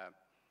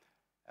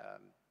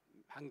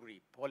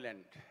Hungary,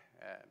 Poland,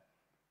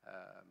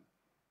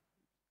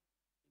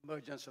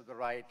 emergence of the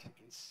right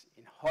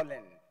in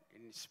Holland,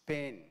 in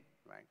Spain,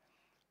 right?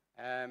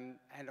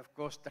 And of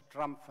course, the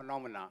Trump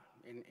phenomena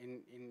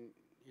in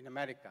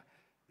America.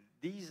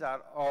 These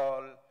are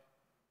all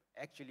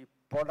actually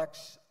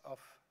products of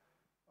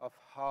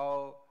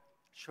how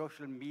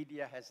social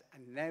media has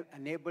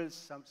enabled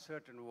some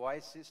certain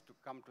voices to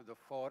come to the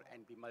fore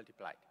and be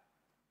multiplied.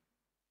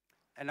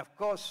 And of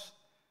course,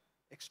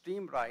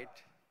 extreme right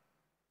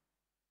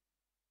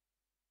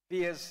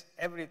fears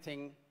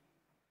everything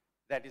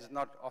that is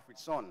not of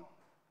its own.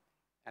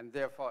 And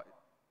therefore,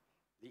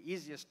 the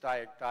easiest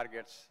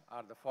targets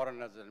are the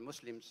foreigners and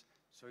Muslims,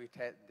 so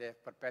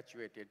they've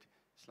perpetuated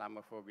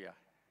Islamophobia.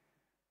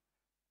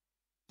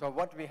 So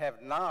what we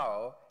have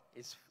now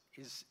is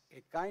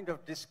a kind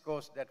of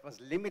discourse that was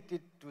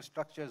limited to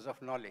structures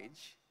of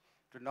knowledge,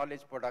 to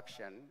knowledge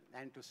production,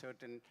 and to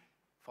certain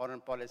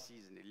foreign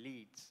policies and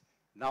elites,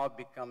 now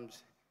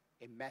becomes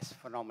a mass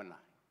phenomena.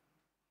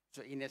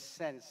 So in a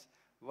sense,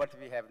 what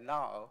we have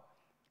now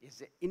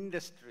is an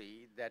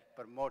industry that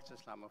promotes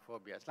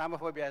Islamophobia.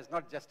 Islamophobia is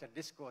not just a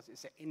discourse,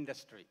 it's an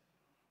industry,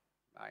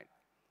 right?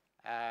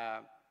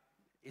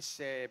 It's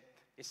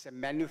a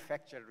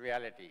manufactured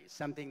reality,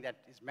 something that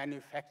is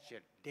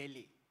manufactured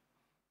daily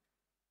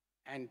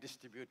and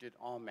distributed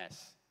en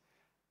masse.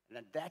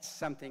 And that's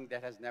something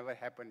that has never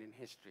happened in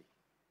history.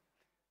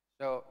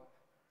 So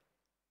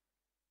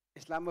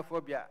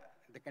Islamophobia,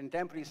 the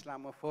contemporary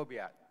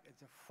Islamophobia,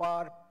 is a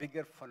far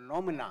bigger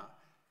phenomena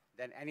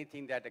than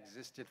anything that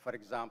existed, for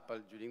example,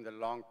 during the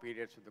long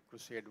periods of the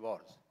Crusade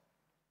Wars,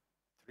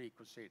 3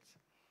 Crusades.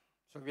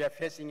 So we are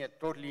facing a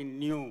totally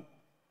new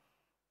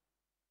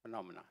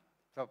phenomena.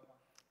 So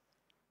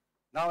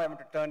now I want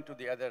to turn to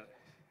the other,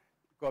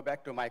 go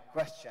back to my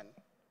question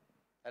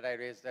that I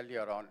raised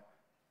earlier on,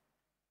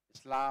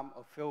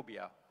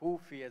 Islamophobia. Who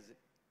fears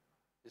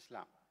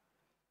Islam?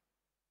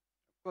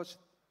 Of course,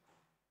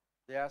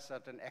 there are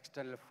certain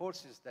external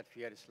forces that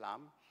fear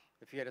Islam.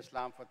 They fear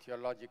Islam for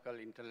theological,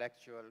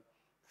 intellectual,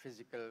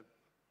 physical,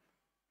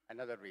 and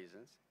other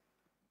reasons.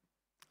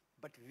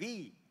 But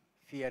we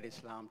fear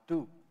Islam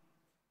too.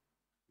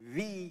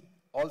 We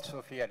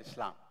also fear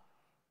Islam.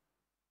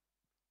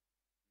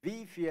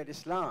 We fear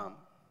Islam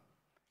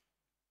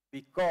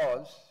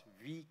because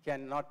we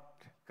cannot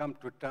come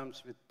to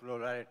terms with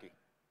plurality.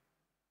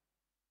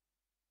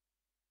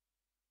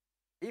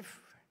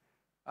 If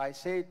I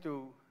say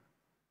to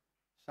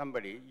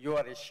somebody, you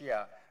are a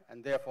Shia,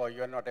 and therefore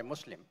you are not a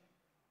Muslim,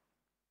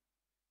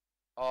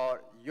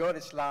 or your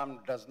Islam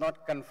does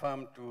not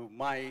conform to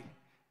my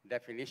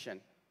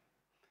definition,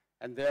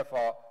 and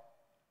therefore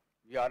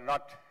you are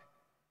not,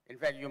 in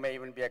fact, you may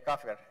even be a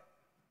kafir.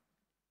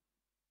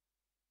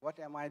 What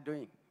am I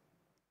doing?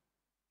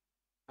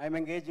 I'm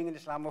engaging in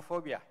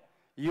Islamophobia.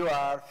 You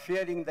are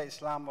fearing the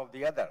Islam of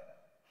the other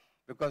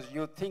because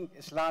you think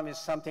Islam is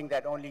something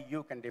that only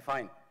you can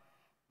define,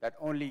 that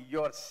only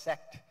your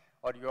sect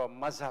or your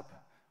mazhab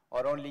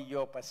or only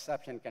your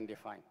perception can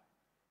define,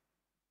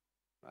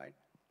 right?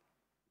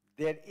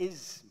 There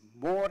is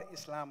more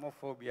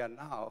Islamophobia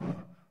now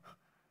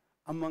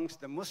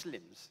amongst the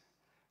Muslims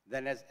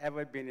than has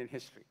ever been in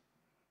history.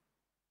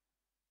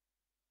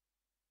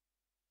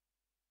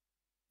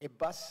 A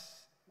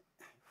bus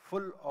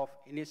full of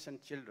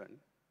innocent children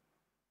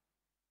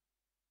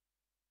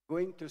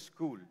going to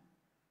school.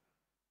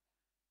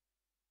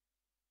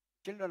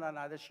 Children are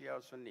neither Shia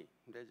or Sunni.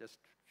 They're just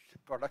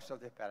products of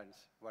their parents,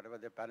 whatever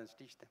their parents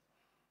teach them.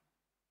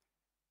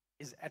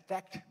 Is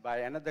attacked by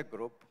another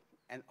group,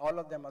 and all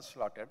of them are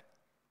slaughtered.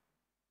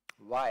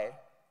 Why?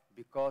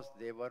 Because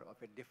they were of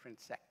a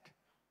different sect.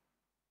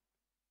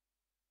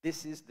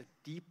 This is the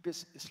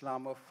deepest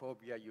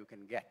Islamophobia you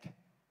can get.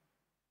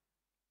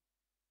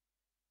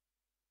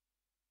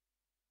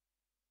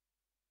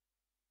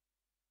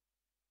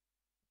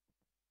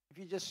 If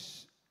you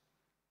just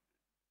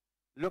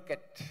look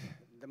at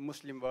the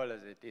Muslim world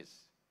as it is,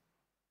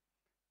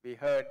 we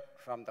heard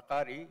from the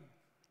Qari,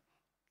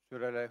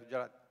 Surah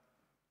Al-Hujurat,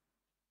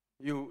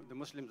 you, the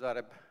Muslims,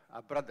 are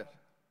a brother.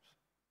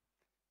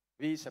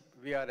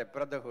 We are a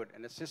brotherhood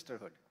and a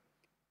sisterhood.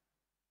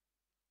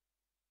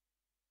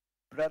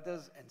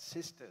 Brothers and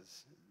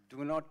sisters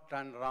do not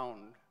turn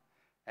around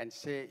and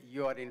say,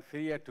 you are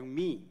inferior to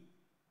me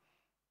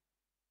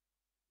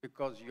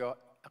because your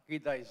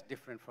aqidah is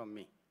different from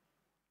me.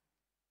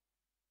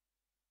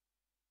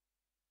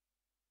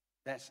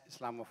 That's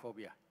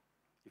Islamophobia.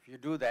 If you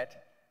do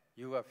that,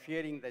 you are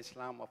fearing the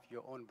Islam of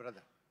your own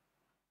brother.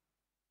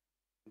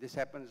 This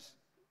happens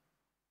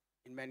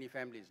in many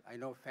families. I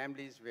know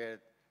families where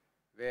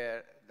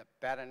the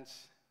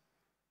parents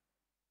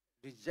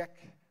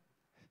reject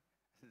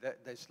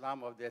the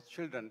Islam of their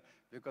children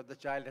because the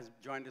child has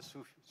joined a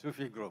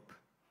Sufi group.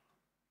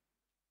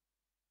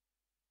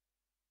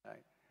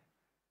 Right?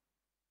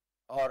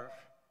 Or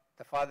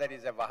the father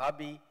is a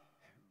Wahhabi,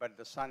 but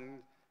the son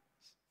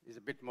is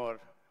a bit more,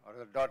 or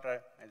the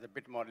daughter is a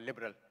bit more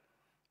liberal.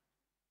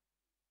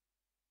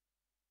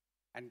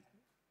 And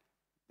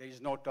there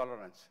is no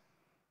tolerance.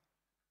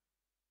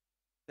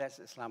 That's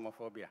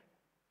Islamophobia.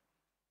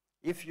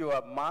 If you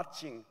are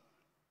marching,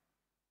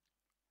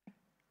 can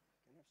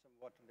I have some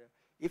water there?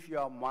 if you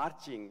are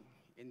marching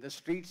in the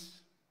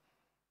streets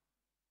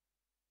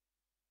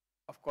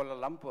of Kuala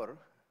Lumpur,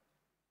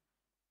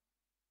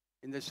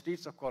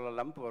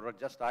 or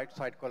just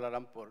outside Kuala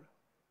Lumpur,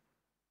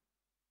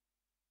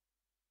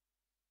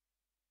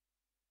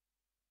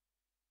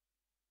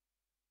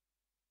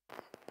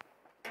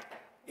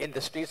 in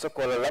the streets of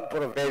Kuala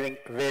Lumpur,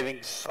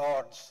 waving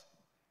swords,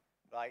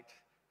 right?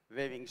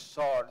 Waving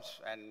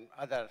swords and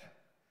other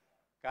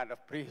kind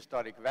of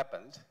prehistoric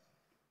weapons.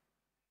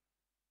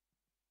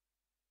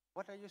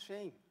 What are you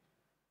saying?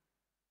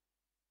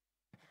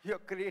 You're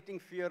creating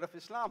fear of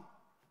Islam.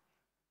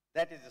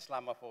 That is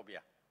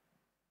Islamophobia.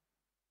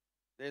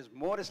 There's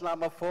more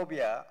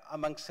Islamophobia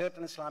among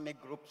certain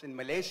Islamic groups in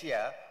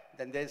Malaysia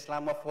than there's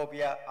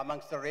Islamophobia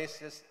amongst the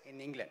races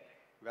in England,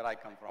 where I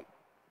come from.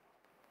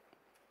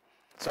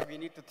 So we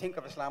need to think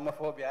of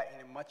Islamophobia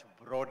in a much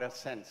broader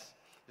sense.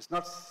 It's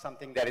not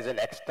something that is an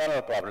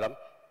external problem,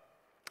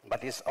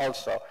 but it's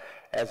also,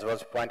 as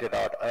was pointed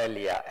out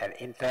earlier, an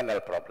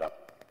internal problem.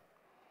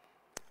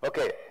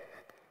 Okay,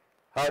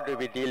 how do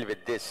we deal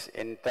with this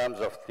in terms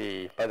of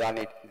the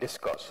Madani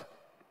discourse?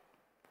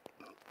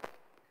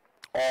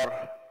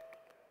 Or,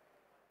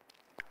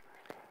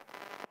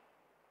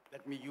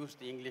 let me use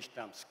the English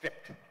term,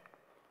 script.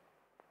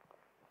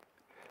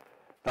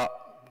 Now,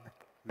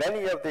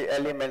 many of the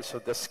elements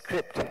of the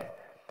script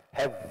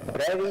have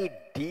very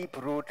deep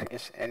root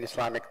in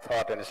Islamic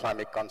thought and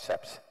Islamic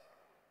concepts.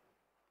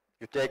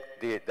 You take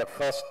the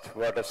first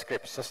word of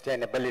script,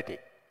 sustainability.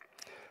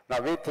 Now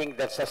we think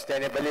that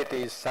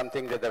sustainability is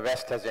something that the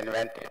West has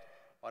invented,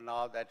 or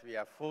now that we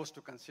are forced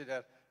to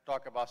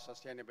talk about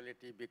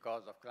sustainability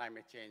because of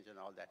climate change and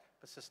all that.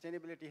 But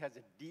sustainability has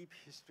a deep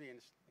history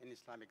in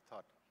Islamic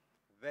thought,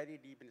 very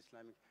deep in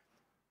Islamic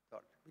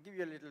thought. We'll give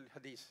you a little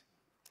hadith.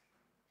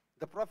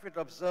 The Prophet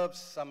observes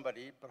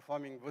somebody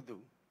performing wudu,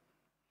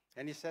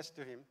 and he says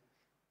to him,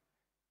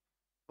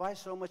 why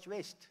so much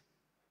waste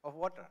of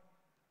water?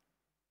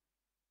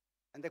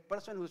 And the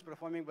person who's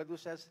performing wudu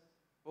says,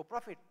 oh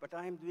Prophet, but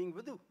I am doing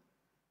wudu.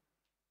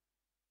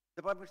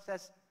 The Prophet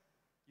says,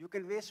 you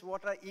can waste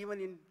water even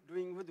in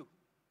doing wudu.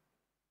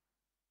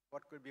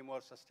 What could be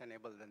more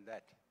sustainable than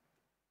that?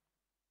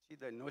 See,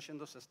 the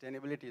notion of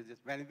sustainability is this.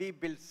 When we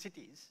build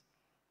cities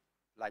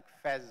like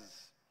Fez,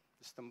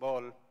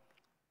 Istanbul,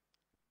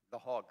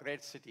 Lahore,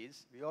 great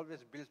cities, we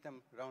always build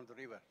them around the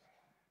river,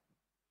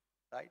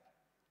 right?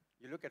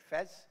 You look at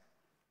Fez,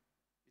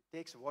 it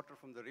takes water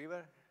from the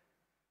river,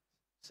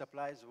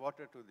 supplies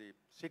water to the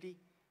city,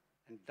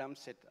 and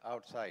dumps it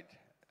outside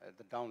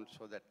the down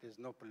so that there's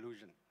no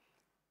pollution.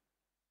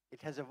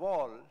 It has a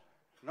wall,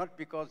 not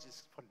because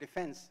it's for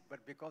defense,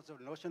 but because of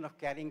the notion of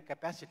carrying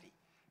capacity.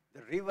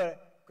 The river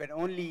can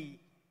only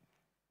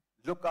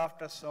look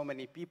after so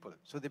many people.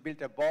 So they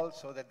built a wall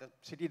so that the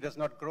city does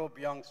not grow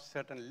beyond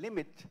certain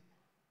limit,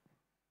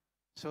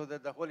 so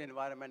that the whole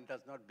environment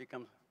does not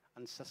become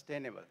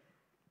unsustainable.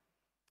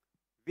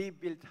 We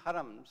built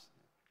harams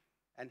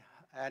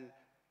and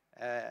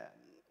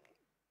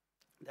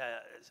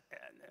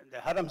the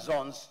haram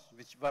zones,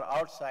 which were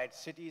outside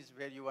cities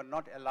where you were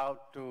not allowed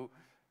to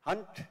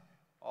hunt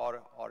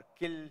or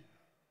kill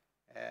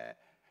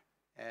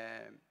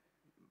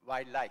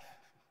wildlife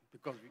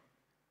because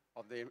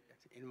of the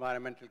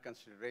environmental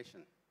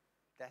consideration.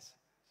 That's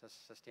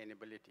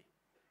sustainability,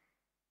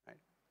 right?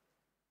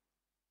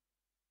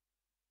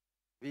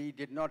 We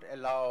did not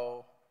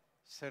allow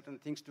certain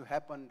things to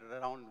happen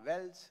around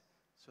wells,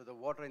 so the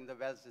water in the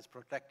wells is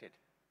protected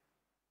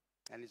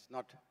and it's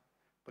not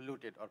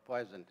polluted or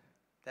poisoned.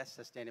 That's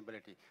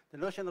sustainability. The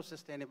notion of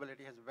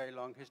sustainability has a very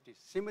long history.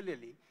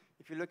 Similarly,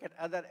 if you look at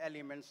other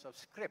elements of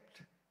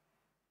script,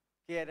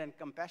 care and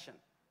compassion,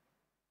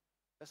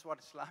 that's what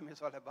Islam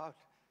is all about.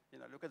 You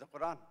know, look at the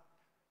Quran.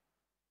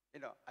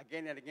 You know,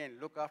 again and again,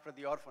 look after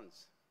the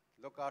orphans.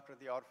 Look after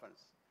the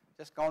orphans.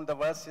 Just count the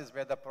verses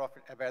where the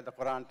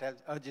Quran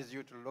urges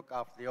you to look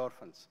after the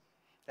orphans.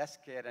 That's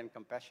care and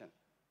compassion.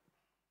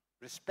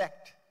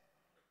 Respect.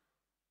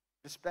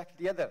 Respect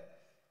the other.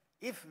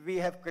 If we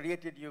have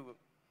created you,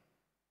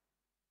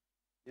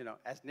 you know,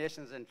 as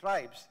nations and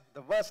tribes,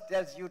 the verse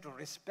tells you to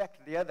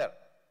respect the other.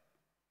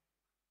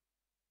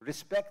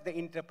 Respect the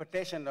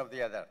interpretation of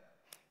the other.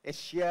 A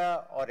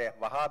Shia or a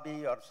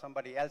Wahhabi or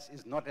somebody else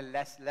is not a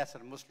lesser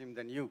Muslim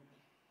than you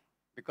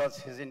because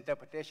his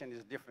interpretation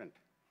is different.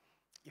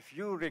 If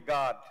you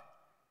regard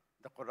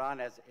the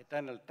Quran as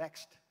eternal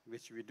text,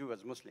 which we do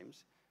as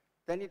Muslims,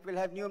 then it will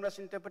have numerous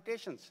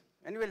interpretations,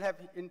 and will have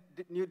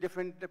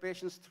different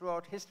interpretations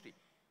throughout history.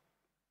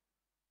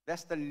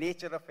 That's the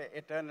nature of an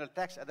eternal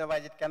text,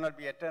 otherwise it cannot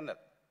be eternal.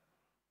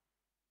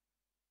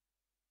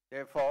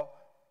 Therefore,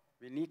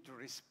 we need to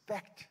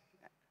respect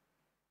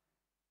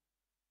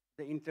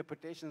the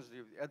interpretations of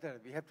the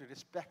other. We have to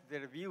respect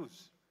their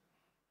views.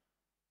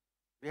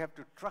 We have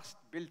to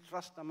build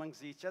trust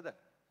amongst each other,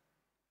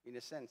 in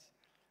a sense.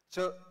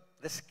 So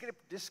the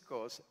script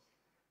discourse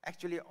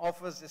actually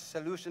offers a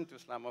solution to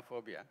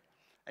Islamophobia,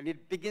 and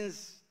it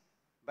begins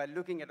by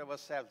looking at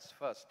ourselves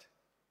first.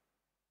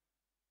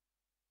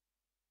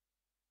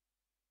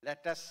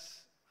 Let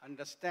us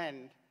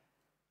understand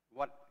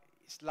what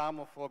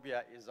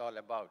Islamophobia is all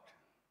about.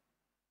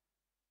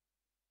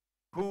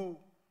 Who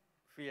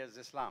fears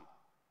Islam?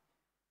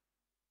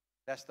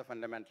 That's the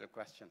fundamental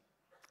question.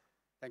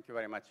 Thank you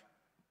very much.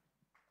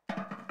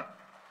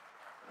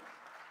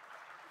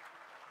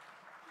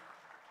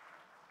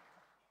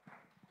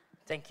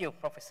 Thank you,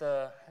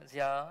 Professor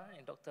Zia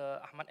and Dr.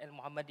 Ahmad El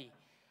Muhammady,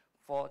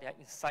 for their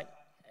insight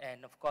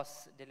and, of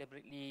course,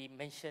 deliberately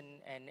mention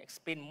and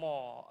explain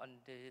more on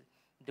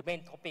the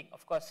main topic.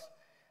 Of course,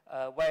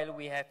 while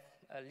we have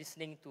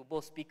listening to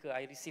both speakers,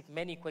 I received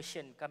many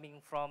questions coming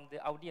from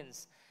the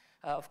audience.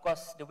 Of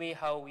course, the way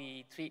how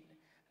we treat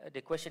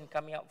the question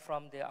coming up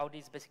from the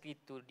audience basically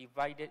to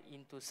divide it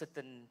into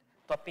certain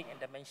topic and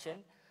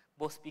dimension.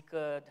 Both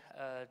speakers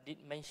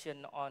did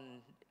mention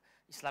on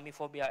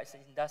Islamophobia as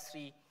an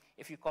industry.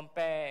 If you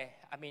compare,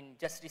 I mean,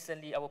 just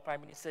recently our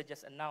Prime Minister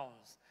just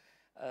announced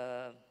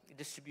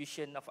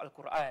distribution of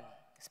Al-Quran,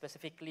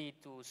 specifically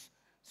to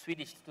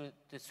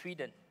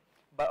Sweden.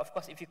 But of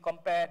course, if you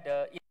compare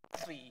the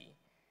industry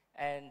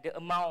and the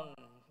amount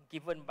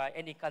given by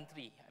any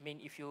country, I mean,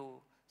 if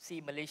you see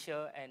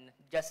Malaysia and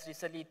just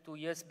recently 2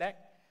 years back,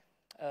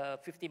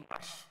 15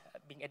 March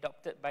being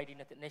adopted by the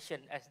United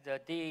Nations as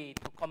the day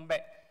to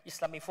combat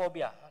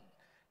Islamophobia.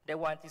 That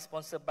one is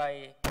sponsored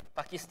by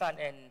Pakistan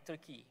and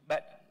Turkey.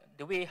 But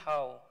the way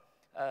how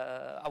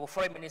our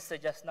Foreign Minister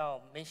just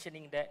now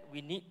mentioning that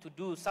we need to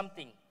do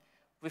something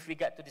with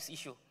regard to this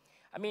issue.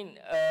 I mean,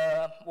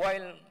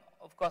 while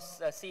of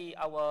course see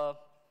our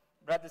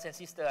brothers and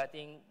sisters, I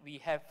think we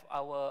have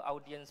our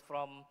audience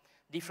from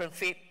different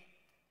faith,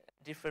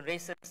 different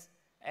races,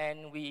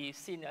 and we've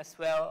seen as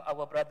well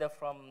our brother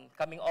from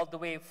coming all the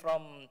way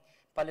from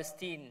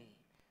Palestine,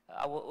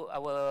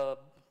 our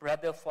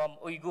brother from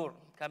Uyghur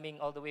coming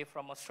all the way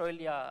from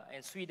Australia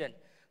and Sweden.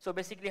 So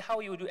basically,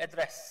 how you do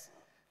address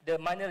the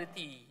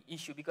minority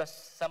issue, because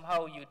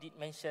somehow you did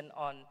mention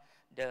on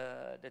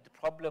the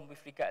problem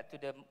with regard to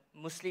the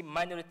Muslim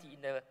minority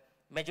in the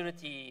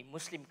majority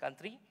Muslim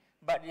country,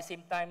 but at the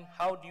same time,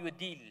 how do you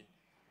deal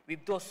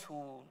with those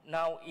who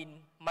now in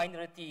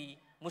minority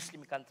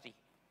Muslim country?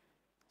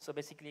 So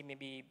basically,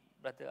 maybe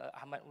Brother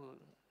Ahmad will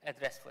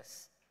address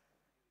first.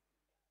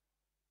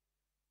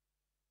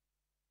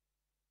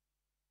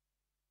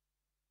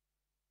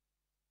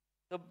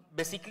 So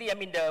basically, I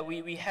mean,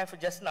 we have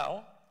just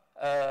now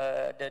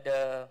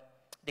the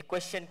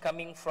question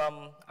coming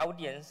from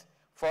audience.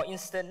 For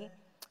instance,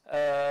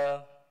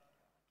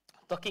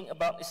 talking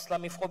about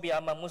Islamophobia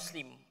among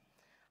Muslim,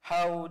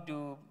 how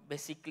do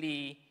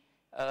basically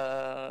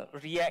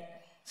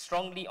react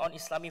strongly on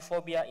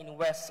Islamophobia in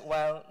West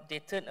while they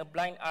turn a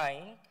blind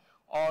eye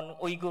on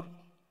Uyghur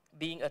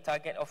being a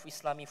target of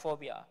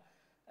Islamophobia.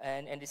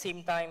 And at the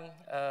same time,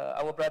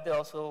 our brother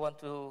also want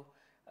to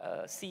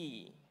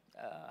see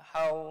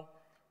how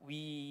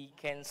we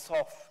can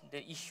solve the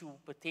issue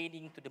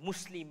pertaining to the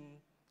Muslim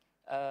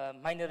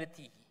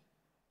minority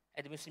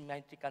at the Muslim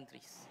minority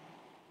countries.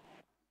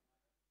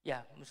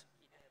 Yeah.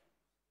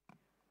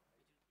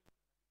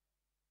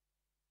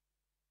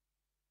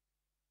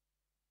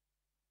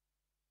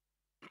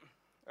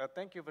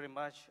 Thank you very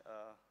much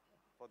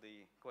for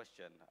the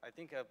question. I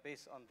think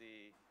based on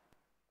the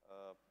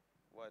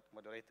what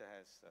Moderator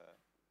has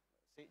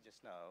said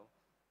just now,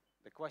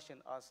 the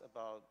question asks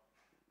about,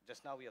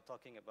 just now we are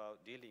talking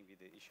about dealing with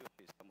the issue of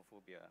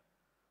Islamophobia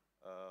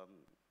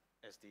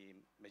as the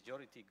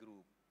majority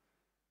group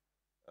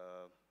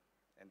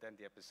and then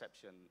their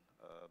perception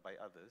by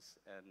others.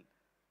 And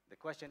the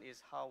question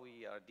is how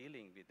we are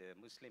dealing with the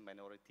Muslim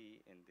minority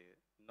and the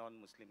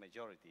non-Muslim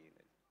majority.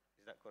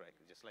 Is that correct?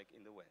 Just like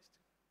in the West.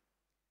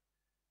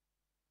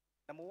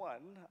 Number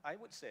one, I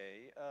would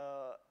say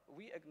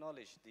we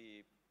acknowledge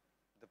the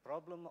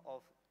problem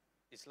of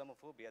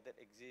Islamophobia that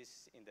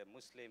exists in the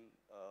Muslim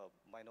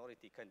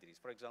minority countries.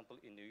 For example,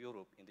 in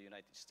Europe, in the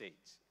United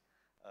States,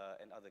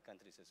 and other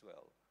countries as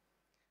well.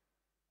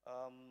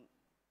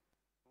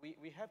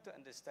 We have to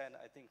understand,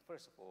 I think,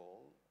 first of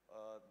all,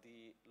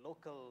 the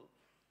local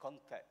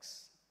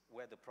context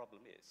where the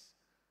problem is.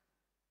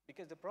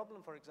 Because the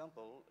problem, for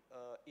example,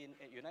 in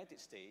the United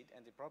States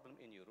and the problem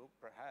in Europe,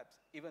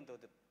 perhaps, even though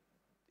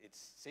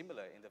it's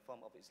similar in the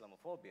form of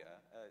Islamophobia,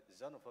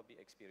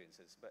 xenophobia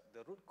experiences, but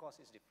the root cause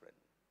is different.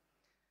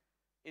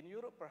 In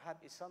Europe,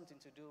 perhaps it's something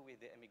to do with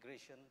the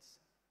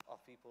immigrations of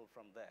people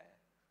from there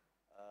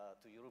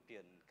to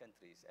European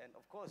countries. And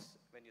of course,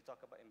 when you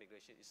talk about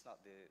immigration, it's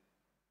not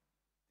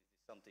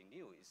something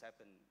new. It's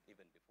happened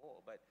even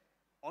before. But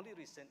only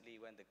recently,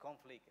 when the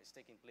conflict is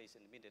taking place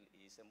in the Middle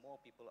East and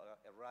more people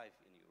arrive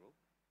in Europe,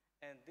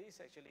 and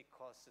this actually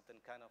caused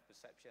certain kind of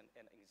perception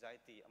and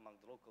anxiety among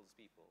the local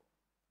people.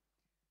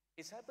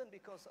 It's happened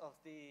because of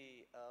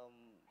the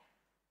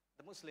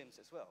Muslims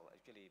as well.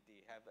 Actually,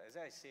 they have, as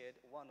I said,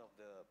 one of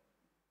the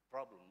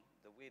problem,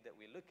 the way that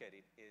we look at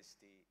it is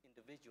the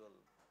individual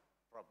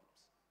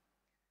problems.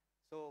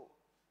 So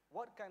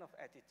what kind of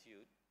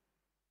attitude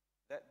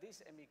that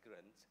these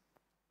immigrants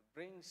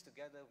brings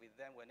together with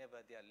them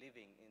whenever they are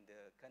living in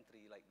the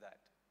country like that,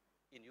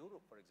 in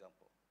Europe, for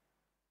example.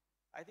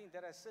 I think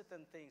there are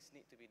certain things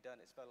need to be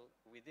done as well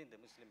within the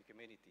Muslim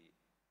community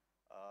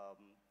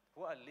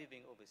who are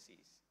living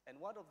overseas. And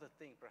one of the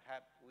things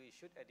perhaps we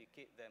should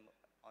educate them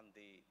on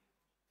the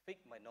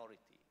fiqh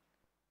minority,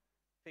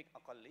 fiqh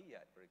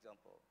aqalliyat, for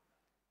example,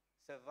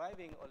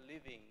 surviving or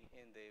living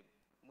in the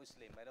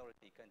Muslim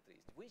minority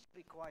countries, which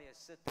requires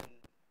certain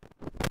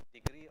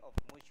degree of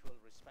mutual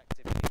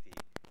respectability,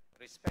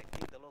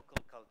 respecting the local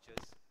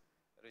cultures,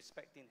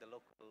 respecting the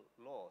local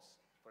laws,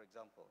 for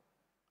example,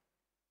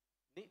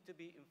 need to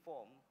be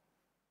informed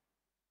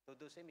to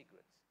those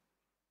immigrants.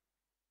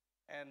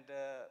 And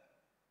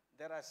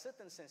there are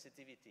certain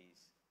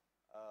sensitivities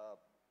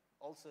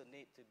also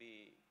need to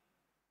be,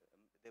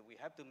 that we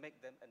have to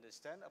make them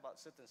understand about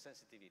certain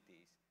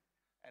sensitivities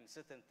and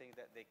certain things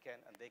that they can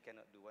and they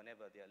cannot do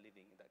whenever they are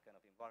living in that kind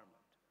of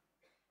environment.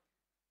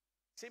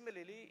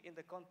 Similarly, in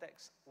the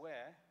context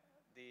where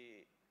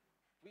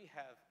we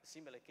have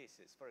similar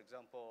cases, for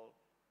example,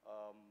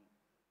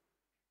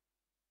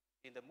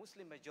 in the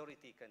Muslim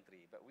majority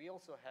country, but we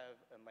also have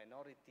a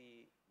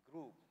minority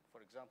group,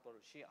 for example,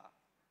 Shia,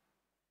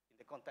 in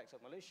the context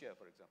of Malaysia,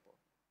 for example.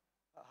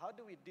 How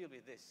do we deal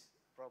with this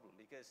problem?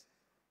 Because,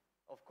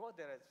 of course,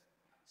 there are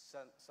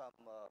some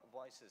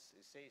voices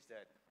who says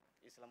that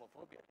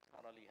Islamophobia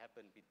not only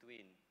happen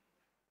between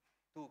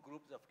two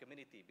groups of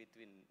community,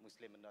 between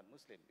Muslim and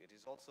non-Muslim. It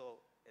is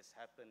also has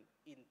happened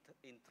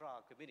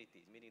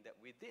intra-communities, meaning that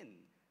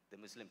within the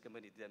Muslim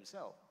community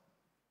themselves.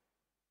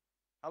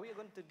 How are we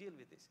going to deal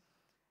with this?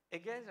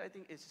 Again, I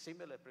think it's a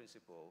similar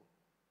principle.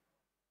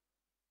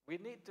 We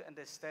need to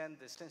understand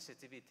the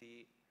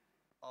sensitivity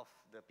of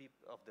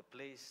the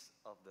place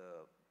of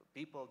the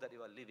people that you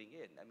are living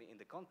in. I mean, in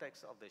the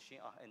context of the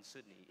Shia and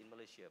Sunni in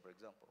Malaysia, for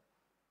example.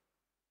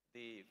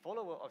 The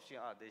follower of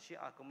Shia, the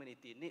Shia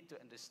community need to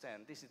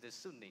understand this is the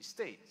Sunni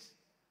state.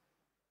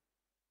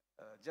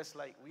 Just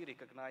like we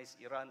recognize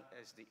Iran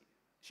as the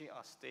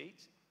Shia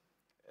state,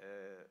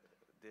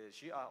 the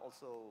Shia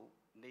also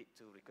need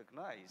to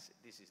recognize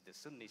this is the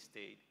Sunni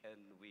state, and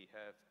we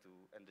have to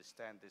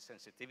understand the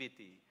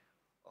sensitivity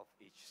of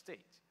each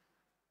state.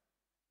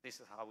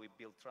 This is how we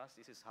build trust,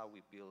 this is how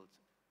we build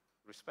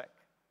respect.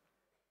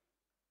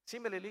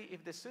 Similarly,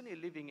 if the Sunni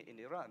living in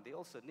Iran, they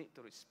also need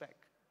to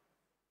respect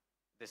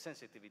the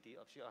sensitivity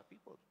of Shia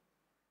people.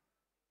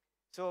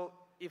 So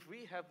if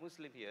we have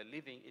Muslims here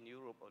living in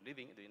Europe or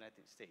living in the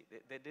United States,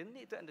 they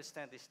need to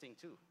understand this thing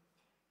too.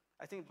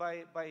 I think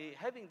by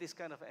having this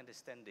kind of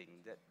understanding,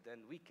 then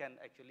we can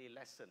actually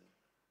lessen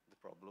the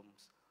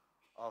problems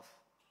of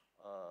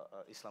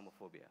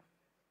Islamophobia.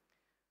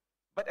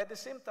 But at the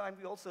same time,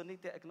 we also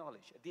need to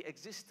acknowledge the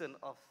existence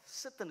of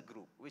certain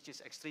group which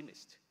is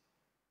extremist,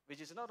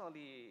 which is not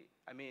only,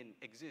 I mean,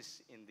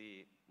 exists in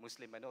the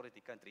Muslim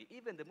minority country,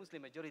 even the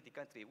Muslim majority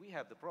country, we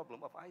have the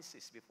problem of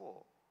ISIS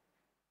before.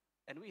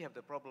 And we have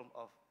the problem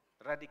of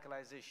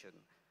radicalization,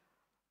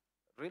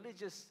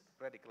 religious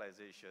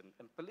radicalization,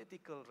 and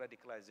political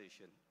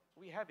radicalization.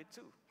 We have it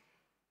too.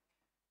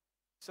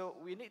 So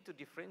we need to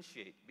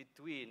differentiate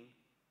between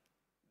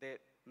the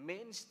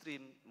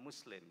mainstream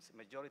Muslims,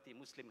 majority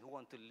Muslim who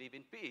want to live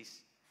in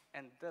peace,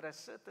 and there are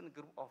certain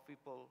group of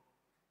people,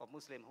 of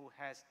Muslim who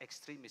has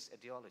extremist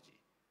ideology.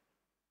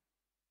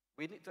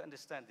 We need to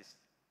understand this,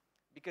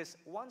 because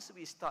once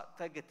we start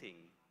targeting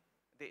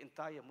the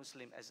entire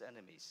Muslim as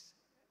enemies,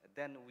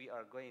 then we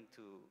are going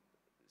to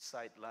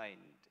sideline,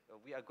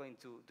 we are going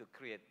to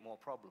create more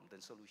problem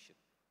than solution.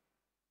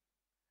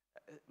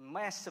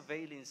 Mass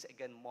surveillance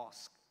against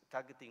mosque,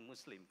 targeting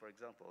Muslim, for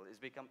example, has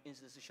become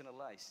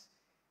institutionalized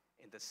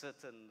in the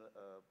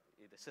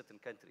certain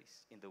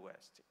countries in the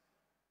West.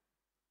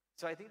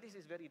 So I think this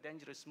is a very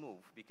dangerous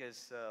move,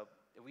 because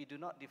we do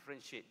not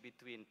differentiate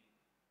between,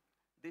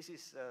 this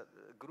is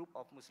a group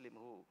of Muslim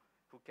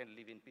who can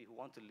live in peace, who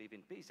want to live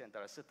in peace, and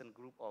there are certain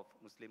group of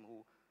Muslim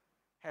who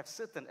have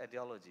certain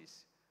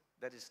ideologies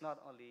that is not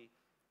only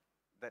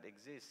that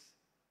exists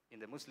in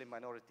the Muslim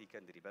minority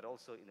country, but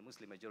also in the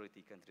Muslim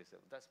majority countries. So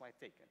that's my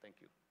take, and thank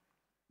you.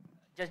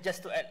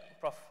 Just to add,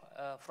 Prof,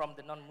 from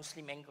the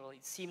non-Muslim angle,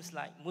 it seems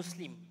like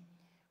Muslim,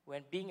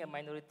 when being a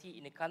minority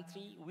in a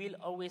country, will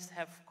always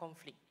have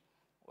conflict.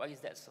 Why is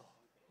that so?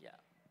 Yeah.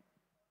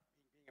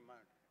 Being a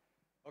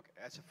minority.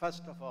 Okay. So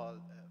first of all,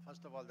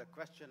 the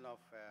question of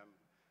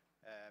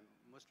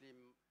Muslim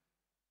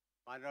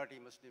minority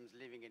Muslims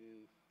living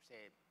in,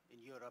 say,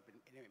 in Europe,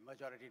 in a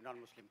majority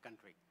non-Muslim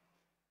country.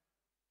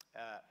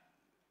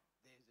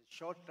 There's a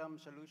short-term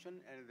solution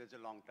and there's a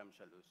long-term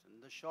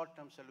solution. The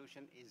short-term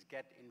solution is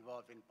get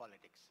involved in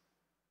politics.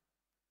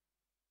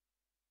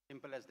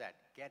 Simple as that.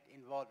 Get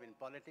involved in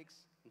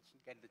politics and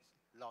get the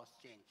laws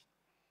changed.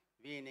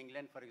 We in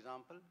England, for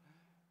example,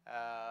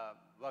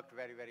 worked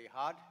very, very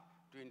hard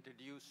to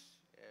introduce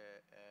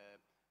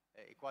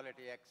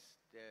Equality Act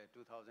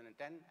 2010,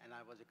 and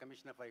I was a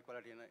commissioner for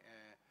Equality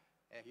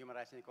and Human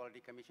Rights and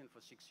Equality Commission for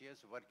 6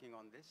 years working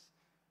on this.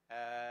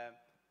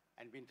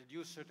 And we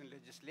introduced certain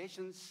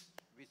legislations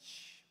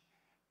which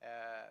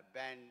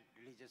banned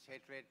religious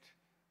hatred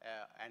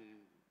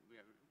and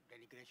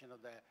denigration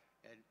of the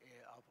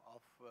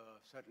of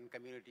certain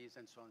communities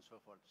and so on and so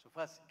forth. So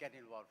first, get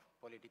involved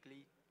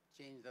politically,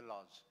 change the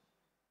laws,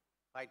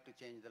 fight to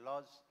change the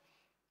laws,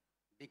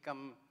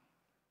 become,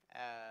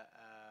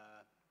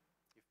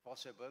 if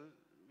possible,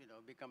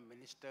 become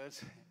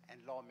ministers and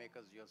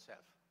lawmakers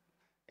yourself.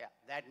 Yeah,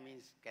 that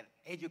means get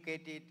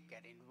educated,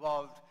 get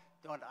involved,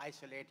 don't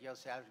isolate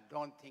yourself,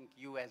 don't think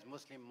you as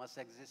Muslim must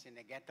exist in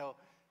a ghetto,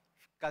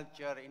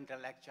 culture,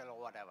 intellectual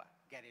or whatever.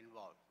 Get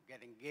involved,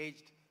 get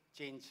engaged,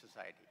 change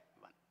society.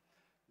 One.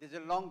 There's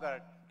a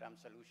longer term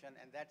solution,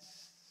 and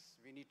that's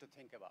we need to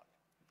think about.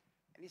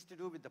 And it's to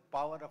do with the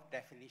power of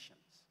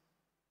definitions.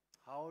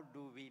 How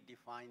do we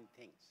define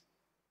things?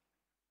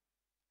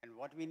 And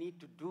what we need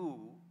to do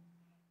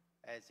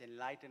as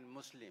enlightened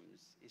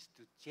Muslims is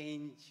to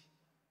change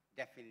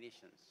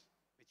definitions,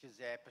 which is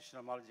a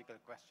epistemological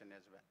question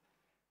as well.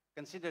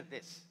 Consider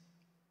this.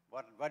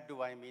 What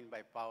do I mean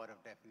by power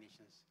of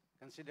definitions?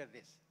 Consider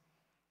this.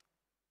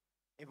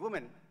 A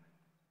woman,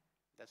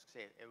 let's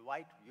say a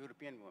white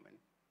European woman,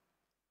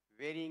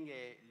 wearing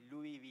a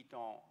Louis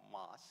Vuitton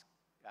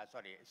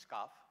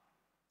scarf,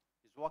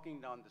 is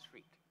walking down the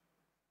street,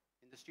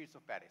 in the streets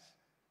of Paris.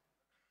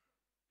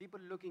 People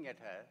looking at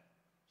her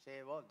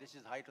say, well, this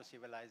is height of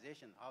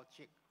civilization, how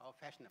chic, how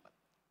fashionable.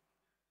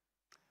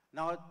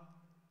 Now,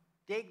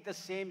 take the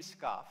same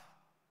scarf,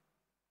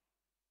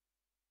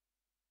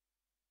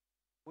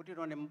 put it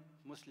on a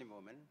Muslim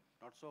woman,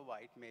 not so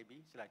white,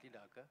 maybe slightly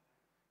darker,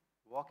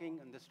 walking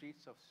on the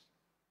streets of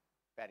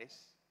Paris.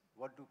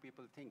 What do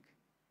people think?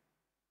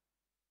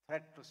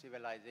 Threat to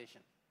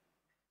civilization.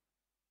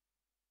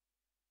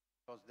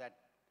 Because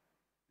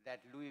that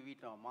Louis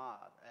Vuitton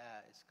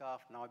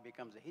scarf now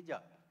becomes a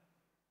hijab.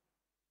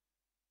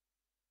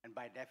 And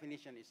by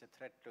definition, it's a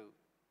threat to.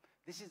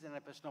 This is an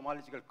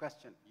epistemological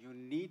question. You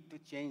need to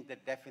change the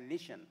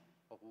definition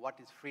of what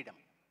is freedom.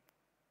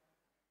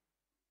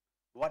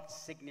 What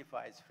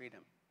signifies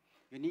freedom?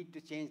 You need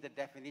to change the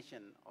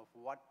definition of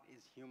what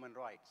is human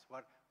rights.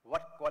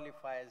 What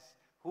qualifies,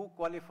 who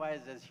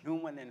qualifies as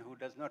human and who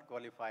does not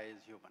qualify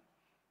as human.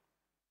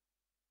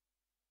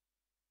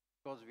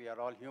 Because we are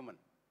all human.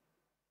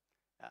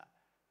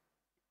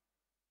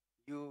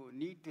 You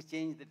need to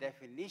change the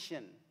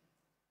definition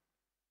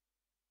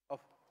of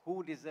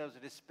who deserves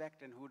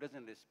respect and who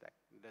doesn't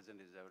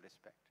deserve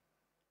respect.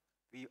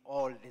 We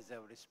all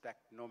deserve respect,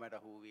 no matter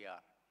who we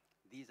are.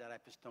 These are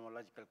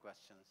epistemological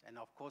questions. And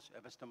of course,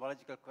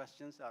 epistemological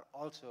questions are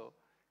also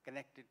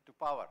connected to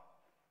power.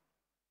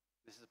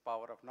 This is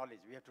power of knowledge.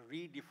 We have to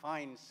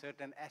redefine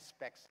certain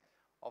aspects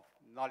of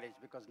knowledge,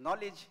 because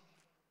knowledge,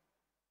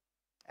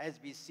 as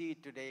we see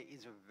it today,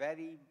 is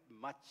very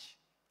much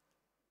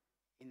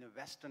in a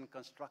Western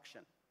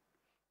construction.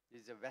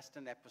 These are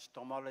Western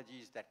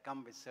epistemologies that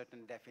come with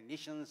certain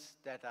definitions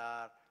that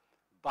are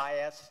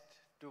biased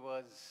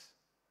towards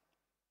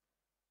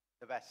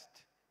the West.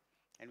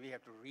 And we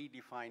have to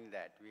redefine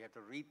that. We have to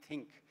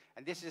rethink.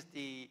 And this is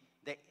the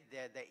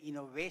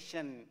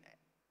innovation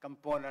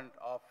component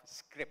of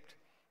script.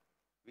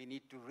 We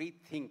need to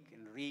rethink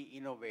and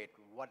re-innovate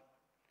what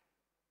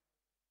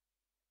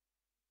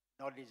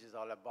knowledge is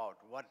all about.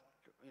 What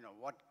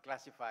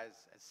classifies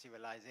as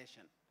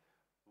civilization?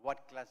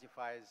 What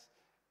classifies,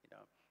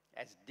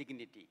 as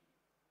dignity?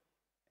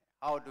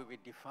 How do we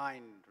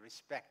define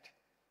respect?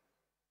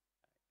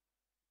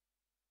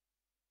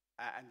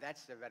 And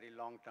that's a very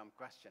long-term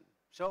question.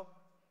 So,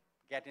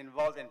 get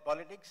involved in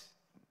politics,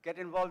 get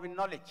involved in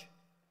knowledge.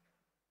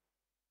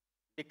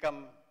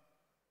 Become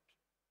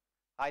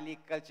highly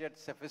cultured,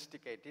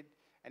 sophisticated,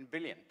 and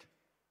brilliant.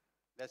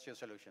 That's your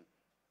solution.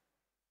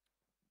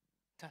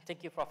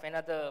 Thank you, Prof.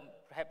 Another,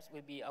 perhaps,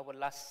 will be our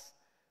last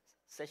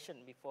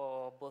session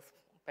before both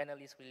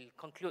panelists will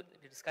conclude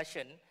the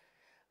discussion.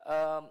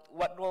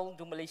 What role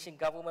do Malaysian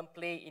government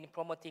play in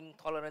promoting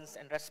tolerance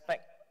and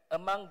respect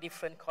among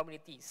different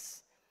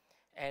communities?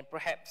 And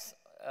perhaps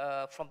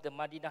from the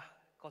Madinah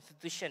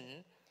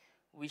Constitution,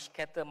 which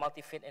cater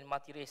multi-faith and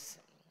multi-race,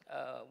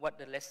 what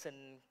the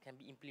lesson can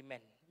be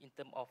implemented in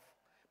terms of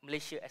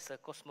Malaysia as a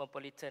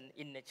cosmopolitan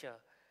in nature,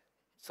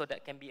 so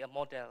that can be a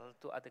model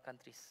to other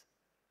countries?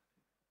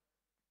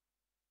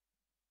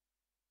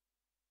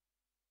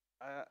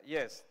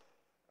 Yes,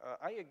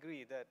 I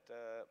agree that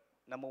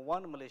number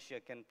one, Malaysia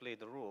can play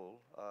the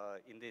role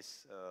in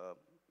this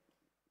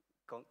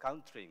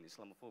countering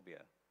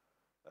Islamophobia.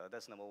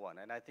 That's number one.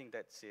 And I think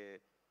that's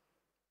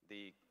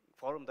the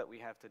forum that we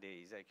have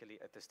today is actually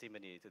a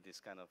testimony to this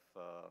kind of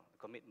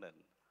commitment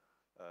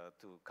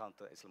to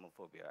counter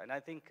Islamophobia. And I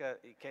think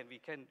it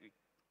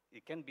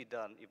can be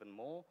done even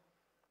more,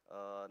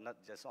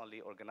 not just only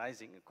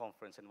organizing a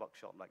conference and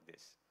workshop like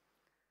this.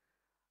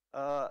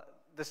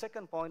 The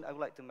second point I would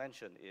like to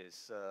mention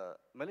is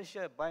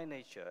Malaysia by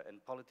nature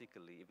and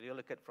politically, if you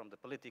look at it from the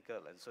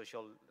political and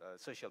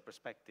social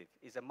perspective,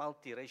 is a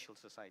multiracial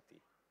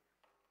society.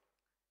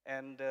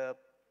 And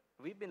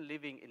we've been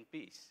living in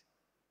peace.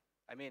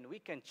 I mean, we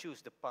can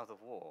choose the path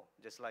of war,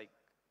 just like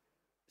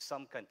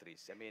some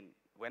countries. I mean,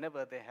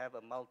 whenever they have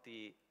a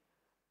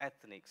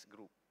multi-ethnic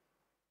group,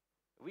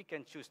 we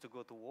can choose to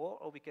go to war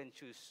or we can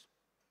choose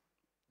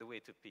the way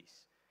to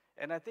peace.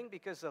 And I think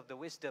because of the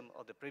wisdom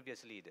of the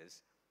previous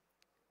leaders,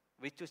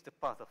 we choose the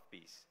path of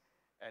peace.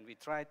 And we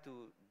try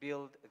to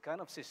build a kind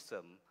of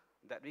system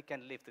that we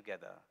can live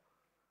together.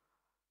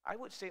 I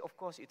would say, of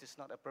course, it is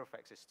not a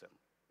perfect system.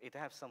 It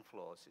has some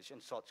flaws, it's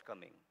in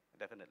shortcoming,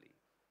 definitely.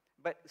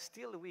 But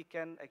still, we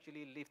can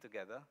actually live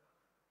together,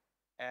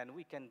 and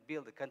we can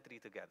build a country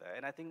together.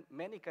 And I think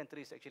many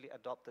countries actually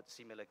adopted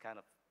similar kind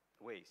of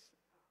ways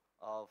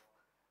of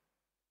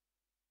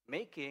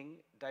making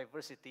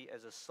diversity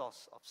as a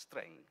source of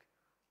strength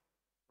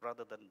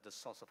rather than the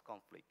source of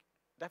conflict.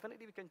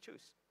 Definitely, we can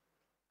choose.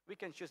 We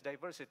can choose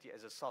diversity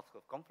as a source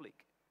of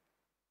conflict,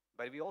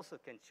 but we also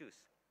can choose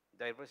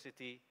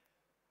diversity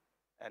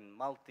and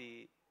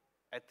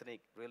multi-ethnic,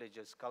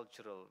 religious,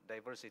 cultural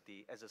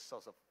diversity as a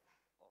source of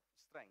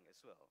strength as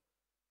well.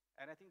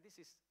 And I think this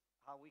is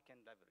how we can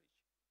leverage.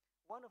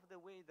 One of the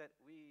ways that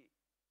we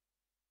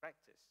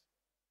practice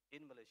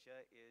in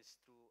Malaysia is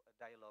through a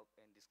dialogue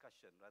and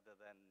discussion rather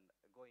than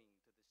going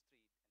to the street and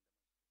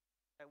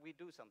demonstrate. We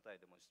do sometimes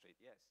demonstrate,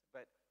 yes,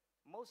 but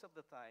most of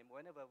the time,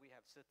 whenever we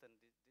have certain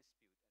dispute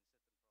and certain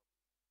problems,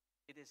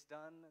 it is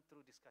done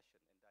through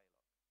discussion and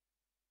dialogue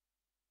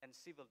and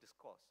civil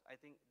discourse. I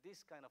think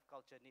this kind of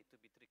culture needs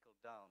to be trickled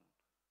downwards.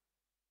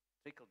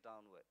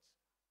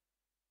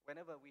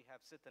 Whenever we have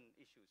certain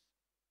issues,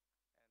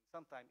 and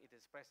sometimes it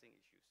is pressing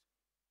issues.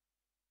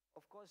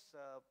 Of course,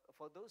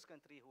 for those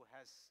countries who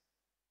has,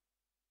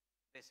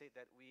 they say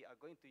that we are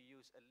going to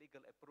use a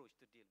legal approach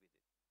to deal with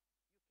it.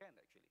 You can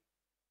actually.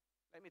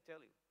 Let me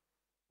tell you.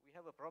 We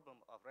have a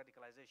problem of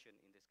radicalization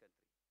in this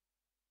country.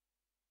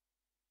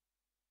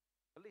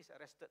 Police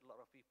arrested a lot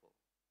of people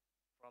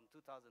from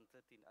 2013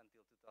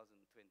 until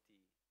 2020.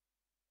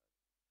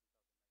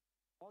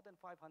 More than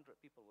 500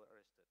 people were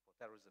arrested for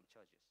terrorism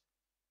charges.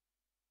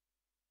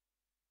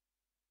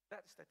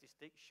 That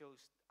statistic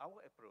shows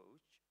our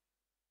approach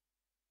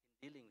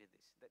in dealing with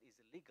this. That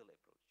is a legal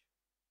approach.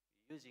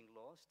 Using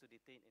laws to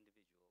detain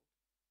individuals,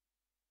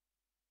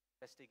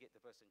 investigate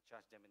the person,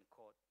 charge them in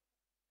court,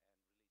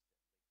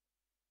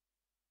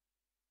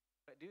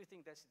 but do you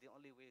think that's the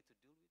only way to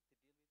deal with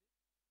it?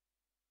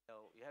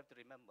 No, you have to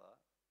remember,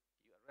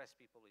 you arrest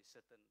people with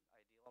certain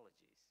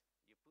ideologies,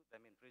 you put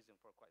them in prison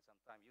for quite some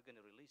time, you're going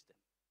to release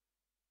them.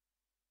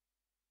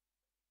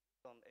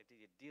 Don't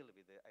actually deal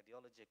with the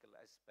ideological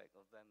aspect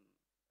of them,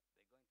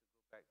 they're going to go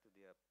back to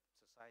their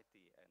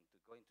society and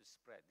going to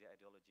spread their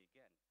ideology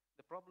again.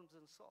 The problem's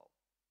unsolved.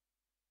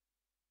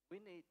 We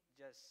need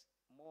just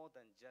more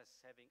than just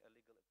having a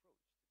legal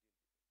approach.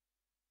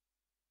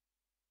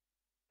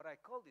 But I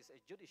call this a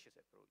judicious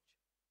approach.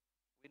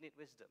 We need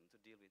wisdom to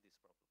deal with this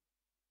problem.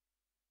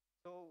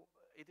 So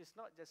it is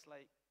not just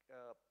like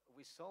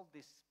we solve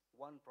this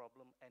one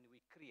problem and we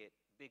create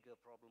bigger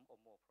problem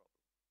or more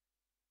problem.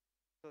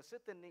 So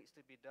certain needs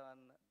to be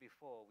done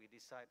before we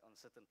decide on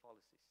certain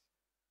policies.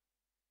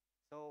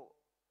 So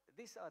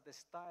these are the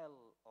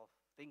style of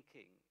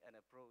thinking and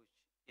approach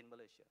in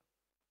Malaysia.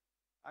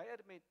 I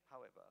admit,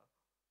 however,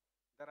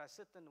 there are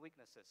certain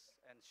weaknesses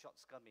and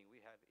shortcomings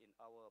we have in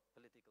our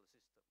political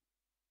system,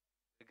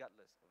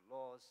 regardless of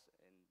laws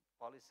and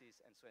policies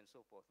and so on and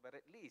so forth. But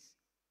at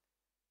least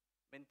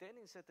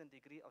maintaining certain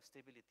degree of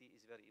stability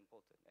is very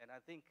important. And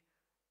I think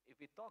if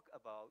we talk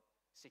about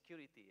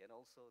security and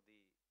also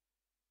the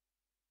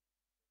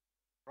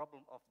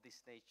problem of this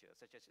nature,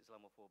 such as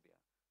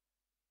Islamophobia,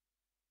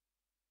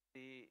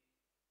 the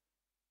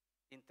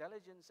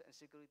intelligence and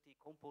security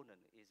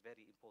component is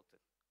very important.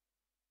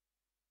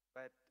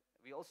 But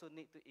we also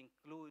need to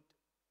include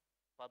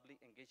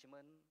public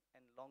engagement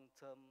and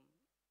long-term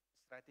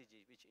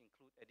strategy, which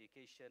include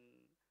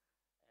education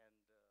and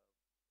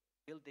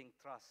building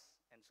trust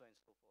and so on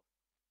and so forth.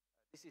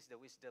 This is the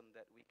wisdom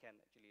that we can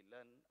actually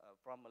learn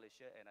from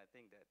Malaysia, and I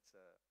think that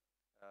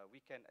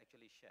we can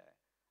actually share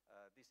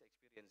this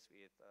experience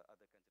with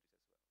other countries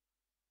as well.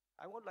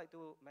 I would like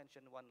to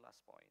mention one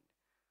last point.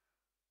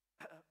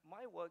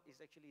 My work is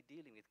actually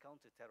dealing with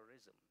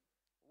counterterrorism.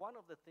 One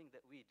of the things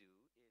that we do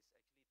is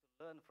actually to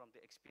learn from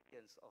the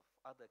experience of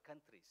other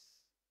countries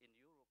in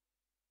Europe,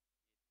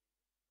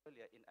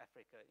 earlier in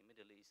Africa, in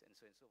Middle East, and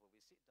so on and so forth. We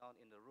sit down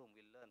in the room,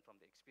 we learn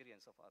from the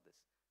experience of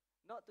others.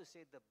 Not to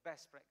say the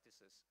best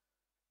practices,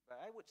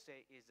 but I would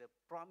say is the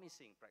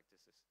promising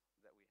practices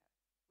that we have.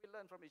 We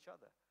learn from each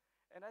other.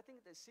 And I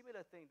think the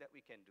similar thing that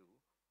we can do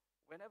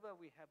whenever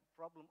we have a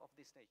problem of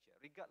this nature,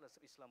 regardless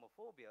of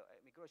Islamophobia or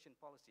immigration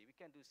policy, we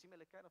can do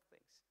similar kind of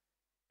things.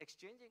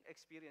 Exchanging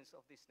experience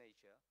of this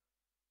nature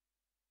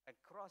and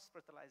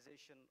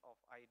cross-fertilization of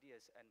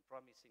ideas and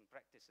promising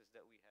practices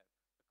that we have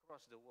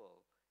across the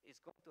world is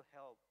going to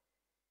help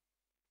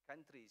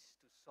countries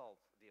to solve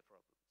their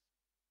problems.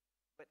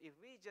 But if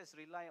we just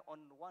rely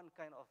on one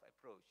kind of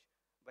approach,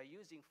 by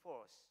using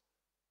force,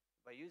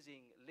 by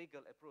using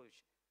legal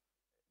approach,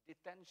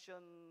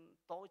 detention,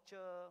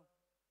 torture,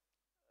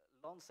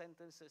 long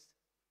sentences,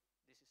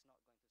 this is not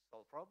going to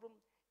solve problem.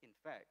 In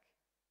fact,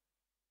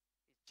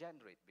 it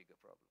generates bigger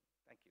problem.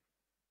 Thank you.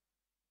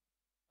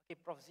 Okay,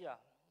 Prof. Zia,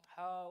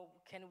 how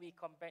can we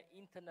combat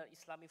internal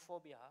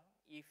Islamophobia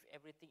if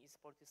everything is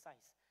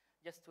politicized?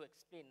 just to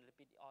explain a little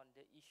bit on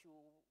the issue,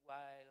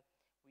 while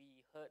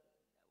we heard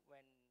when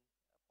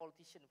a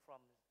politician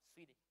from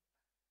Sweden,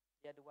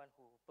 they are the one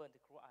who burned the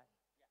Quran,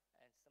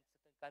 and some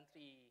certain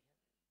country,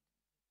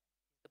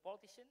 the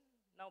politician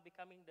now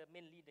becoming the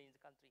main leader in the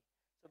country.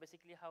 So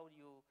basically, how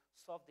do you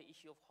solve the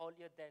issue of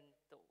holier than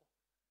thou?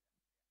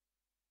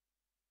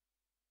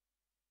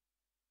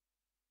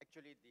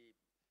 Actually,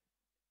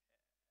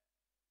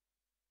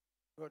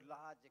 to a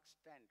large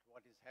extent,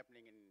 what is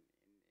happening in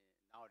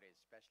nowadays,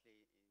 especially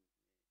in the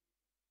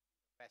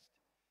West,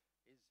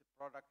 is a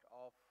product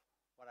of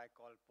what I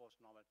call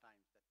post-normal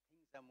times, that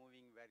things are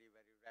moving very,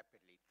 very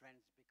rapidly.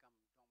 Trends become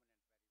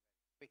dominant very,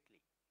 very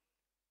quickly. So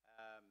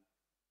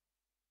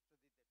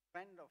the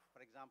trend of,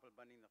 for example,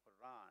 burning the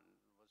Quran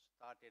was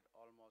started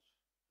almost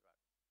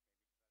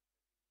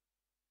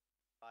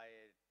by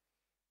a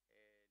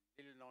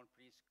little-known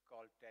priest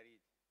called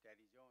Terry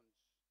Jones.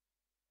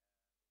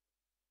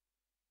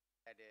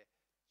 Had a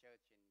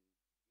church in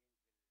Gainesville,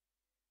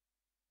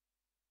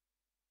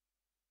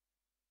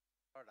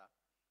 Florida.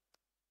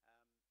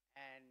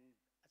 And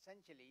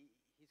essentially,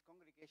 his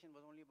congregation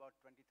was only about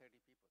 20, 30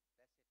 people.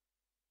 That's it.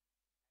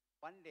 And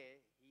one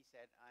day, he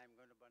said, I'm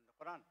going to burn the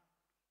Quran.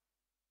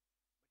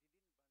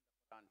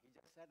 But he didn't burn the Quran. He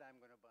just said, I'm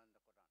going to burn the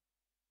Quran.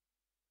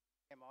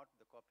 Came out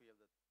the copy of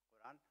the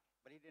Quran,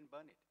 but he didn't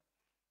burn it.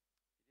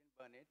 He didn't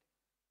burn it.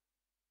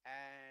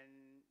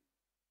 And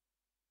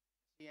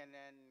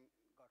CNN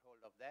got hold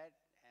of that,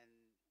 and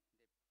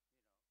they,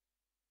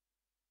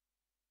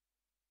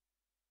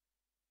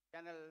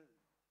 channel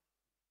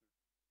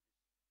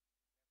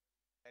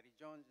Terry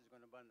Jones is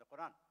going to burn the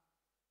Quran.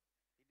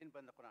 He didn't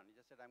burn the Quran. He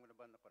just said, I'm going to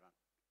burn the Quran.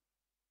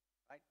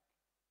 Right?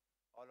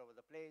 All over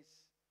the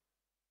place.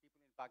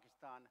 People in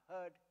Pakistan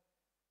heard.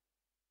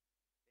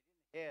 They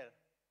didn't hear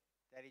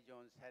Terry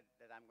Jones said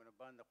that I'm going to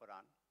burn the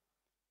Quran.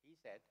 He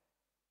said,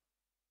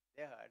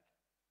 they heard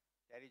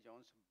Terry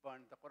Jones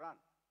burned the Quran.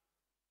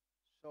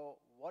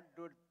 So what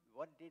did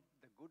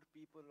the good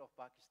people of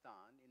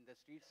Pakistan in the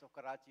streets of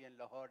Karachi and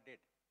Lahore did?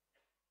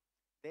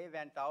 They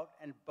went out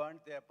and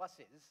burned their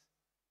buses,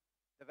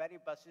 the very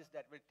buses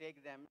that will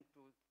take them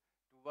to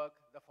work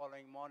the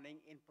following morning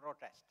in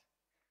protest.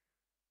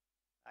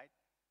 Right?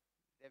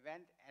 They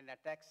went and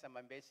attacked some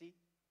embassy,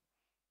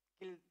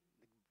 killed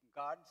the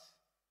guards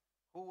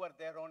who were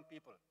their own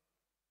people.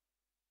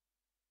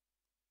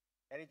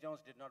 Terry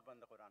Jones did not burn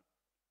the Quran.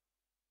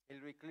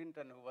 Hillary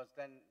Clinton, who was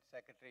then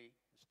Secretary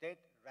of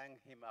State, rang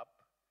him up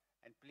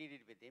and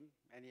pleaded with him,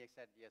 and he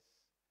said yes.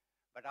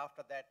 But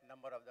after that,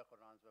 number of the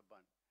Qurans were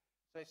burned.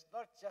 So it's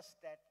not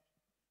just that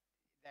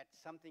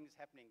something is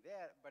happening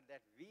there, but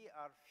that we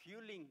are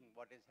fueling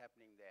what is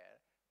happening there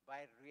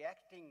by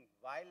reacting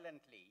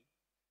violently,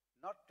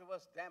 not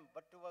towards them,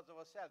 but towards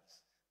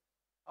ourselves.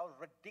 How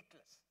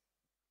ridiculous. Right?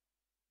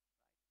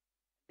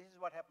 This is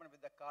what happened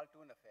with the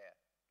cartoon affair.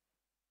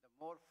 The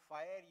more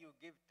fire you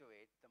give to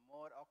it, the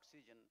more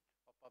oxygen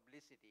or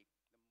publicity, the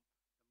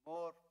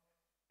more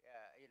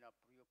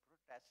you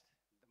protest,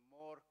 the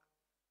more they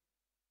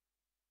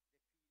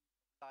feel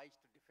obliged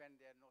to defend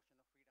their notion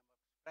of freedom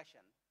of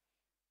expression, and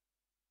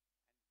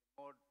the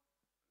more they will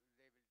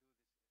do this.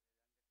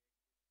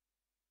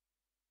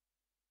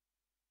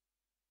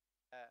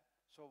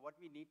 So what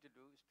we need to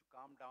do is to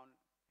calm down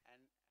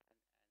and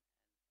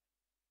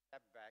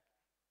step back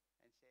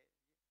and say,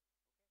 okay,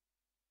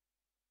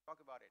 talk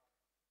about it.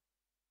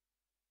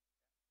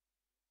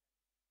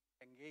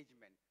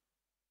 Engagement.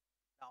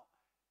 Now,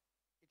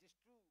 it is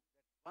true that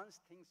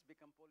once things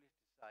become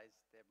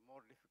politicized, they're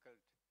more difficult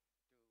to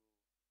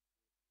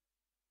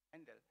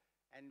handle,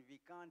 and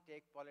we can't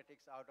take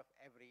politics out of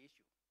every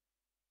issue.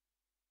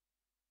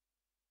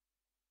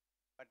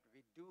 But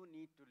we do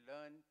need to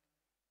learn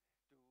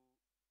to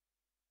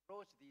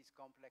approach these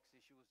complex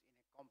issues in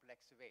a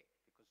complex way,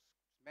 because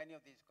many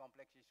of these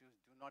complex issues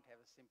do not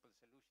have a simple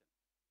solution.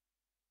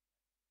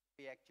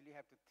 We actually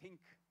have to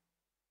think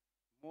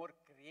more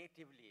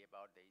creatively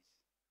about these, in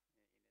a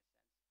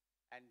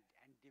sense,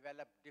 and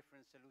develop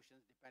different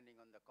solutions depending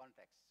on the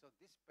context. So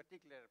in this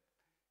particular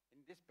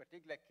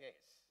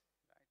case,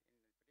 right, I mean,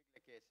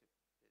 Sweden is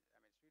a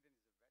very good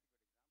example.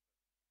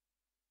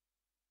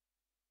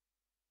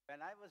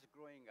 When I was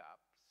growing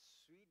up,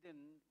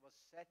 Sweden was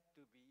said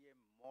to be a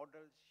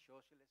model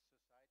socialist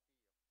society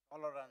of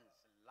tolerance,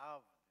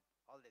 love,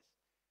 all this.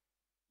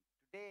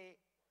 Today,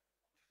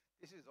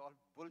 this is all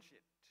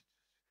bullshit.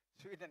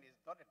 Sweden is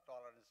not a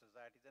tolerant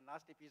society. It's a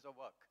nasty piece of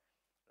work,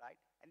 right?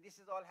 And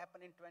this has all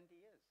happened in 20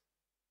 years. Right?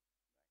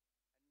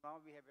 And now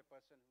we have a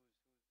person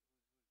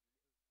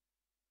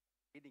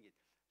who's leading it.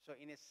 So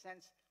in a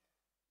sense,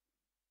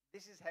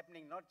 this is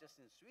happening not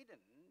just in Sweden.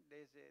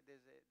 There's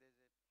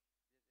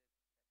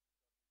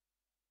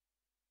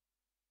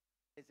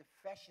a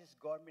fascist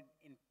government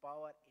in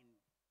power in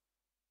India.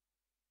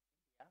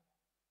 Right?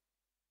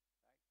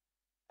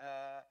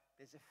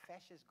 There's a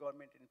fascist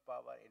government in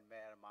power in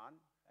Myanmar.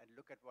 And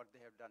look at what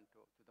they have done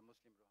to the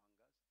Muslim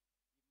Rohingyas.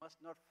 You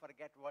must not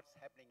forget what's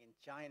happening in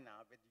China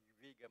with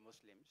Uyghur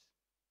Muslims,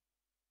 right,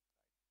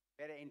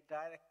 where an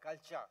entire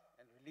culture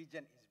and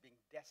religion is being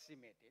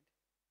decimated,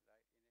 right,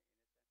 in a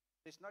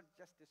It's not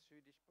just a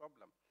Swedish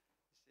problem.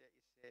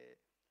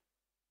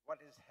 What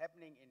is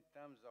happening in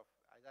terms of,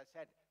 as I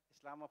said,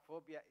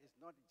 Islamophobia is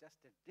not just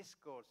a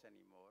discourse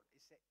anymore,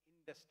 it's an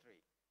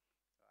industry,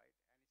 right?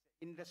 And it's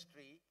an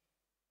industry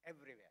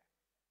everywhere,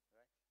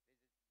 right?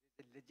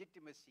 There's a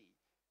legitimacy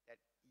that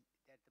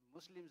the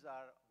Muslims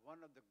are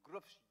one of the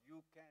groups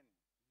you can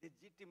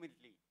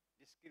legitimately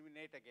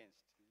discriminate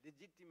against,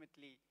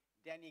 legitimately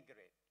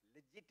denigrate,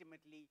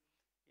 legitimately,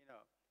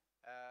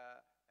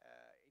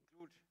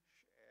 include,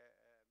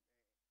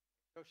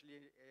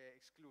 socially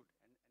exclude,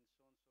 and so on and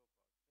so forth.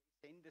 So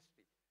it's an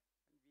industry,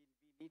 and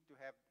we need to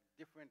have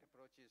different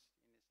approaches,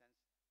 in a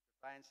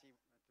sense,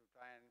 to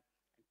try and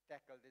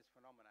tackle this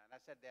phenomenon. And I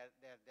said there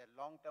are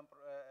long-term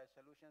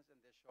solutions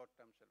and there are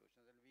short-term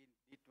solutions, and we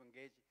need to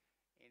engage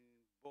in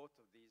both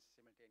of these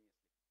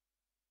simultaneously.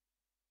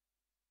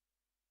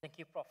 Thank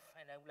you, Prof.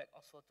 And I would like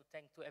also to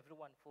thank to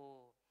everyone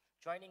for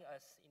joining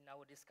us in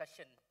our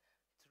discussion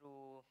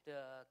through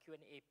the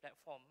Q&A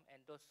platform, and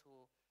those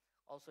who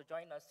also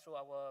join us through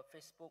our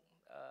Facebook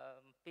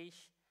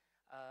page.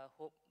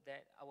 Hope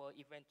that our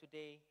event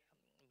today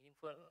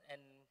meaningful. And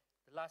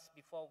the last,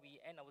 before we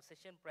end our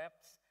session,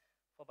 perhaps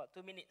for about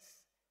 2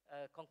 minutes,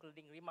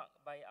 concluding remark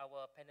by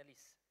our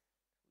panelists.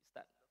 We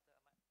start, Dr.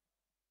 Ahmad.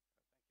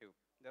 Thank you.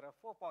 There are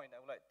 4 points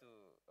I would like to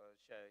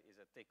share as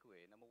a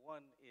takeaway. Number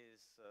one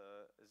is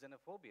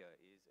xenophobia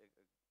is a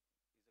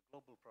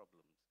global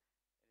problem.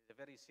 It is a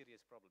very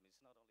serious problem.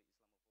 It's not only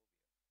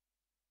Islamophobia.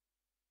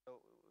 So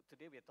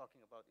today we are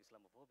talking about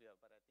Islamophobia,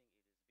 but I think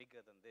it is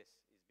bigger than this.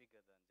 It's bigger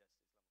than just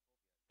Islamophobia.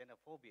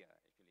 Xenophobia,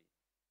 actually,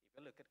 if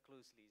you look at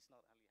closely, it's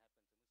not only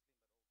happened to Muslims,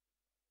 but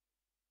also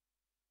to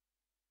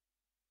other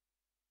nations.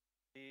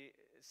 The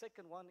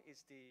second one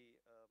is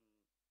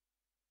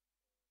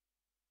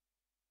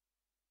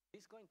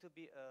it's going to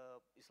be,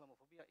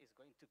 Islamophobia is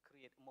going to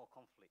create more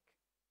conflict.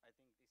 I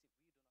think this, if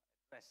we do not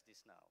address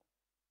this now,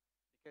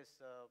 because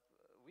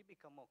we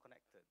become more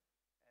connected,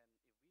 and if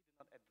we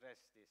do not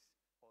address this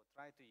or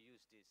try to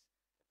use this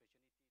opportunity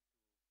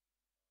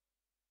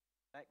to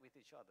connect with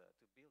each other,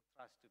 to build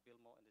trust, to build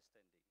more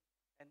understanding,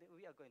 and then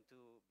we are going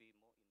to be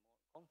more in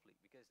more conflict,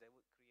 because they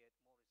would create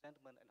more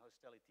resentment and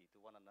hostility to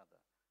one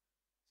another.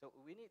 So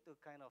we need to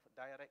kind of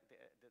direct the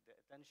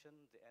attention,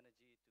 the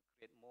energy to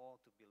create more,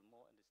 to build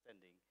more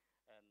understanding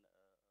and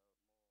more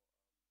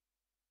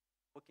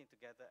working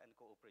together and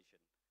cooperation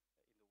in the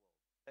world.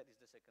 That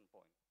is the second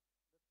point.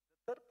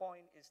 The third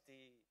point is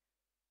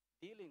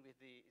dealing with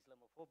the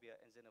Islamophobia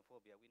and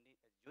xenophobia. We need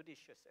a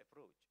judicious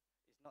approach.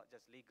 It's not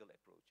just legal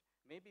approach.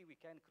 Maybe we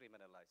can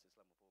criminalize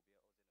Islamophobia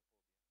or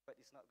xenophobia, but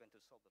it's not going to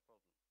solve the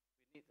problem.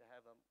 We need to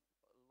have a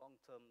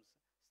long-term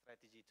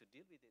strategy to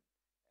deal with it.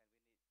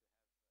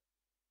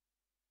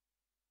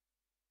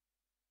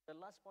 The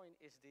last point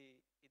is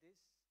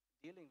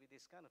dealing with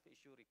this kind of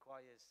issue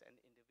requires an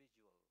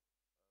individual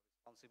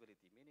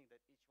responsibility, meaning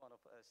that each one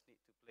of us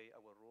need to play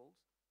our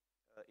roles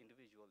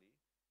individually.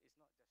 It's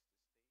not just the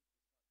state.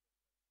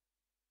 It's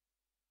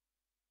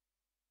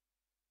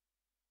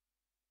not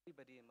just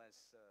everybody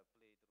must play the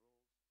roles,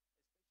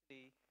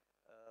 especially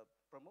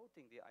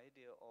promoting the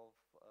idea of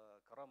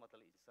karamat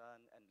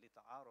al-insan and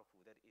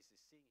lita'arafu, that is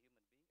seeing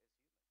human being as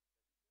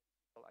human. That's a very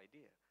simple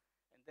idea.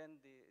 And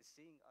then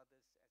seeing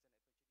others as an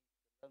opportunity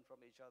learn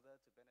from each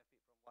other, to benefit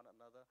from one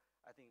another,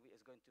 I think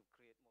it's going to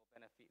create more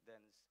benefit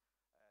than to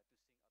seeing others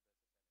as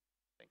enemies.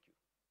 Thank you.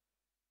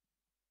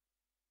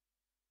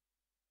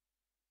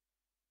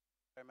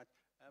 Very much.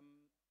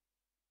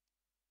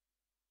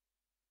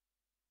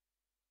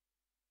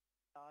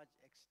 Large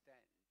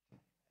extent,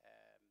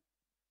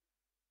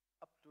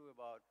 up to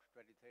about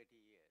 20, 30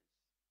 years,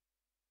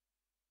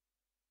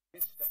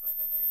 this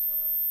representation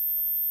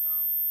of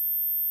Islam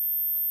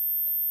was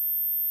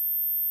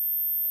limited to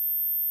certain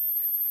circles.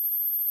 Orientalism,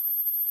 for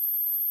example, was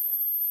essentially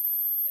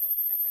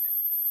an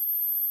academic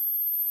exercise.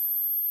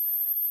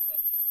 Right? Even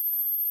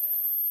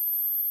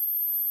the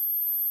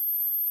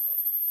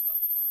colonial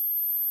encounter,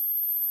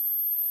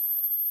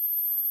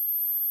 representation of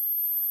Muslims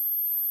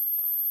and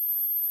Islam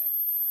during that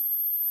period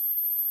was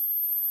limited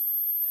to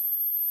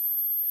administrators,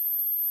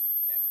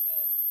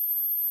 travelers,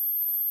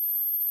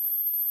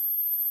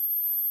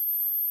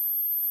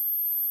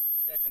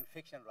 certain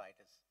fiction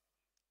writers.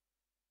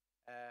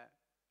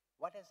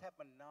 What has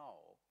happened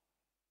now,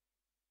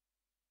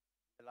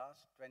 the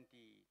last 20, 30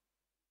 years,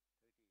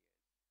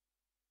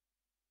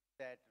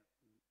 that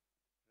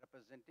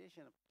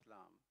representation of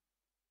Islam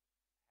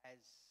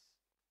has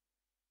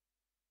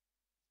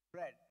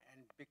spread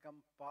and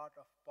become part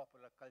of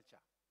popular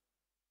culture.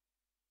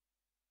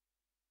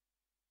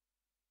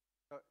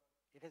 So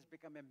it has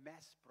become a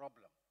mass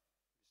problem.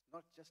 It's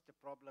not just a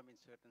problem in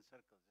certain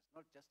circles. It's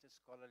not just a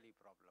scholarly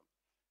problem.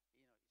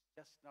 It's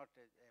just not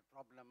a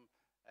problem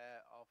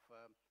of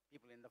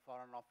people in the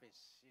Foreign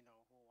Office, who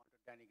want to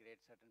denigrate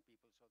certain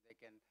people so they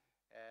can,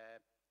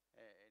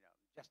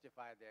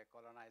 justify their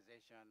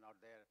colonization or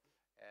their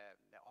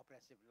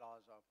oppressive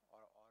laws or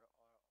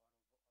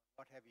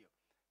what have you.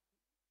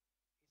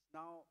 It's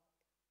now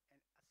an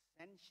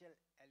essential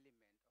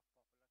element of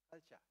popular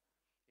culture.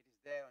 It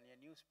is there on your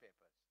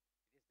newspapers.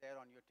 It is there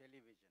on your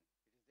television.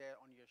 It is there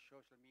on your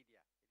social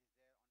media. It is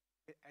there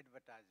on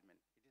advertisement.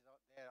 It is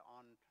out there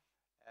on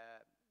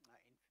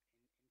in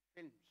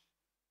films,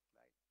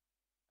 right?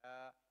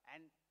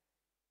 And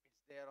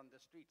it's there on the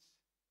streets.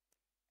 And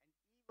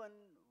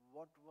even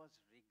what was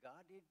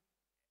regarded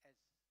as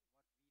what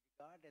we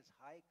regard as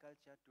high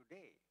culture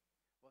today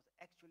was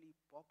actually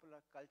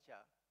popular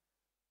culture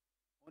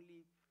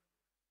only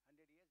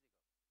 100 years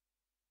ago.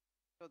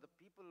 So the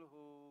people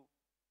who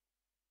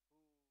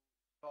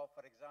saw,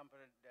 for example,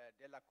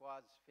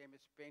 Delacroix's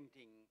famous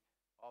painting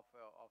of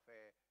a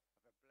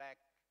black,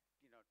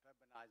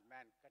 turbanized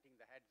man cutting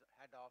the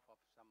head off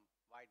of some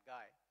white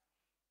guy,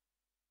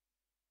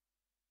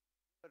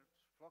 they were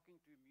flocking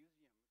to a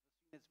museum. It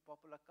was seen as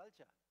popular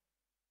culture.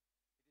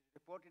 It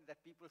is reported that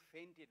people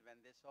fainted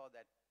when they saw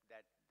that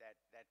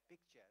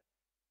picture,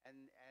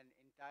 and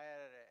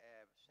entire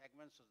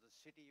segments of the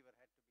city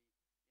had to be,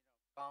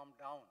 calmed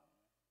down.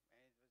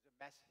 And it was a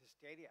mass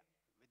hysteria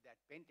with that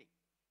painting,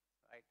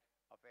 right,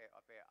 of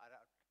a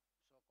Arab,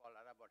 so-called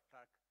Arab or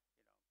Turk,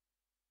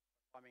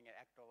 performing an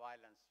act of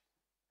violence.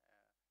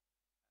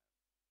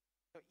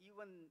 So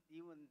even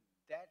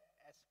that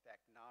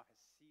aspect now has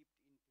seeped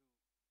into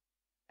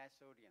mass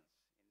audience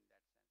in that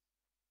sense.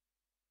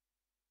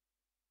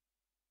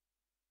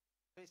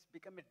 So it's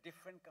become a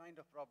different kind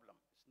of problem.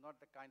 It's not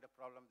the kind of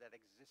problem that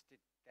existed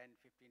 10,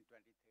 15, 20,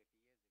 30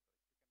 years ago.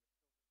 It's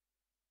become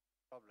a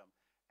totally problem.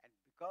 And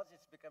because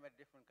it's become a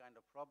different kind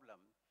of problem,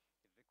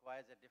 it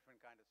requires a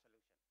different kind of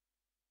solution.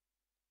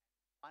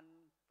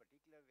 One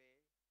particular way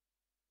to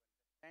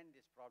understand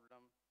this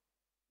problem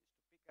is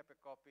to pick up a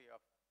copy of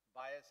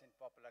Bias in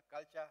Popular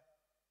Culture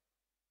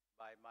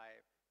by my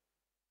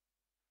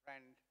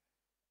friend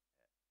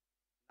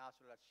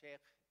Nasr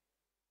al-Sheikh,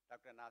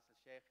 Dr. Nasr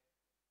al-Sheikh,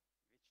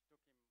 which took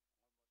him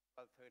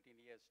almost 12,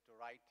 13 years to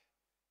write.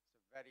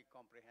 It's a very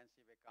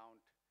comprehensive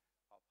account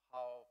of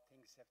how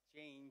things have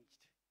changed,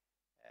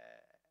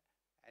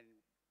 and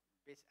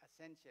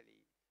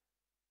essentially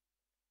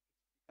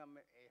it's become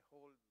a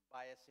whole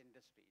bias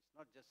industry. It's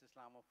not just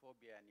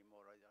Islamophobia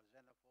anymore, or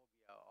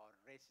xenophobia, or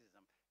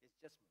racism. It's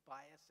just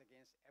bias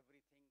against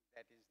everything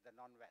that is the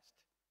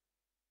non-West.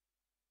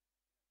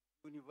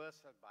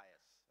 Universal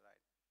bias,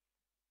 right?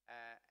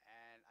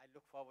 And I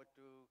look forward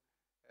to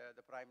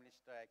the Prime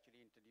Minister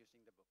actually introducing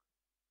the book.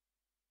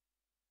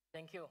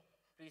 Thank you.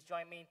 Please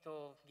join me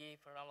to give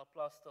a round of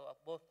applause to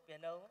both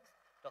panels,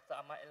 Dr.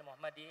 Ahmad El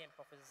Muhammady and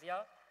Professor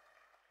Zia.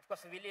 Of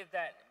course, we believe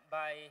that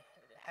by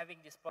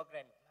having this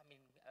program,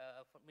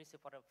 Ministry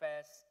of Foreign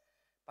Affairs,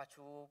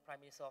 PACU,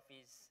 Prime Minister's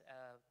Office,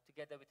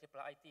 together with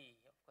IIT,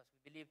 of course, we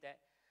believe that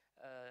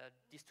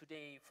this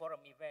today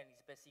forum event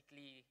is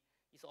basically,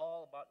 it's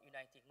all about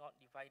uniting, not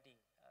dividing.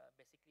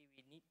 Basically,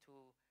 we need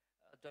to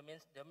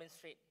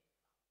demonstrate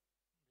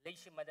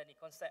Malaysian Madani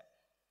concept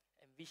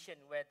and vision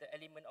where the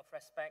element of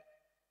respect,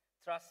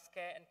 trust,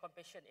 care, and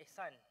compassion,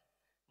 ihsan,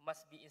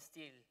 must be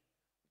instilled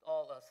with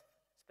all of us,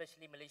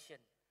 especially Malaysian.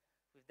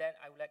 With that,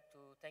 I would like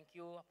to thank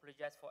you,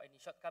 apologize for any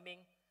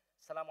shortcoming.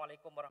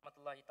 Assalamualaikum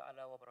warahmatullahi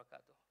ta'ala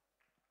wabarakatuh.